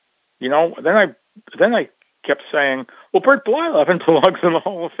 then I kept saying, well, Bert Blyleven belongs in the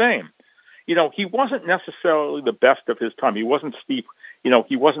Hall of Fame. He wasn't necessarily the best of his time. He wasn't Steve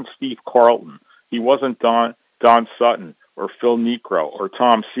Carlton. He wasn't Don Sutton or Phil Niekro or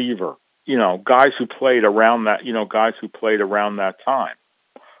Tom Seaver. Guys who played around that time.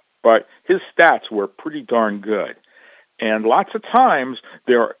 But his stats were pretty darn good. And lots of times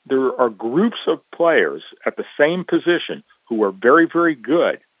there are groups of players at the same position who are very, very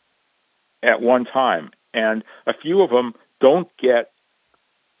good at one time. And a few of them don't get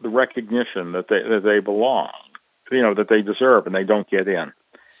the recognition that they belong, that they deserve, and they don't get in.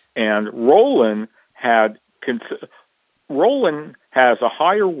 And Rowland has a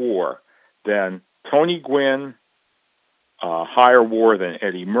higher WAR than Tony Gwynn, higher WAR than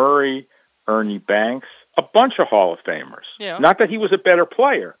Eddie Murray, Ernie Banks, a bunch of Hall of Famers. Yeah. Not that he was a better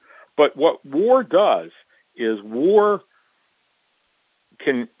player, but what WAR does is WAR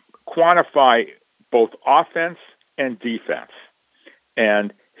can quantify both offense and defense.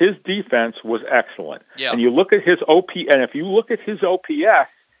 And his defense was excellent. Yeah. And you look at his and if you look at his OPS,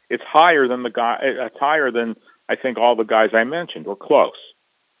 it's higher than I think all the guys I mentioned, or close.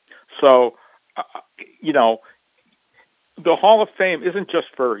 So, the Hall of Fame isn't just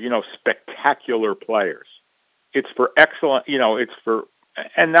for, spectacular players. It's for excellent, it's for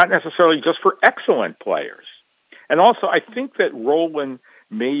and not necessarily just for excellent players. And also, I think that Rolen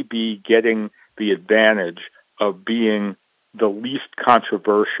may be getting the advantage of being the least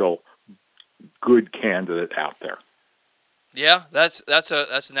controversial good candidate out there. Yeah, that's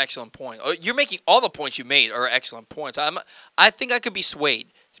an excellent point. You're making all the points you made are excellent points. I think I could be swayed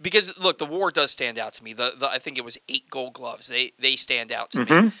because look, the WAR does stand out to me. I think it was 8 Gold Gloves. They stand out to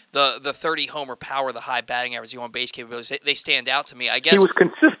me. The 30 homer power, the high batting average, the on base capabilities, they stand out to me. I guess he was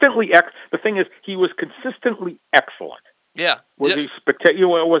consistently. The thing is, he was consistently excellent. Yeah. Was he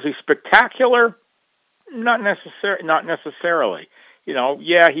Was he spectacular? Not necessarily. He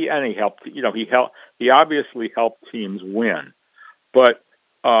helped. He obviously helped teams win, but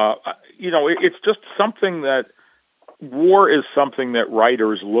it's just something that WAR is something that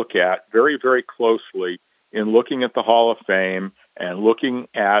writers look at very, very closely in looking at the Hall of Fame and looking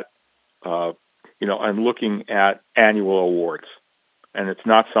at annual awards, and it's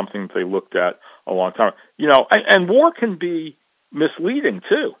not something that they looked at a long time. And WAR can be misleading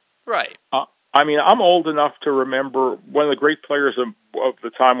too. Right. I'm old enough to remember one of the great players of the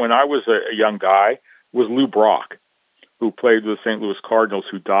time when I was a young guy was Lou Brock, who played with the St. Louis Cardinals,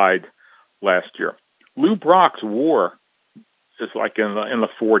 who died last year. Lou Brock's WAR is like in the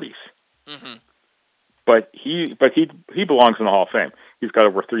 40s, but he belongs in the Hall of Fame. He's got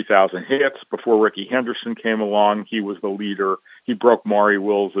over 3,000 hits. Before Rickey Henderson came along, he was the leader. He broke Maury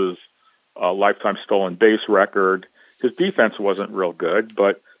Wills's lifetime stolen base record. His defense wasn't real good,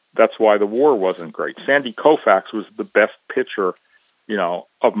 but that's why the WAR wasn't great. Sandy Koufax was the best pitcher,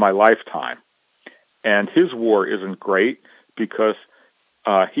 of my lifetime. And his WAR isn't great because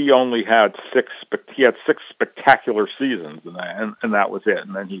he only had 6 spectacular seasons, and that was it.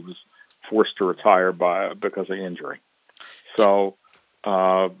 And then he was forced to retire because of injury. So,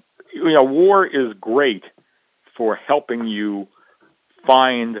 WAR is great for helping you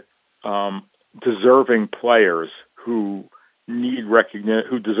find deserving players who need recognition,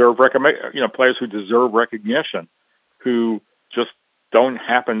 who deserve players who deserve recognition, who just don't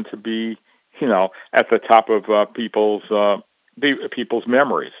happen to be, at the top of people's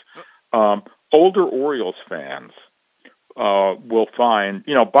memories. Older Orioles fans will find,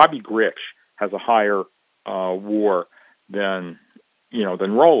 Bobby Grich has a higher WAR than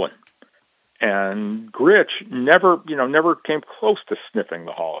Rolen, and Grich never came close to sniffing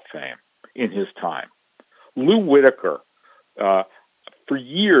the Hall of Fame in his time. Lou Whitaker. For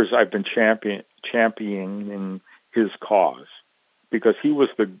years, I've been championing his cause because he's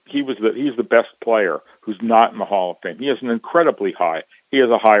the best player who's not in the Hall of Fame. He has he has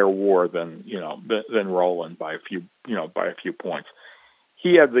a higher WAR than Rolen by a few points.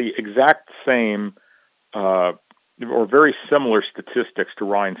 He had the exact same or very similar statistics to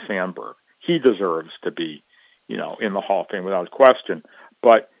Ryne Sandberg. He deserves to be in the Hall of Fame without question,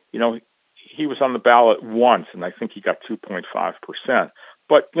 but he was on the ballot once, and I think he got 2.5%.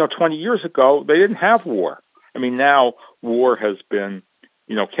 But 20 years ago, they didn't have WAR. I mean, now WAR has been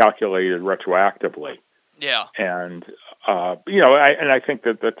calculated retroactively. Yeah. And I think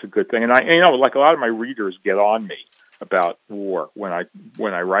that that's a good thing. And like a lot of my readers get on me about WAR when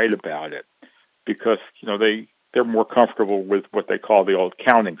I write about it because they're more comfortable with what they call the old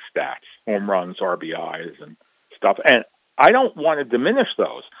counting stats, home runs, RBIs, and stuff. And I don't want to diminish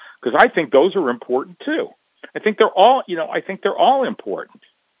those, because I think those are important too. I think they're all important.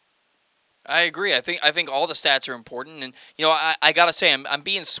 I agree. I think all the stats are important, and I gotta say I'm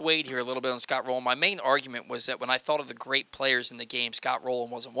being swayed here a little bit on Scott Rowland. My main argument was that when I thought of the great players in the game, Scott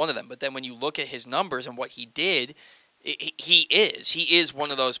Rowland wasn't one of them. But then when you look at his numbers and what he did, he is one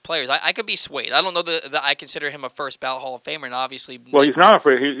of those players. I could be swayed. I don't know that I consider him a first ballot Hall of Famer, and obviously, well, he's not.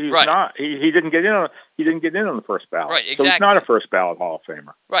 He's right. not. He didn't get in. He didn't get in on the first ballot. Right. Exactly. So he's not a first ballot Hall of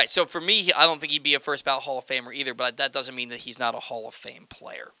Famer. Right. So for me, I don't think he'd be a first ballot Hall of Famer either. But that doesn't mean that he's not a Hall of Fame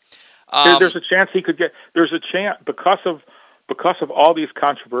player. There's a chance he could get. There's a chance because of all these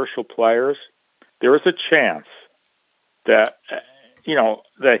controversial players. There is a chance that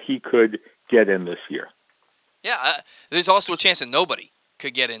that he could get in this year. Yeah, there's also a chance that nobody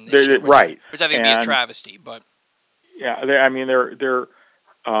could get in this year, which I think would be a travesty. But yeah, there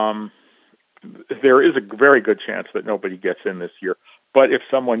is a very good chance that nobody gets in this year. But if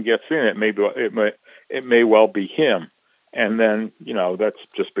someone gets in, it may well be him. And then that's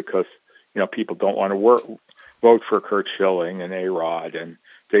just because people don't want to vote for Curt Schilling and A-Rod and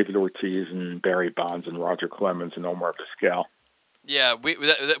David Ortiz and Barry Bonds and Roger Clemens and Omar Vizquel. Yeah, we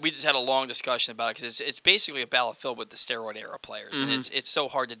just had a long discussion about it because it's basically a ballot filled with the steroid era players, and it's so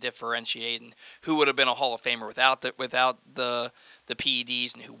hard to differentiate and who would have been a Hall of Famer without the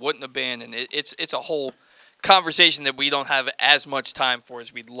PEDs and who wouldn't have been, and it's a whole conversation that we don't have as much time for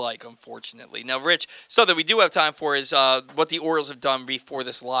as we'd like, unfortunately. Now, Rich, so that we do have time for is what the Orioles have done before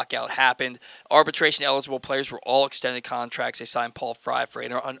this lockout happened. Arbitration-eligible players were all extended contracts. They signed Paul Fry for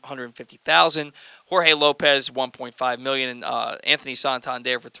 $850,000, Jorge Lopez $1.5 million, and Anthony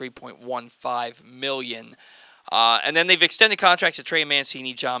Santander for $3.15 million. And then they've extended contracts to Trey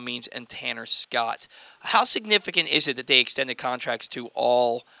Mancini, John Means, and Tanner Scott. How significant is it that they extended contracts to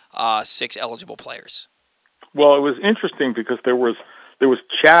all 6 eligible players? Well, it was interesting because there was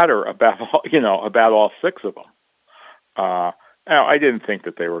chatter about all 6 of them. Now, I didn't think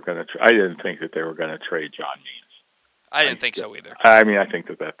that they were going to. I didn't think that they were going to trade John Means. I didn't think so either. I mean, I think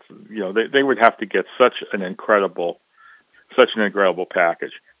that's they would have to get such an incredible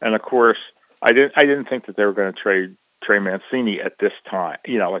package, and of course, I didn't think that they were going to trade Trey Mancini at this time.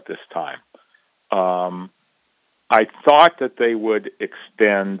 I thought that they would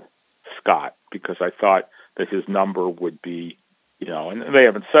extend Scott because I thought that his number would be, and they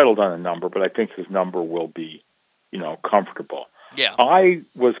haven't settled on a number, but I think his number will be, comfortable. Yeah. I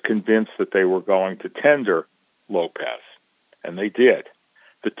was convinced that they were going to tender Lopez, and they did.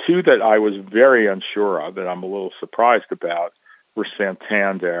 The 2 that I was very unsure of, that I'm a little surprised about, were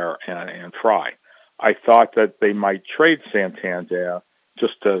Santander and Fry. I thought that they might trade Santander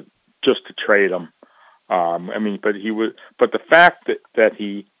just to trade him. But the fact that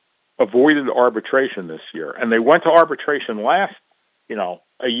he avoided arbitration this year, and they went to arbitration a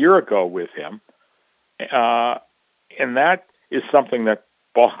year ago with him, and that is something that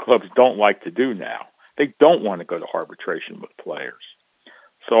ball clubs don't like to do now. They don't want to go to arbitration with players.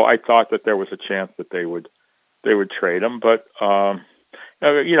 So I thought that there was a chance that they would trade him, but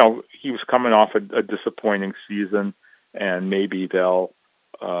he was coming off a disappointing season, and maybe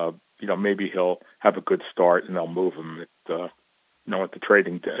maybe he'll have a good start and they'll move him at the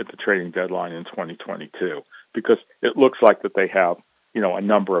trading deadline in 2022, because it looks like that they have a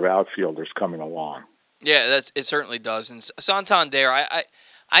number of outfielders coming along. Yeah, it certainly does. And Santander,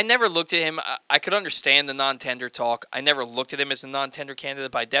 I never looked at him. I could understand the non-tender talk. I never looked at him as a non-tender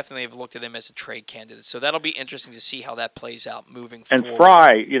candidate, but I definitely have looked at him as a trade candidate. So that'll be interesting to see how that plays out moving forward. And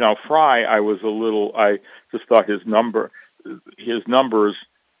Fry, I just thought his numbers,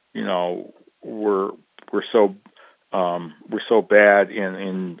 were so bad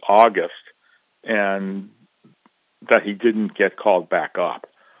in August, and that he didn't get called back up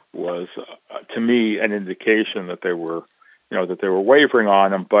was to me an indication that they were wavering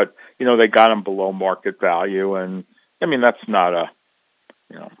on him, but they got him below market value, and I mean that's not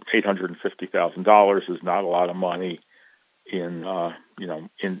 $850,000 is not a lot of money in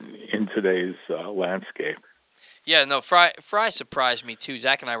today's landscape. Yeah, no, Fry surprised me too.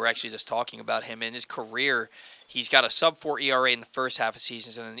 Zach and I were actually just talking about him. In his career, he's got a sub-4 ERA in the first half of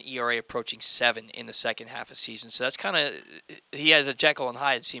seasons and an ERA approaching 7 in the second half of season. So that's kind of – he has a Jekyll and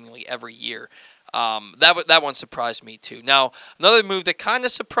Hyde seemingly every year. That one surprised me too. Now, another move that kind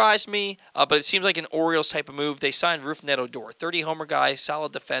of surprised me, but it seems like an Orioles type of move, they signed Rougned Odor, 30-homer guy,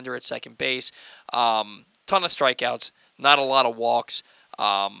 solid defender at second base, ton of strikeouts, not a lot of walks.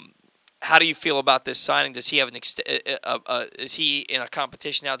 How do you feel about this signing? Does he have is he in a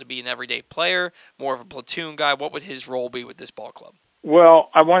competition now to be an everyday player, more of a platoon guy? What would his role be with this ball club?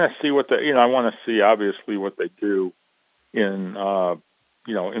 Well, I want to see I want to see obviously what they do in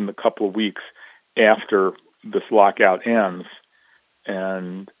in the couple of weeks after this lockout ends,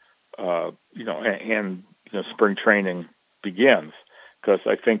 and spring training begins, because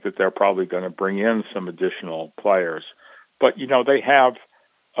I think that they're probably going to bring in some additional players, but they have.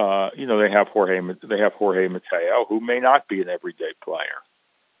 They have Jorge Mateo, who may not be an everyday player,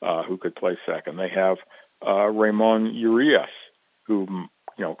 who could play second. They have Ramon Urias, who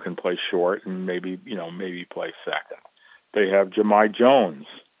can play short and maybe play second. They have Jahmai Jones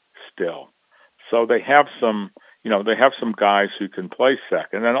still, so they have some guys who can play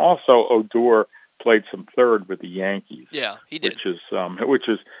second, and also Odor played some third with the Yankees. Yeah, he did, which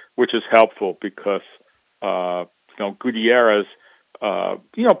is helpful because Gutierrez.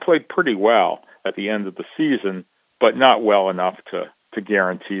 Played pretty well at the end of the season, but not well enough to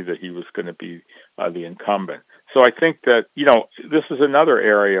guarantee that he was going to be the incumbent. So I think that, this is another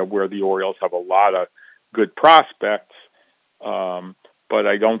area where the Orioles have a lot of good prospects, but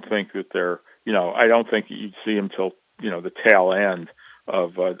I don't think that I don't think you'd see them till, the tail end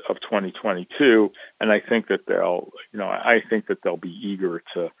of 2022. And I think that they'll be eager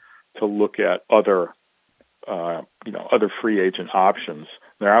to look at other free agent options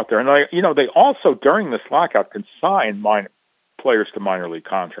that are out there. And they also, during this lockout, can sign players to minor league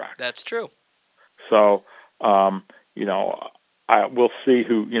contracts. That's true. So, we'll see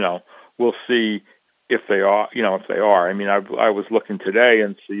we'll see if they are, if they are. I mean, I was looking today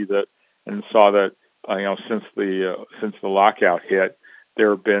and saw that since the lockout hit,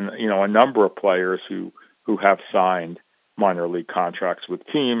 there have been a number of players who have signed minor league contracts with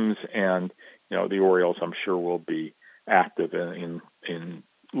teams, and the Orioles, I'm sure, will be active in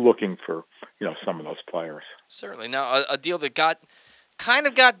looking for some of those players. Certainly. Now, a deal that got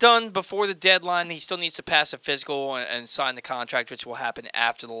done before the deadline. He still needs to pass a physical and sign the contract, which will happen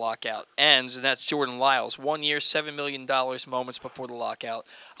after the lockout ends, and that's Jordan Lyles. 1 year, $7 million moments before the lockout.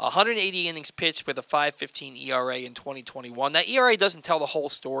 180 innings pitched with a 5.15 ERA in 2021. That ERA doesn't tell the whole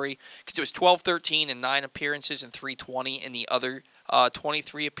story because it was 12.13 in 9 appearances and 3.20 in the other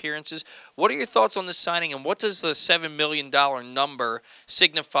 23 appearances. What are your thoughts on this signing, and what does the $7 million number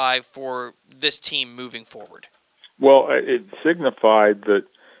signify for this team moving forward? Well, it signified that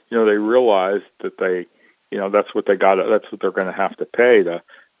they realized that that's what they got. That's what they're going to have to pay to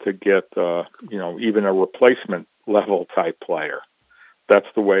get even a replacement level type player. That's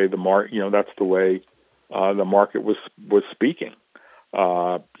the way the That's the way the market was speaking.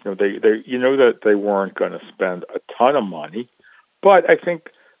 That they weren't going to spend a ton of money, but I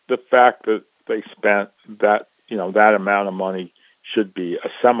think the fact that they spent that that amount of money should be a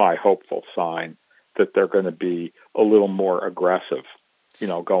semi-hopeful sign that they're going to be a little more aggressive,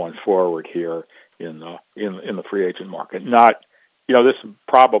 going forward here in the free agent market. Not, this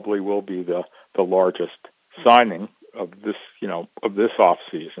probably will be the largest signing of this off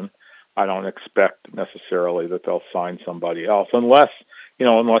season. I don't expect necessarily that they'll sign somebody else unless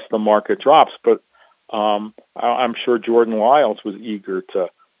the market drops. But I'm sure Jordan Lyles was eager to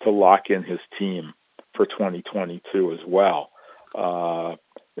lock in his team for 2022 as well.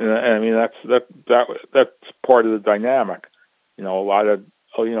 I mean, that's part of the dynamic. A lot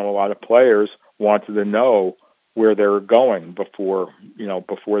of players wanted to know where they were going before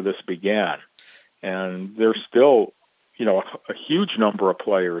this began, and there's still a huge number of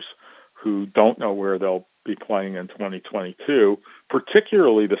players who don't know where they'll be playing in 2022,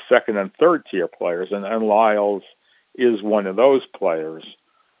 particularly the second and third tier players, and Lyles is one of those players,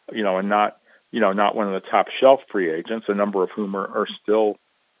 and not one of the top shelf free agents, a number of whom are still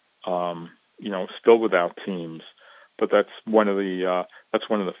still without teams. But that's one of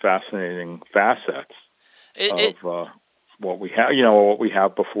the fascinating facets of what we have, what we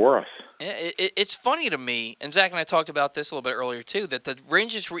have before us. It's funny to me, and Zach and I talked about this a little bit earlier too, that the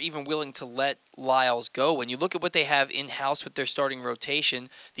Rangers were even willing to let Lyles go. When you look at what they have in-house with their starting rotation,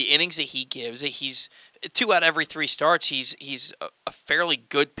 the innings that he gives, he's 2 out of every 3 starts. He's a fairly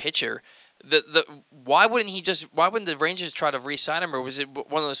good pitcher. Why wouldn't the Rangers try to re-sign him, or was it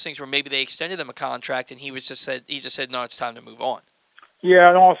one of those things where maybe they extended him a contract and he just said no, it's time to move on? Yeah,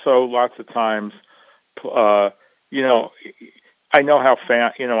 and also lots of times, I know how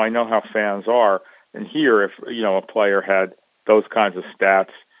fans are, and here if a player had those kinds of stats,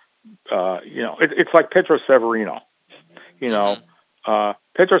 it's like Pedro Severino.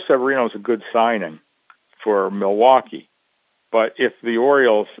 Pedro Severino is a good signing for Milwaukee, but if the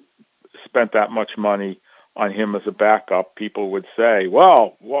Orioles spent that much money on him as a backup, people would say,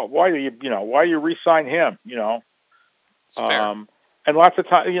 "Well, why do you re-sign him?" And lots of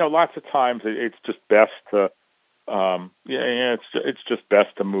times it's just best to, it's just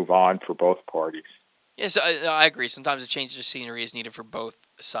best to move on for both parties. Yes, I agree. Sometimes a change of scenery is needed for both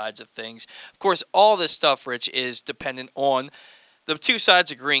sides of things. Of course, all this stuff, Rich, is dependent on the two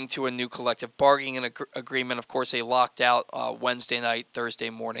sides agreeing to a new collective bargaining agreement. Of course, they locked out Wednesday night, Thursday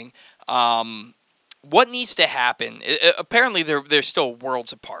morning. What needs to happen? Apparently, they're still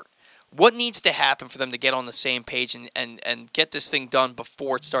worlds apart. What needs to happen for them to get on the same page and get this thing done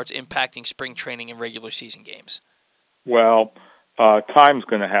before it starts impacting spring training and regular season games? Well, time is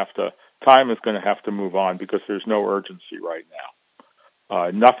going to have to move on because there's no urgency right now.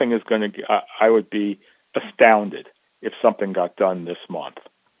 Nothing is going to. I would be astounded if something got done this month.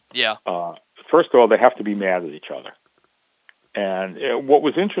 Yeah. First of all, they have to be mad at each other. And what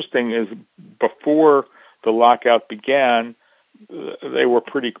was interesting is before the lockout began,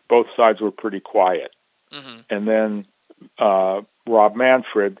 both sides were pretty quiet. Mm-hmm. And then Rob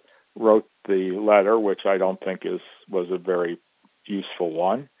Manfred wrote the letter, which I don't think was a very useful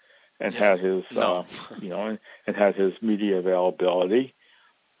one, and had his and had his media availability,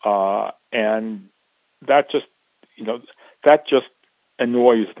 and that just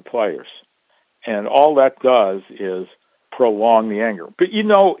annoys the players, and all that does is prolong the anger. But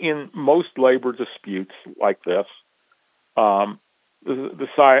in most labor disputes like this, the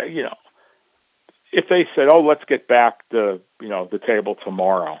side, if they said, let's get back to the table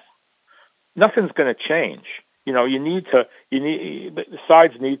tomorrow, nothing's going to change. the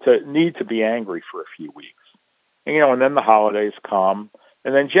sides need to be angry for a few weeks. And then the holidays come,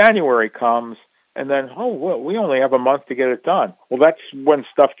 and then January comes, and then, we only have a month to get it done. Well, that's when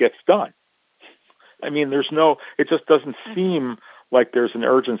stuff gets done. I mean, it just doesn't seem like there's an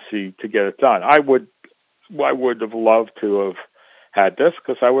urgency to get it done. I would have loved to have had this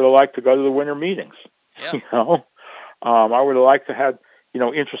because I would have liked to go to the winter meetings. Yeah. I would have liked to have,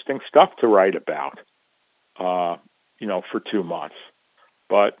 interesting stuff to write about, for 2 months,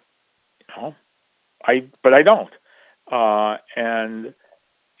 but, I don't. And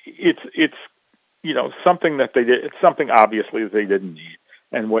it's, something that it's something obviously that they didn't need.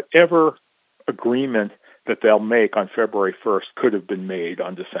 And whatever agreement that they'll make on February 1st could have been made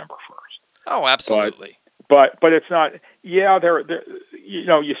on December 1st. Oh, absolutely. But it's not, they're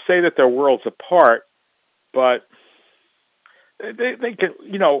you say that they're worlds apart, but they can,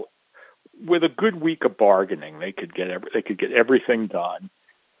 with a good week of bargaining, they could get everything done.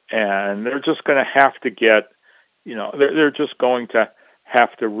 And they're just going to have to get, they're just going to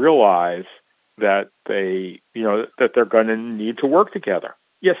have to realize that that they're going to need to work together.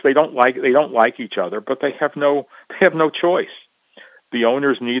 Yes, they don't like each other, but they have no choice. The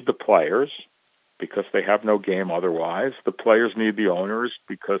owners need the players because they have no game otherwise. The players need the owners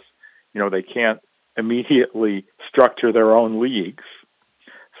because, they can't immediately structure their own leagues.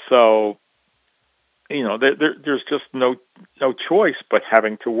 So, there's just no choice but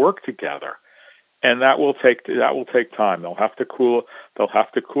having to work together. And that will take time. They'll have to cool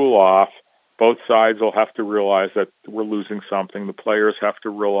off. Both sides will have to realize that we're losing something. The players have to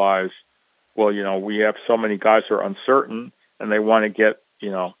realize, well, we have so many guys who are uncertain, and they want to get,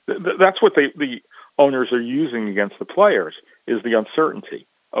 that's what the owners are using against the players is the uncertainty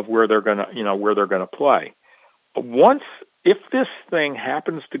of where they're gonna play. If this thing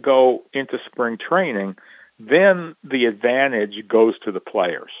happens to go into spring training, then the advantage goes to the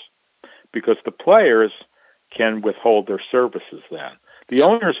players because the players can withhold their services then. The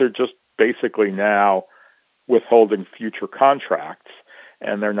owners are just basically now withholding future contracts,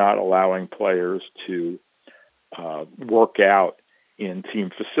 and they're not allowing players to work out in team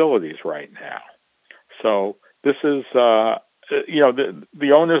facilities right now. So this is, the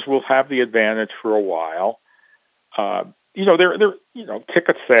owners will have the advantage for a while.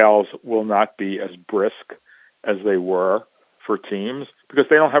 Ticket sales will not be as brisk as they were for teams because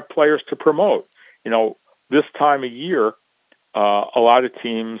they don't have players to promote. This time of year, a lot of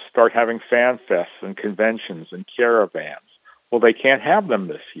teams start having fan fests and conventions and caravans. Well, they can't have them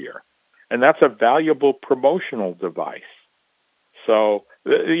this year, and that's a valuable promotional device. So,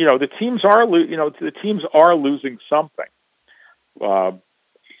 the teams are losing something. It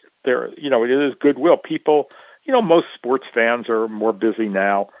is goodwill. People, most sports fans are more busy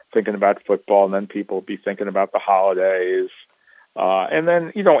now thinking about football, and then people will be thinking about the holidays. And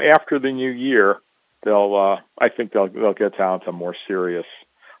then, after the new year, I think they'll get down to more serious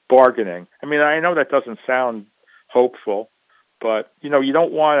bargaining. I mean, I know that doesn't sound hopeful, but, you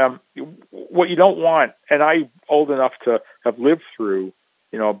don't want what you don't want, and I'm old enough to have lived through,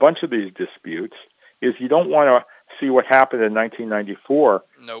 a bunch of these disputes, is you don't want to see what happened in 1994.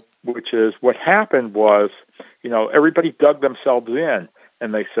 Nope. Which is what happened was, everybody dug themselves in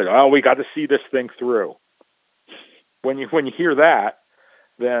and they said, "Oh, we got to see this thing through." When you hear that,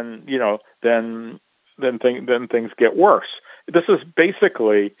 then then things get worse. This is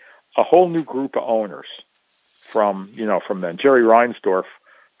basically a whole new group of owners from then. Jerry Reinsdorf,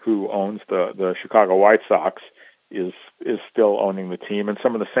 who owns the Chicago White Sox, is still owning the team, and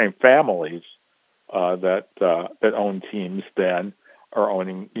some of the same families that own teams then are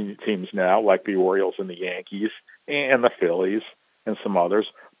owning teams now, like the Orioles and the Yankees and the Phillies and some others.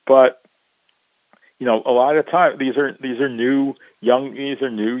 But a lot of times these are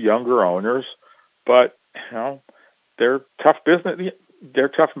younger owners, but they're tough business. They're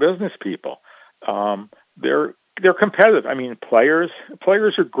tough business people. They're competitive. I mean, players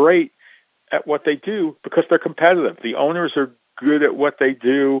are great at what they do because they're competitive. The owners are good at what they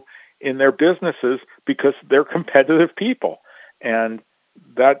do in their businesses because they're competitive people, and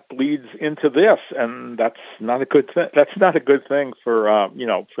that bleeds into this, and that's not a good thing. That's not a good thing for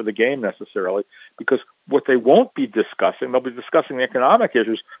for the game necessarily, because what they won't be discussing, they'll be discussing the economic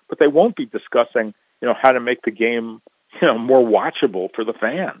issues, but they won't be discussing how to make the game more watchable for the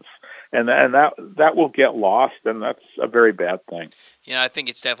fans. And that will get lost, and that's a very bad thing. I think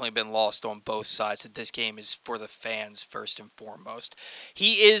it's definitely been lost on both sides that this game is for the fans first and foremost.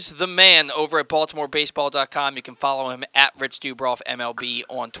 He is the man over at BaltimoreBaseball.com. You can follow him at Rich Dubroff MLB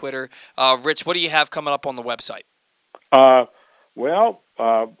on Twitter. Rich, what do you have coming up on the website?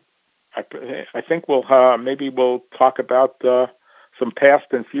 I think maybe we'll talk about some past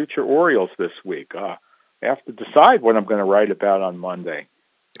and future Orioles this week. I have to decide what I'm going to write about on Monday.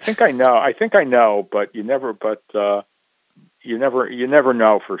 I think I know, but you never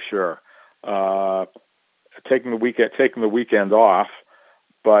know for sure. Taking the weekend off,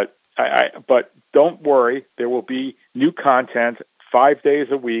 but don't worry, there will be new content 5 days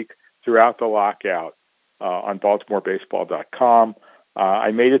a week throughout the lockout on BaltimoreBaseball.com.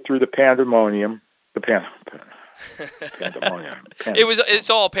 I made it through the pandemonium. Pandemonium. It's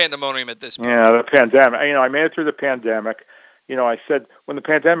all pandemonium at this point. Yeah, the pandemic. I made it through the pandemic. I said when the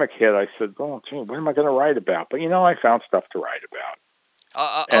pandemic hit, I said, "Oh, gee, what am I going to write about?" But I found stuff to write about.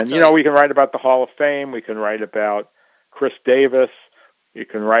 We can write about the Hall of Fame. We can write about Chris Davis. You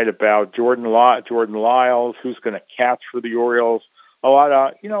can write about Jordan Lyles, who's going to catch for the Orioles. A lot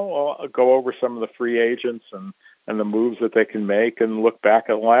of, I'll go over some of the free agents and the moves that they can make, and look back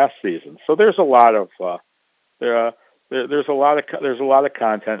at last season. So there's a lot of there's a lot of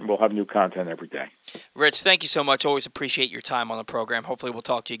content, and we'll have new content every day. Rich, thank you so much. Always appreciate your time on the program. Hopefully, we'll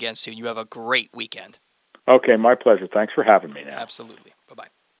talk to you again soon. You have a great weekend. Okay, my pleasure. Thanks for having me now. Absolutely. Bye-bye.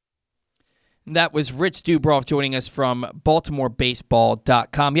 That was Rich Dubroff joining us from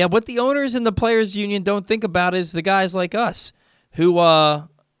BaltimoreBaseball.com. Yeah, what the owners and the players' union don't think about is the guys like us who,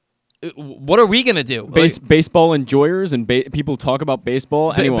 what are we going to do? Baseball enjoyers and people talk about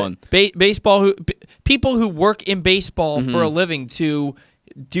baseball. Anyone. People who work in baseball for a living to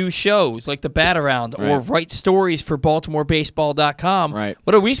do shows like the Bat Around or write stories for BaltimoreBaseball.com. Right.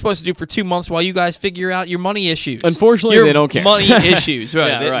 What are we supposed to do for 2 months while you guys figure out your money issues? Unfortunately, they don't care. Money issues,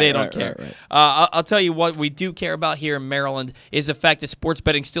 right? Yeah, they don't care. Right. I'll tell you what we do care about here in Maryland is the fact that sports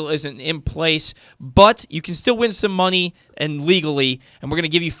betting still isn't in place, but you can still win some money and legally, and we're going to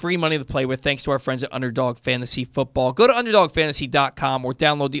give you free money to play with thanks to our friends at Underdog Fantasy Football. Go to UnderdogFantasy.com or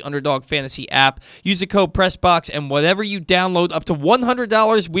download the Underdog Fantasy app. Use the code PRESSBOX, and whatever you download up to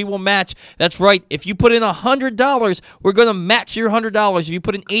 $100, we will match. That's right. If you put in $100, we're going to match your $100. If you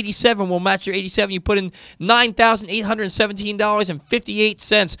put in $87, we'll match your $87. You put in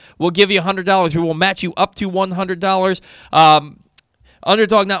 $9,817.58, we'll give you $100. We will match you up to $100.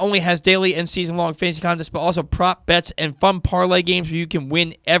 Underdog not only has daily and season-long fantasy contests, but also prop bets and fun parlay games where you can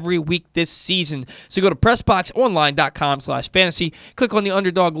win every week this season. So go to PressBoxOnline.com/fantasy, click on the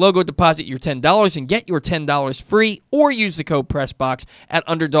Underdog logo, deposit your $10, and get your $10 free, or use the code PressBox at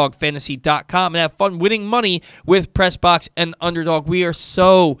UnderdogFantasy.com and have fun winning money with PressBox and Underdog. We are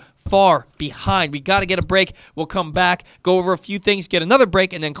so far behind. We got to get a break. We'll come back, go over a few things, get another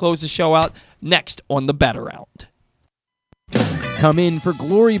break, and then close the show out next on the Bat Around. Come in for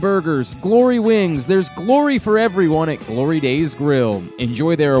Glory Burgers, Glory Wings. There's glory for everyone at Glory Days Grill.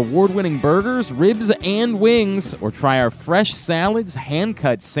 Enjoy their award-winning burgers, ribs, and wings, or try our fresh salads,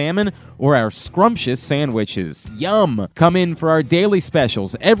 hand-cut salmon, or our scrumptious sandwiches. Yum! Come in for our daily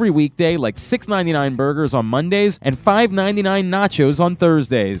specials every weekday, like $6.99 burgers on Mondays and $5.99 nachos on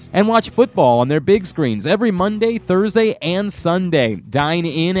Thursdays. And watch football on their big screens every Monday, Thursday, and Sunday. Dine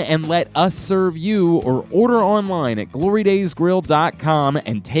in and let us serve you, or order online at glorydaysgrill.com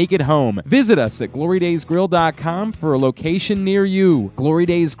and take it home. Visit us at glorydaysgrill.com for a location near you. Glory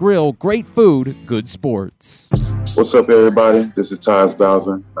Days Grill, great food, good sports. What's up, everybody? This is Tyus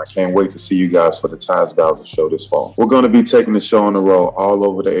Bowser. I can't wait to see you guys for the Tyus Bowser Show this fall. We're going to be taking the show on the road all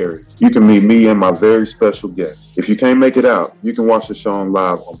over the area. You can meet me and my very special guests. If you can't make it out, you can watch the show on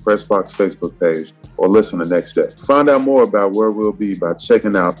live on PressBox Facebook page or listen the next day. Find out more about where we'll be by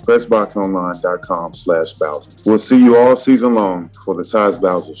checking out PressBoxOnline.com/Bowser. We'll see you all season long for the Tyus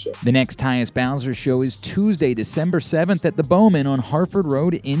Bowser Show. The next Tyus Bowser Show is Tuesday, December 7th at the Bowman on Harford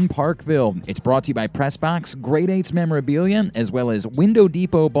Road in Parkville. It's brought to you by PressBox, Grade 8's Memorabilia, as well as Window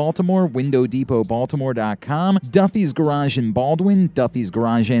Depot Baltimore, WindowDepotBaltimore.com, Duffy's Garage in Baldwin,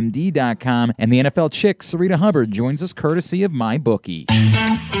 Duffy'sGarageMD.com, and the NFL chick, Sarita Hubbard, joins us courtesy of MyBookie.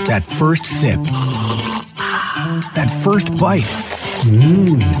 That first sip. That first bite.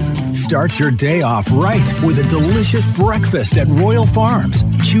 Start your day off right with a delicious breakfast at Royal Farms.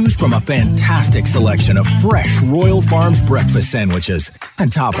 Choose from a fantastic selection of fresh Royal Farms breakfast sandwiches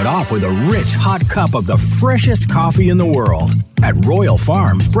and top it off with a rich hot cup of the freshest coffee in the world. At Royal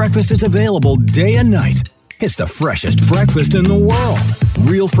Farms, breakfast is available day and night. It's the freshest breakfast in the world.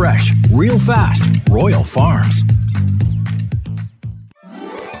 Real fresh, real fast. Royal Farms.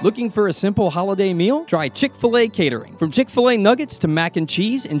 Looking for a simple holiday meal? Try Chick-fil-A catering. From Chick-fil-A nuggets to mac and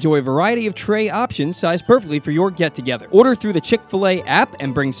cheese, enjoy a variety of tray options sized perfectly for your get-together. Order through the Chick-fil-A app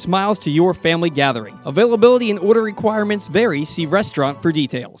and bring smiles to your family gathering. Availability and order requirements vary. See restaurant for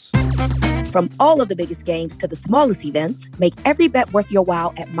details. From all of the biggest games to the smallest events, make every bet worth your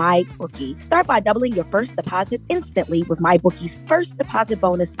while at MyBookie. Start by doubling your first deposit instantly with MyBookie's first deposit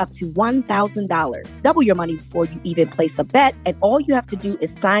bonus up to $1,000. Double your money before you even place a bet, and all you have to do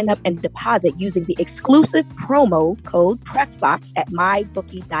is sign up and deposit using the exclusive promo code PRESSBOX at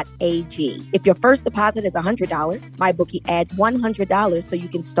mybookie.ag. If your first deposit is $100, MyBookie adds $100 so you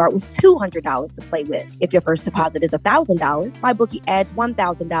can start with $200 to play with. If your first deposit is $1,000, MyBookie adds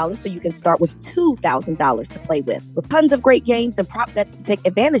 $1,000 so you can start with $2,000 to play with. With tons of great games and prop bets to take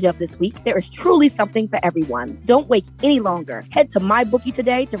advantage of this week, there is truly something for everyone. Don't wait any longer. Head to MyBookie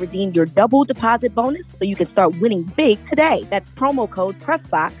today to redeem your double deposit bonus so you can start winning big today. That's promo code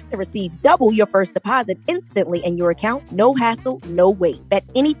PRESSBOX to receive double your first deposit instantly in your account. No hassle, no wait. Bet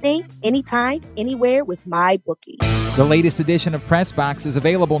anything, anytime, anywhere with MyBookie. The latest edition of PressBox is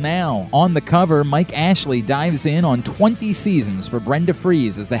available now. On the cover, Mike Ashley dives in on 20 seasons for Brenda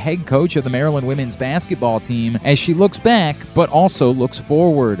Fries as the head coach of the Maryland women's basketball team as she looks back, but also looks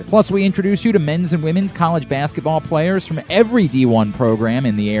forward. Plus, we introduce you to men's and women's college basketball players from every D1 program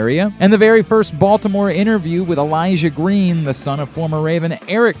in the area, and the very first Baltimore interview with Elijah Green, the son of former Raven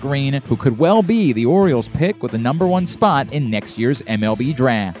Eric Green, who could well be the Orioles pick with the number one spot in next year's MLB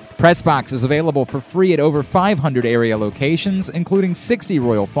draft. PressBox is available for free at over 500 area locations, including 60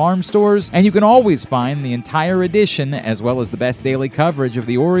 Royal Farm stores, and you can always find the entire edition as well as the best daily coverage of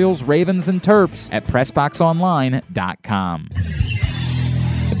the Orioles, Ravens, and Terps at PressBoxOnline.com.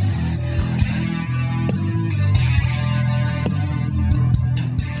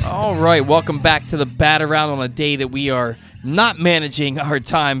 All right, welcome back to the Bat Around on a day that we are not managing our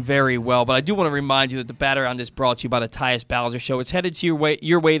time very well, but I do want to remind you that the Bat Around is brought to you by the Tyus Bowser Show. It's headed to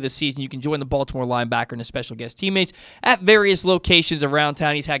your way this season. You can join the Baltimore linebacker and his special guest teammates at various locations around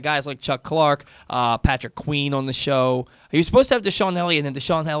town. He's had guys like Chuck Clark, Patrick Queen on the show. He was supposed to have Deshaun Elliott, and then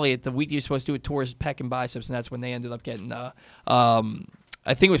Deshaun Elliott, the week he was supposed to do it, tore his pec and biceps, and that's when they ended up getting, I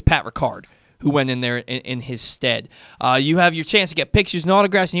think it was Pat Ricard, who went in there in his stead. You have your chance to get pictures and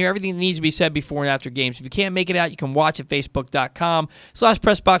autographs and hear everything that needs to be said before and after games. If you can't make it out, you can watch at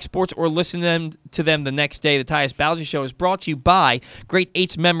Facebook.com/PressBoxSports or listen to them the next day. The Tyus Bowser Show is brought to you by Great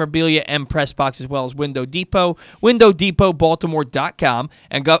 8's Memorabilia and PressBox, as well as Window Depot, WindowDepotBaltimore.com,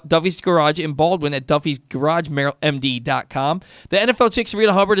 and Duffy's Garage in Baldwin at Duffy'sGarageMD.com. The NFL chick,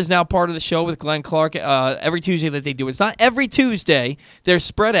 Sarita Hubbard, is now part of the show with Glenn Clark every Tuesday that they do it. It's not every Tuesday. They're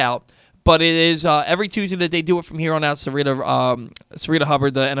spread out. But it is every Tuesday that they do it from here on out. Sarita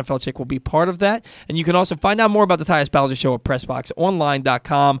Hubbard, the NFL chick, will be part of that. And you can also find out more about the Tyus Bowser Show at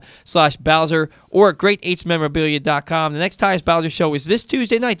PressBoxOnline.com/Bowser or at Great8smemorabilia.com. The next Tyus Bowser Show is this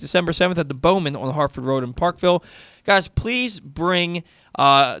Tuesday night, December 7th at the Bowman on Hartford Road in Parkville. Guys, please bring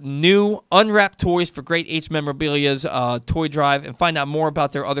new unwrapped toys for Great 8's Memorabilia's toy drive and find out more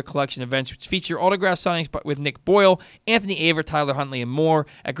about their other collection events, which feature autograph signings with Nick Boyle, Anthony Aver, Tyler Huntley, and more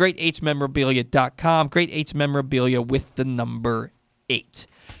at Great8smemorabilia.com. Great 8's Memorabilia with the number 8.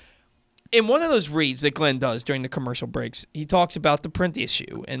 In one of those reads that Glenn does during the commercial breaks, he talks about the print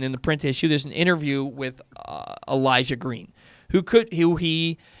issue. And in the print issue, there's an interview with Elijah Green, who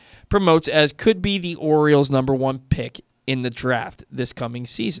he promotes as could be the Orioles' number one pick in the draft this coming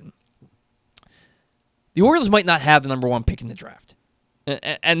season. The Orioles might not have the number one pick in the draft.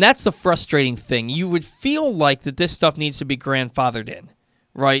 And that's the frustrating thing. You would feel like that this stuff needs to be grandfathered in,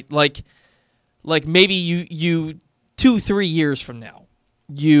 right? Like maybe you 2-3 years from now,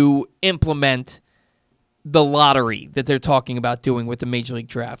 you implement the lottery that they're talking about doing with the Major League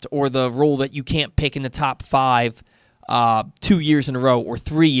Draft, or the rule that you can't pick in the top 5 2 years in a row or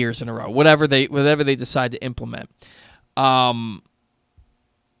 3 years in a row, whatever they decide to implement. To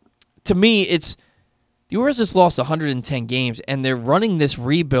me, it's the Orioles just lost 110 games, and they're running this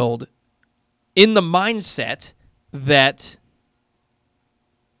rebuild in the mindset that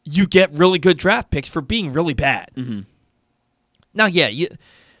you get really good draft picks for being really bad. Mm-hmm. Now, yeah,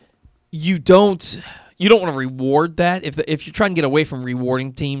 you don't want to reward that if you're trying to get away from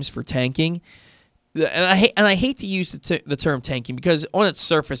rewarding teams for tanking. And I hate to use the term tanking because on its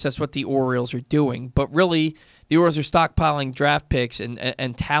surface that's what the Orioles are doing, but really the Orioles are stockpiling draft picks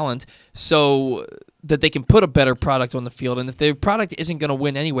and talent so that they can put a better product on the field. And if their product isn't going to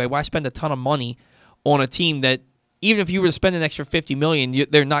win anyway, why spend a ton of money on a team that even if you were to spend an extra $50 million,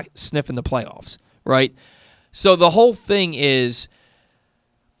 they're not sniffing the playoffs, right? So the whole thing is,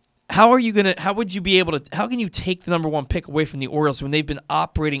 how can you take the number one pick away from the Orioles when they've been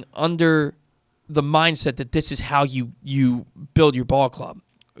operating under the mindset that this is how you build your ball club?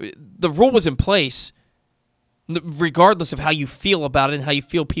 The rule was in place regardless of how you feel about it and how you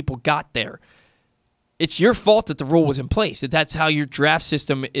feel people got there. It's your fault that the rule was in place, that's how your draft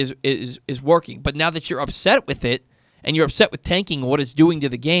system is working. But now that you're upset with it, and you're upset with tanking and what it's doing to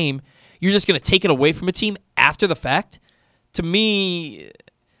the game, you're just going to take it away from a team after the fact? To me,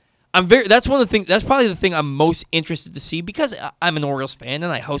 that's one of the things. That's probably the thing I'm most interested to see, because I'm an Orioles fan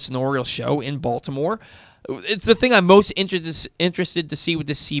and I host an Orioles show in Baltimore. It's the thing I'm most interested to see with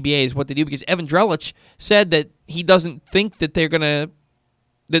this CBA is what they do, because Evan Drellich said that he doesn't think that they're going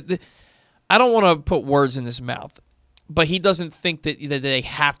to I don't want to put words in his mouth, but he doesn't think that they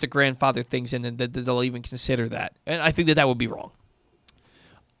have to grandfather things in and that they'll even consider that. And I think that would be wrong.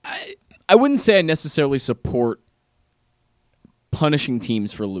 I wouldn't say I necessarily support punishing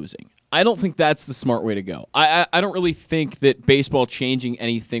teams for losing. I don't think that's the smart way to go. I don't really think that baseball changing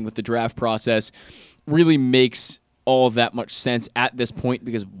anything with the draft process really makes all of that much sense at this point,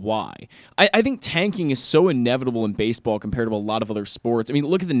 because why? I think tanking is so inevitable in baseball compared to a lot of other sports. I mean,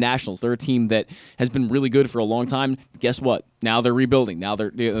 look at the Nationals. They're a team that has been really good for a long time. Guess what? Now they're rebuilding. Now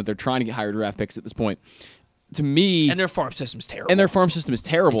they're trying to get higher draft picks at this point. To me... And their farm system is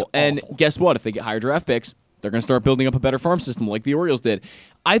terrible. And guess what? If they get higher draft picks, they're going to start building up a better farm system like the Orioles did.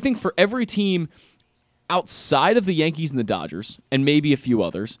 I think for every team outside of the Yankees and the Dodgers, and maybe a few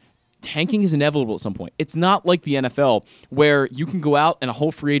others, tanking is inevitable at some point. It's not like the NFL where you can go out and a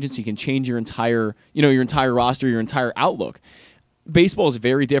whole free agency can change your entire roster, your entire outlook. Baseball is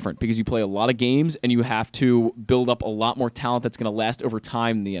very different because you play a lot of games and you have to build up a lot more talent that's going to last over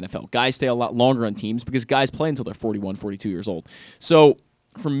time in the NFL. Guys stay a lot longer on teams because guys play until they're 41, 42 years old. So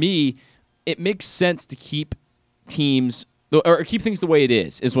for me, it makes sense to keep teams or keep things the way it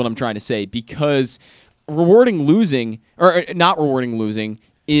is what I'm trying to say, because rewarding losing or not rewarding losing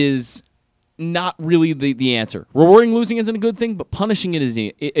is not really the answer. Rewarding losing isn't a good thing, but punishing it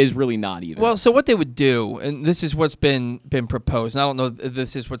is really not either. Well, so what they would do, and this is what's been proposed, and I don't know if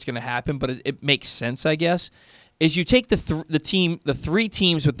this is what's going to happen, but it makes sense, I guess, is you take the three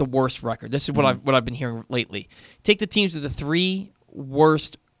teams with the worst record. This is what I've been hearing lately. Take the teams with the three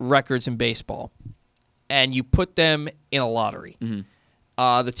worst records in baseball, and you put them in a lottery.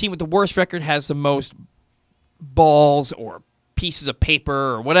 Mm-hmm. The team with the worst record has the most balls or pieces of paper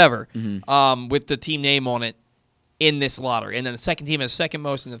or whatever with the team name on it in this lottery. And then the second team has second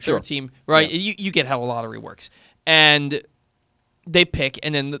most, and the third team, right? Yeah. You get how a lottery works. And they pick,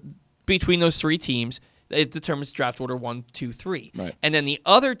 and then between those three teams, it determines draft order 1, 2, 3. Right. And then the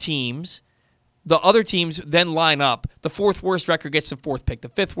other teams then line up. The fourth worst record gets the fourth pick. The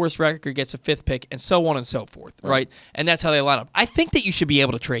fifth worst record gets the fifth pick, and so on and so forth, right? And that's how they line up. I think that you should be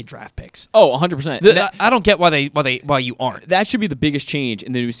able to trade draft picks. Oh, 100%. I don't get why you aren't. That should be the biggest change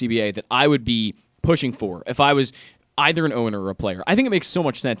in the new CBA that I would be pushing for if I was either an owner or a player. I think it makes so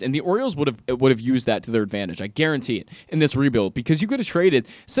much sense, and the Orioles would have used that to their advantage. I guarantee it in this rebuild, because you could have traded.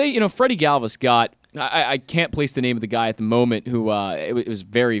 Say, Freddie Galvis got. I can't place the name of the guy at the moment who it was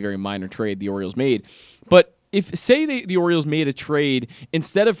very, very minor trade the Orioles made. But if, say, the Orioles made a trade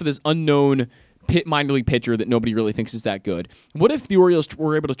instead of for this unknown minor league pitcher that nobody really thinks is that good, what if the Orioles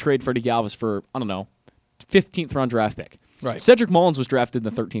were able to trade Freddie Galvis for, I don't know, 15th round draft pick? Right. Cedric Mullins was drafted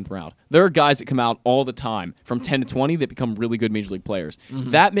in the 13th round. There are guys that come out all the time from 10 to 20 that become really good major league players.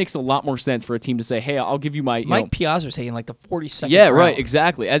 Mm-hmm. That makes a lot more sense for a team to say, hey, I'll give you my... Mike Piazza was taking like the 42nd Yeah, round. Right,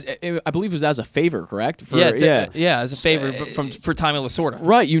 exactly. I believe it was as a favor, correct? As a favor for Tommy Lasorda.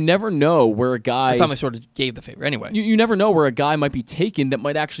 Right, you never know where a guy... Tommy Lasorda gave the favor anyway. You never know where a guy might be taken that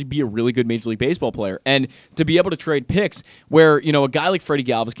might actually be a really good Major League Baseball player. And to be able to trade picks where, a guy like Freddie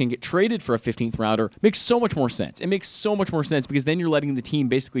Galvis can get traded for a 15th rounder makes so much more sense. It makes so much more sense because then you're letting the team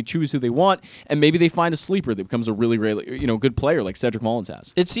basically choose who they want, and maybe they find a sleeper that becomes a really, really, good player like Cedric Mullins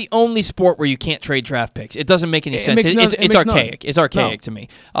has. It's the only sport where you can't trade draft picks. It doesn't make any sense. It's archaic. It's archaic to me.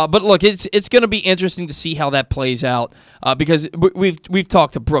 But look, it's going to be interesting to see how that plays out because we've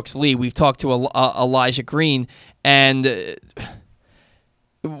talked to Brooks Lee, we've talked to Elijah Green, and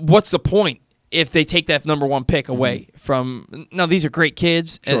what's the point if they take that number one pick away from? Now, these are great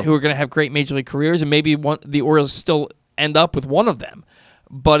kids who are going to have great major league careers, and maybe the Orioles still end up with one of them,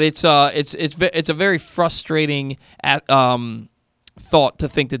 but it's a very frustrating thought to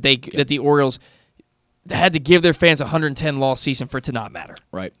think that that the Orioles had to give their fans a 110-loss season for it to not matter.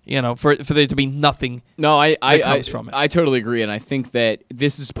 Right. For there to be nothing. No, that comes from it. I totally agree, and I think that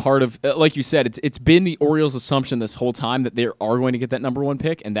this is part of, like you said, it's been the Orioles' assumption this whole time that they are going to get that number one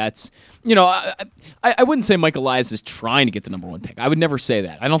pick, and that's, I wouldn't say Mike Elias is trying to get the number one pick. I would never say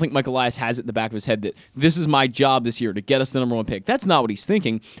that. I don't think Mike Elias has it in the back of his head that this is my job this year to get us the number one pick. That's not what he's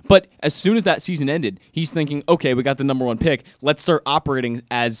thinking. But as soon as that season ended, he's thinking, okay, we got the number one pick. Let's start operating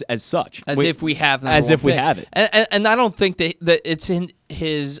as such. If we have number one if we pick. have it. And I don't think that it's in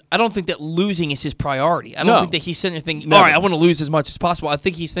his. I don't think that losing is his priority. I don't think that he's sitting there thinking, all right, I want to lose as much as possible. I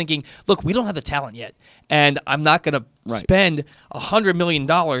think he's thinking, look, we don't have the talent yet, and I'm not going to spend $100 million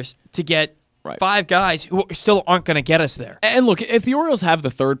to get 5 guys who still aren't going to get us there. And look, if the Orioles have the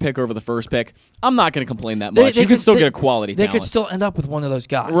 3rd pick over the 1st pick, I'm not going to complain that much. You could still get a quality talent. They could still end up with one of those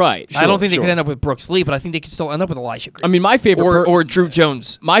guys. Right. I don't think they could end up with Brooks Lee, but I think they could still end up with Elijah Green. I mean, my favorite... Or Drew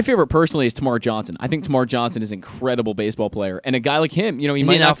Jones. My favorite personally is Tamar Johnson. I think Tamar Johnson is an incredible baseball player. And a guy like him, he is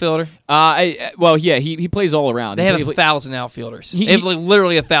might he an outfielder? He plays all around. They have 1,000 outfielders. They have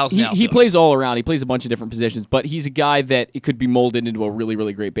literally 1,000 outfielders. He plays all around. He plays a bunch of different positions, but he's a guy that it could be molded into a really,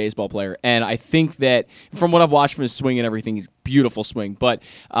 really great baseball player. And I think that from what I've watched from his swing and everything, he's beautiful swing, but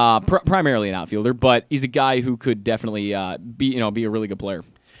primarily an outfielder. But he's a guy who could definitely be a really good player.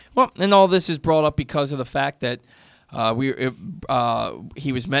 Well, and all this is brought up because of the fact that Elijah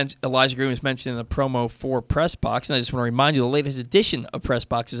Green was mentioned in the promo for Press Box, and I just want to remind you the latest edition of Press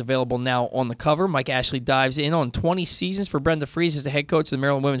Box is available now on the cover. Mike Ashley dives in on 20 seasons for Brenda Fries as the head coach of the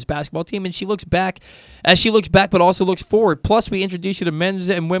Maryland women's basketball team, and she looks back, but also looks forward. Plus, we introduce you to men's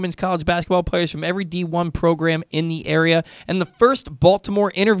and women's college basketball players from every D1 program in the area, and the first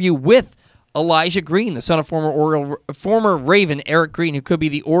Baltimore interview with Elijah Green, the son of former Raven Eric Green, who could be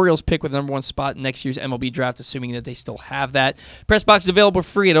the Orioles pick with the #1 spot in next year's MLB draft, assuming that they still have that. Press Box is available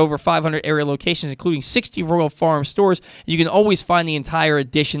free at over 500 area locations, including 60 Royal Farm stores. You can always find the entire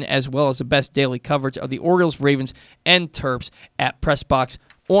edition as well as the best daily coverage of the Orioles, Ravens, and Terps at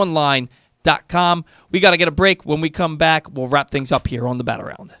PressBoxOnline.com. We got to get a break. When we come back, we'll wrap things up here on the Bat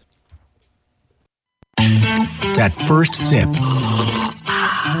Around. That first sip.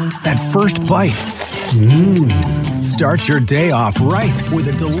 That first bite. Start your day off right with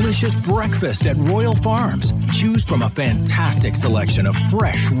a delicious breakfast at Royal Farms. Choose from a fantastic selection of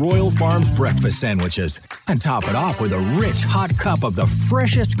fresh Royal Farms breakfast sandwiches and top it off with a rich hot cup of the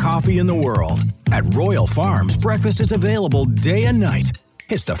freshest coffee in the world. At Royal Farms, breakfast is available day and night.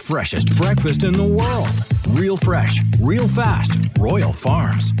 It's the freshest breakfast in the world. Real fresh, real fast. Royal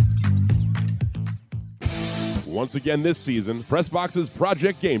Farms. Once again this season, PressBox's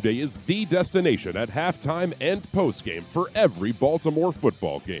Project Game Day is the destination at halftime and postgame for every Baltimore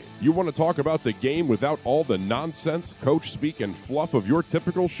football game. You want to talk about the game without all the nonsense, coach speak, and fluff of your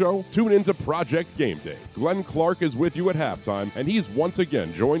typical show? Tune into Project Game Day. Glenn Clark is with you at halftime, and he's once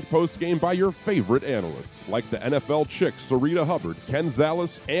again joined postgame by your favorite analysts, like the NFL chick Sarita Hubbard, Ken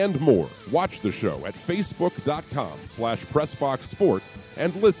Zales, and more. Watch the show at facebook.com/PressBoxSports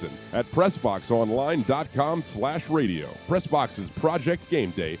and listen at PressBoxOnline.com/radio. PressBox's Project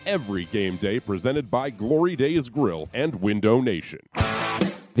Game Day, every game day, presented by Glory Days Grill and Window Nation.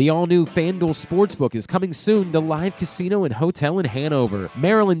 The all-new FanDuel Sportsbook is coming soon to Live Casino and Hotel in Hanover.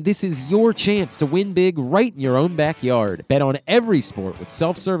 Maryland, this is your chance to win big right in your own backyard. Bet on every sport with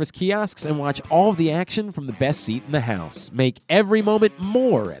self-service kiosks and watch all of the action from the best seat in the house. Make every moment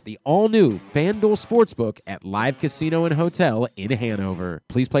more at the all-new FanDuel Sportsbook at Live Casino and Hotel in Hanover.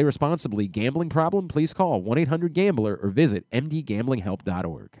 Please play responsibly. Gambling problem? Please call 1-800-GAMBLER or visit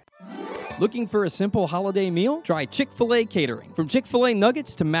mdgamblinghelp.org. Looking for a simple holiday meal? Try Chick-fil-A catering. From Chick-fil-A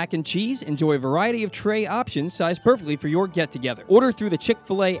nuggets to mac and cheese, enjoy a variety of tray options sized perfectly for your get-together. Order through the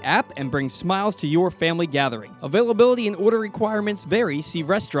Chick-fil-A app and bring smiles to your family gathering. Availability and order requirements vary. See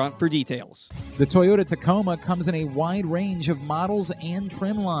restaurant for details. The Toyota Tacoma comes in a wide range of models and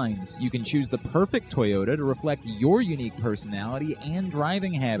trim lines. You can choose the perfect Toyota to reflect your unique personality and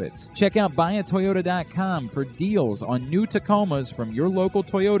driving habits. Check out buyatoyota.com for deals on new Tacomas from your local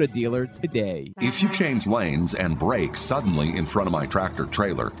Toyota dealer today. If you change lanes and brake suddenly in front of my tractor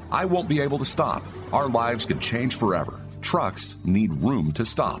trailer, I won't be able to stop. Our lives could change forever. Trucks need room to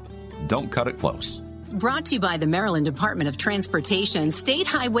stop. Don't cut it close. Brought to you by the Maryland Department of Transportation State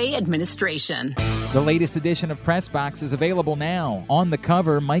Highway Administration. The latest edition of Press Box is available now. On the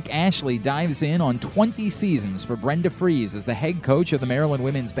cover, Mike Ashley dives in on 20 seasons for Brenda Fries as the head coach of the Maryland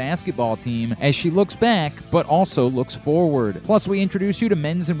women's basketball team as she looks back, but also looks forward. Plus, we introduce you to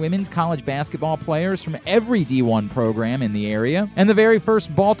men's and women's college basketball players from every D1 program in the area. And the very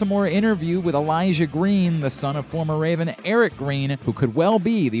first Baltimore interview with Elijah Green, the son of former Raven Eric Green, who could well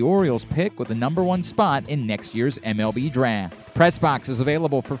be the Orioles pick with the #1 spot in next year's MLB draft. PressBox is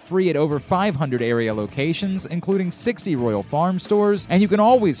available for free at over 500 area locations, including 60 Royal Farm stores, and you can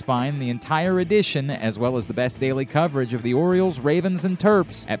always find the entire edition as well as the best daily coverage of the Orioles, Ravens, and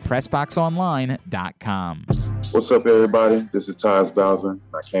Terps at PressBoxOnline.com. What's up, everybody? This is Tyus Bowser, and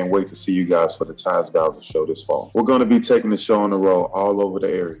I can't wait to see you guys for the Tyus Bowser Show this fall. We're going to be taking the show on the road all over the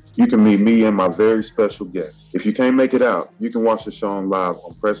area. You can meet me and my very special guests. If you can't make it out, you can watch the show on live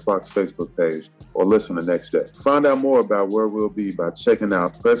on PressBox Facebook page or listen the next day. Find out more about where we'll be by checking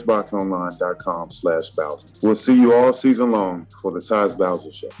out PressBoxOnline.com/Bowser. We'll see you all season long for the Tyus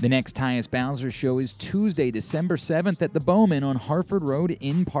Bowser Show. The next Tyus Bowser Show is Tuesday, December 7th at the Bowman on Harford Road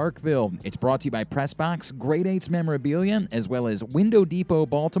in Parkville. It's brought to you by PressBox, Grade 8's Memorabilia, as well as Window Depot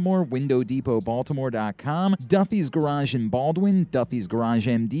Baltimore, WindowDepotBaltimore.com, Duffy's Garage in Baldwin,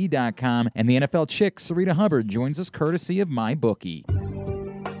 Duffy'sGarageMD.com, and the NFL chick, Sarita Hubbard, joins us courtesy of MyBookie.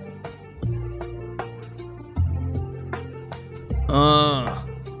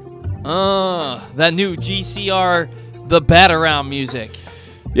 That new GCR, the bat around music.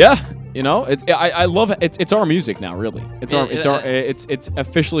 Yeah, you know, I love it. It's our music now, really. It's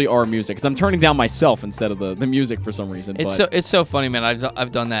officially our music. Because I'm turning down myself instead of the music for some reason. It's so funny, man.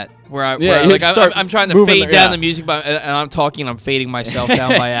 I've done that where I'm trying to fade down the music, and I'm talking, and I'm fading myself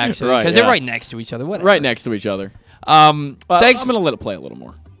down by accident because they're right next to each other. Whatever. Right next to each other. Thanks. I'm gonna let it play a little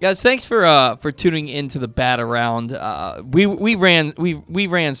more. Guys, thanks for tuning into the bat around. We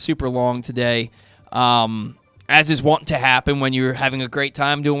ran super long today, as is wont to happen when you're having a great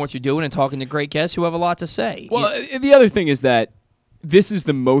time doing what you're doing and talking to great guests who have a lot to say. Well, the other thing is that this is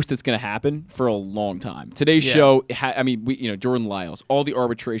the most that's going to happen for a long time. Today's show, Jordan Lyles, all the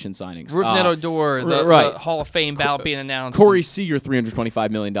arbitration signings. Ruth Neto-Dor, the Hall of Fame ballot being announced. Corey Seager, $325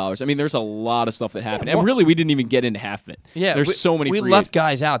 million. I mean, there's a lot of stuff that happened. And really, we didn't even get into half of it. Yeah, there's so many we free left agents.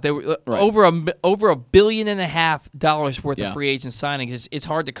 guys out. There were over $1.5 billion worth of free agent signings. It's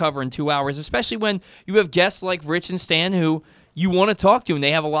hard to cover in 2 hours, especially when you have guests like Rich and Stan who you want to talk to, and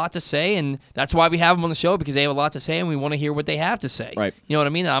they have a lot to say, and that's why we have them on the show, because they have a lot to say, and we want to hear what they have to say. Right. You know what I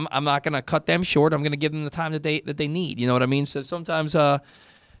mean? I'm not going to cut them short. I'm going to give them the time that they need. You know what I mean? So sometimes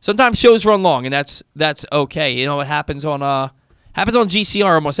shows run long, and that's okay. You know, it happens on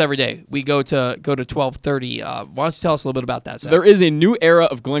GCR almost every day. We go to 12:30. Why don't you tell us a little bit about that, Zach? There is a new era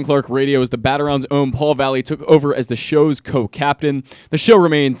of Glenn Clark Radio as the Bat-Around's own Paul Valley took over as the show's co-captain. The show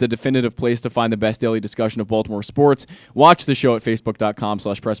remains the definitive place to find the best daily discussion of Baltimore sports. Watch the show at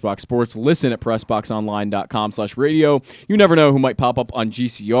Facebook.com/PressBoxSports. Listen at PressBoxOnline.com/radio. You never know who might pop up on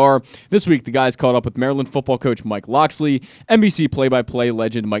GCR. This week, the guys caught up with Maryland football coach Mike Loxley, NBC play-by-play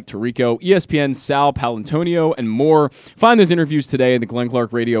legend Mike Tirico, ESPN's Sal Palantonio, and more. Find those interviews today in the Glenn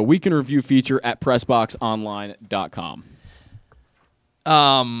Clark Radio Week in Review feature at PressBoxOnline.com.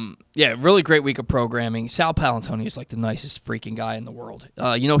 Really great week of programming. Sal Palantonio is like the nicest freaking guy in the world.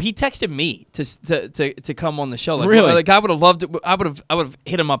 He texted me to come on the show. Like, really? Like I would have loved it. I would have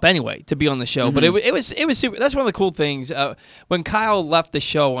hit him up anyway to be on the show. Mm-hmm. But it was super. That's one of the cool things. When Kyle left the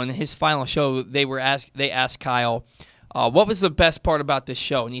show on his final show, they asked Kyle, what was the best part about this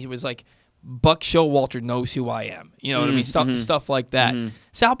show, and he was like, Buck Showalter knows who I am. You know what I mean? Stuff like that. Mm-hmm.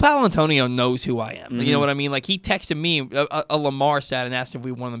 Sal Palantonio knows who I am. You know what I mean? Like, he texted me a Lamar stat and asked if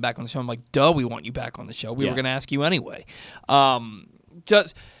we wanted him back on the show. I'm like, duh, we want you back on the show. We were going to ask you anyway.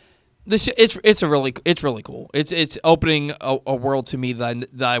 It's really cool. It's opening a world to me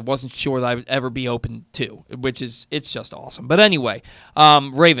that I wasn't sure that I would ever be open to, it's just awesome. But anyway,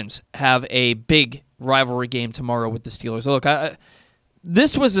 Ravens have a big rivalry game tomorrow with the Steelers. Look,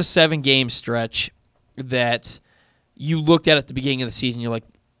 this was a 7-game stretch that you looked at the beginning of the season. You're like,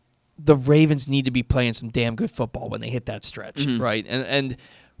 the Ravens need to be playing some damn good football when they hit that stretch, right? And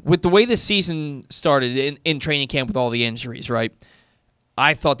with the way the season started in training camp with all the injuries, right?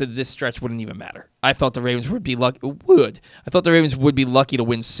 I thought that this stretch wouldn't even matter. I thought the Ravens would be lucky. I thought the Ravens would be lucky to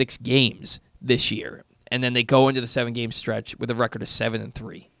win 6 games this year, and then they go into the 7-game stretch with a record of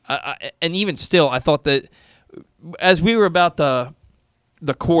 7-3. And even still, I thought that as we were about the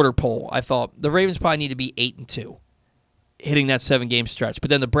quarter pole, I thought the Ravens probably need to be 8-2, hitting that 7-game stretch.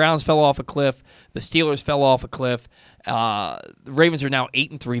 But then the Browns fell off a cliff. The Steelers fell off a cliff. The Ravens are now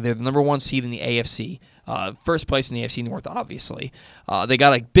 8-3. They're the number 1 seed in the AFC. First place in the AFC North, obviously. They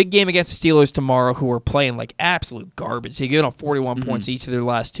got a big game against the Steelers tomorrow, who are playing like absolute garbage. They gave up 41 points each of their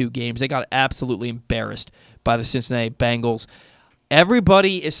last 2 games. They got absolutely embarrassed by the Cincinnati Bengals.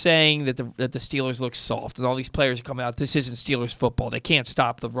 Everybody is saying that the Steelers look soft, and all these players are coming out, this isn't Steelers football. They can't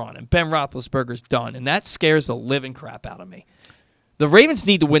stop the run, and Ben Roethlisberger's done, and that scares the living crap out of me. The Ravens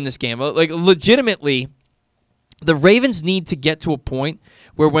need to win this game. Like, legitimately, the Ravens need to get to a point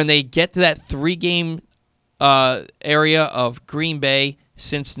where when they get to that 3-game area of Green Bay,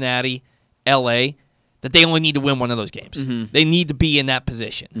 Cincinnati, L.A., that they only need to win one of those games. They need to be in that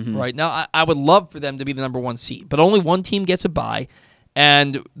position, right? Now, I would love for them to be the number 1 seed, but only one team gets a bye,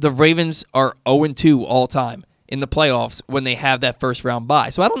 and the Ravens are 0-2 all time in the playoffs when they have that first round bye.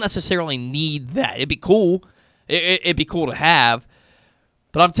 So I don't necessarily need that. It'd be cool. It'd be cool to have.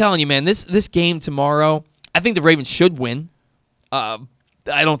 But I'm telling you, man, this game tomorrow, I think the Ravens should win. I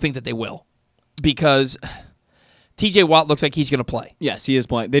don't think that they will because TJ Watt looks like he's going to play. Yes, he is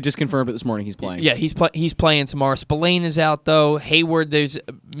playing. They just confirmed it this morning. He's playing. Yeah, he's playing tomorrow. Spillane is out though. Hayward,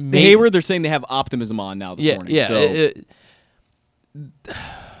 Hayward. They're saying they have optimism on now this morning. Yeah. So.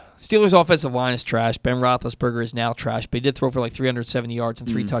 Steelers' offensive line is trash. Ben Roethlisberger is now trash, but he did throw for like 370 yards and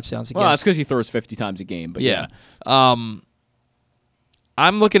 3 touchdowns against. Well, that's because he throws 50 times a game. But yeah. I'm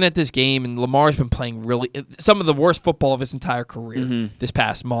looking at this game, and Lamar's been playing some of the worst football of his entire career this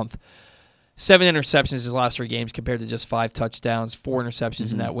past month. 7 interceptions his last 3 games compared to just 5 touchdowns, 4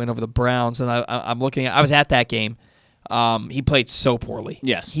 interceptions in that win over the Browns. And I was at that game. He played so poorly.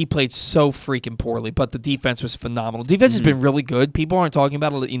 Yes. He played so freaking poorly, but the defense was phenomenal. Defense has been really good. People aren't talking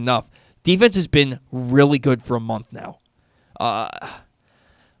about it enough. Defense has been really good for a month now.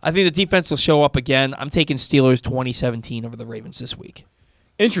 I think the defense will show up again. I'm taking Steelers 2017 over the Ravens this week.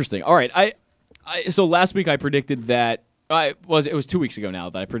 Interesting. All right. So last week I predicted that it was 2 weeks ago now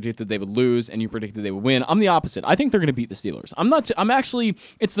that I predicted they would lose, and you predicted they would win. I'm the opposite. I think they're going to beat the Steelers.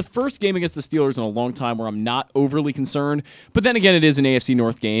 It's the first game against the Steelers in a long time where I'm not overly concerned. But then again, it is an AFC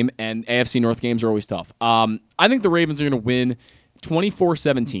North game, and AFC North games are always tough. I think the Ravens are going to win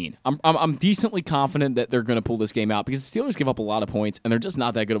 24-17. I'm decently confident that they're going to pull this game out because the Steelers give up a lot of points, and they're just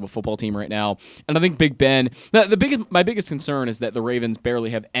not that good of a football team right now. And I think Big Ben, my biggest concern is that the Ravens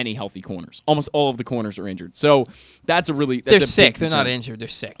barely have any healthy corners. Almost all of the corners are injured. So they're sick. They're not injured. They're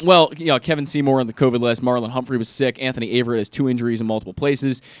sick. Well, Kevin Seymour on the COVID list. Marlon Humphrey was sick. Anthony Averett has 2 injuries in multiple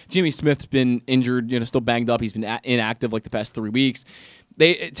places. Jimmy Smith's been injured, still banged up. He's been inactive like the past 3 weeks.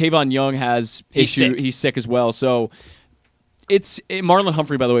 Tavon Young has issue. He's sick as well. So Marlon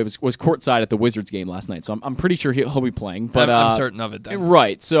Humphrey, by the way, was courtside at the Wizards game last night, so I'm pretty sure he'll be playing. But I'm certain of it. Then.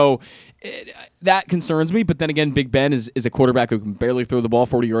 Right, so that concerns me. But then again, Big Ben is a quarterback who can barely throw the ball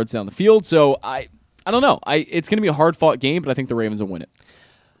 40 yards down the field. So I don't know. It's going to be a hard-fought game, but I think the Ravens will win it.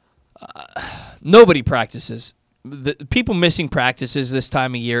 Nobody practices. The people missing practices this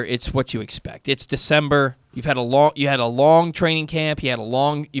time of year. It's what you expect. It's December. You had a long training camp. You've had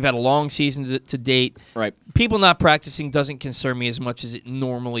a long season to date. Right. People not practicing doesn't concern me as much as it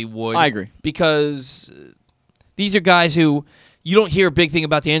normally would. I agree. Because these are guys who you don't hear a big thing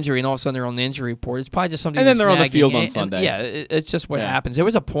about the injury, and all of a sudden they're on the injury report. It's probably just something. And then they're nagging. on the field on Sunday. Yeah, it's just what happens. There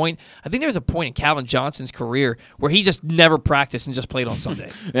was a point. I think there was a point in Calvin Johnson's career where he just never practiced and just played on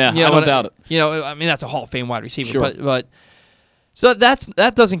Sunday. I don't doubt it. That's a Hall of Fame wide receiver. Sure. But so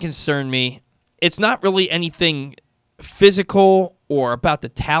that doesn't concern me. It's not really anything physical or about the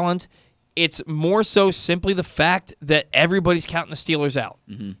talent. It's more so simply the fact that everybody's counting the Steelers out.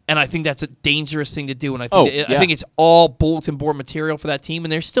 Mm-hmm. And I think that's a dangerous thing to do. And I think it's all bulletin board material for that team.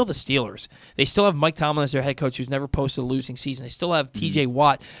 And they're still the Steelers. They still have Mike Tomlin as their head coach, who's never posted a losing season. They still have TJ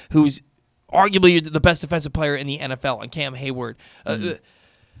Watt, who's arguably the best defensive player in the NFL, and Cam Hayward.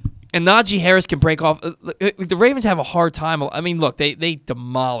 And Najee Harris can break off. The Ravens have a hard time. I mean, look, they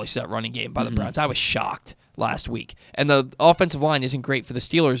demolished that running game by the Browns. I was shocked last week. And the offensive line isn't great for the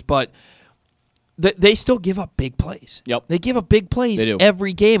Steelers, but they still give up big plays. Yep. They give up big plays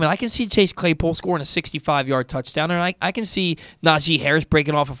every game. And I can see Chase Claypool scoring a 65-yard touchdown, and I can see Najee Harris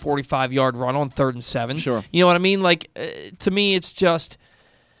breaking off a 45-yard run on 3rd and 7. Sure. You know what I mean? To me, it's just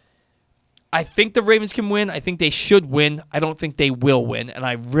I think the Ravens can win. I think they should win. I don't think they will win. And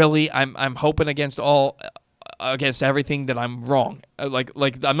I'm hoping against everything that I'm wrong.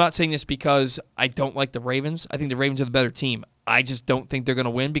 I'm not saying this because I don't like the Ravens. I think the Ravens are the better team. I just don't think they're going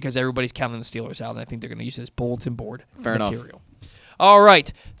to win because everybody's counting the Steelers out, and I think they're going to use this bulletin board material. Enough. All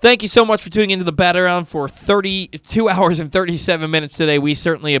right. Thank you so much for tuning into the Bat Around for 32 hours and 37 minutes today. We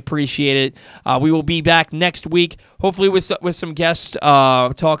certainly appreciate it. We will be back next week, hopefully with some guests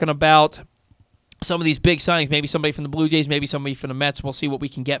talking about some of these big signings, maybe somebody from the Blue Jays, maybe somebody from the Mets. We'll see what we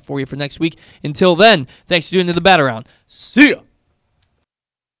can get for you for next week. Until then, thanks for tuning into the Bat Around. See ya.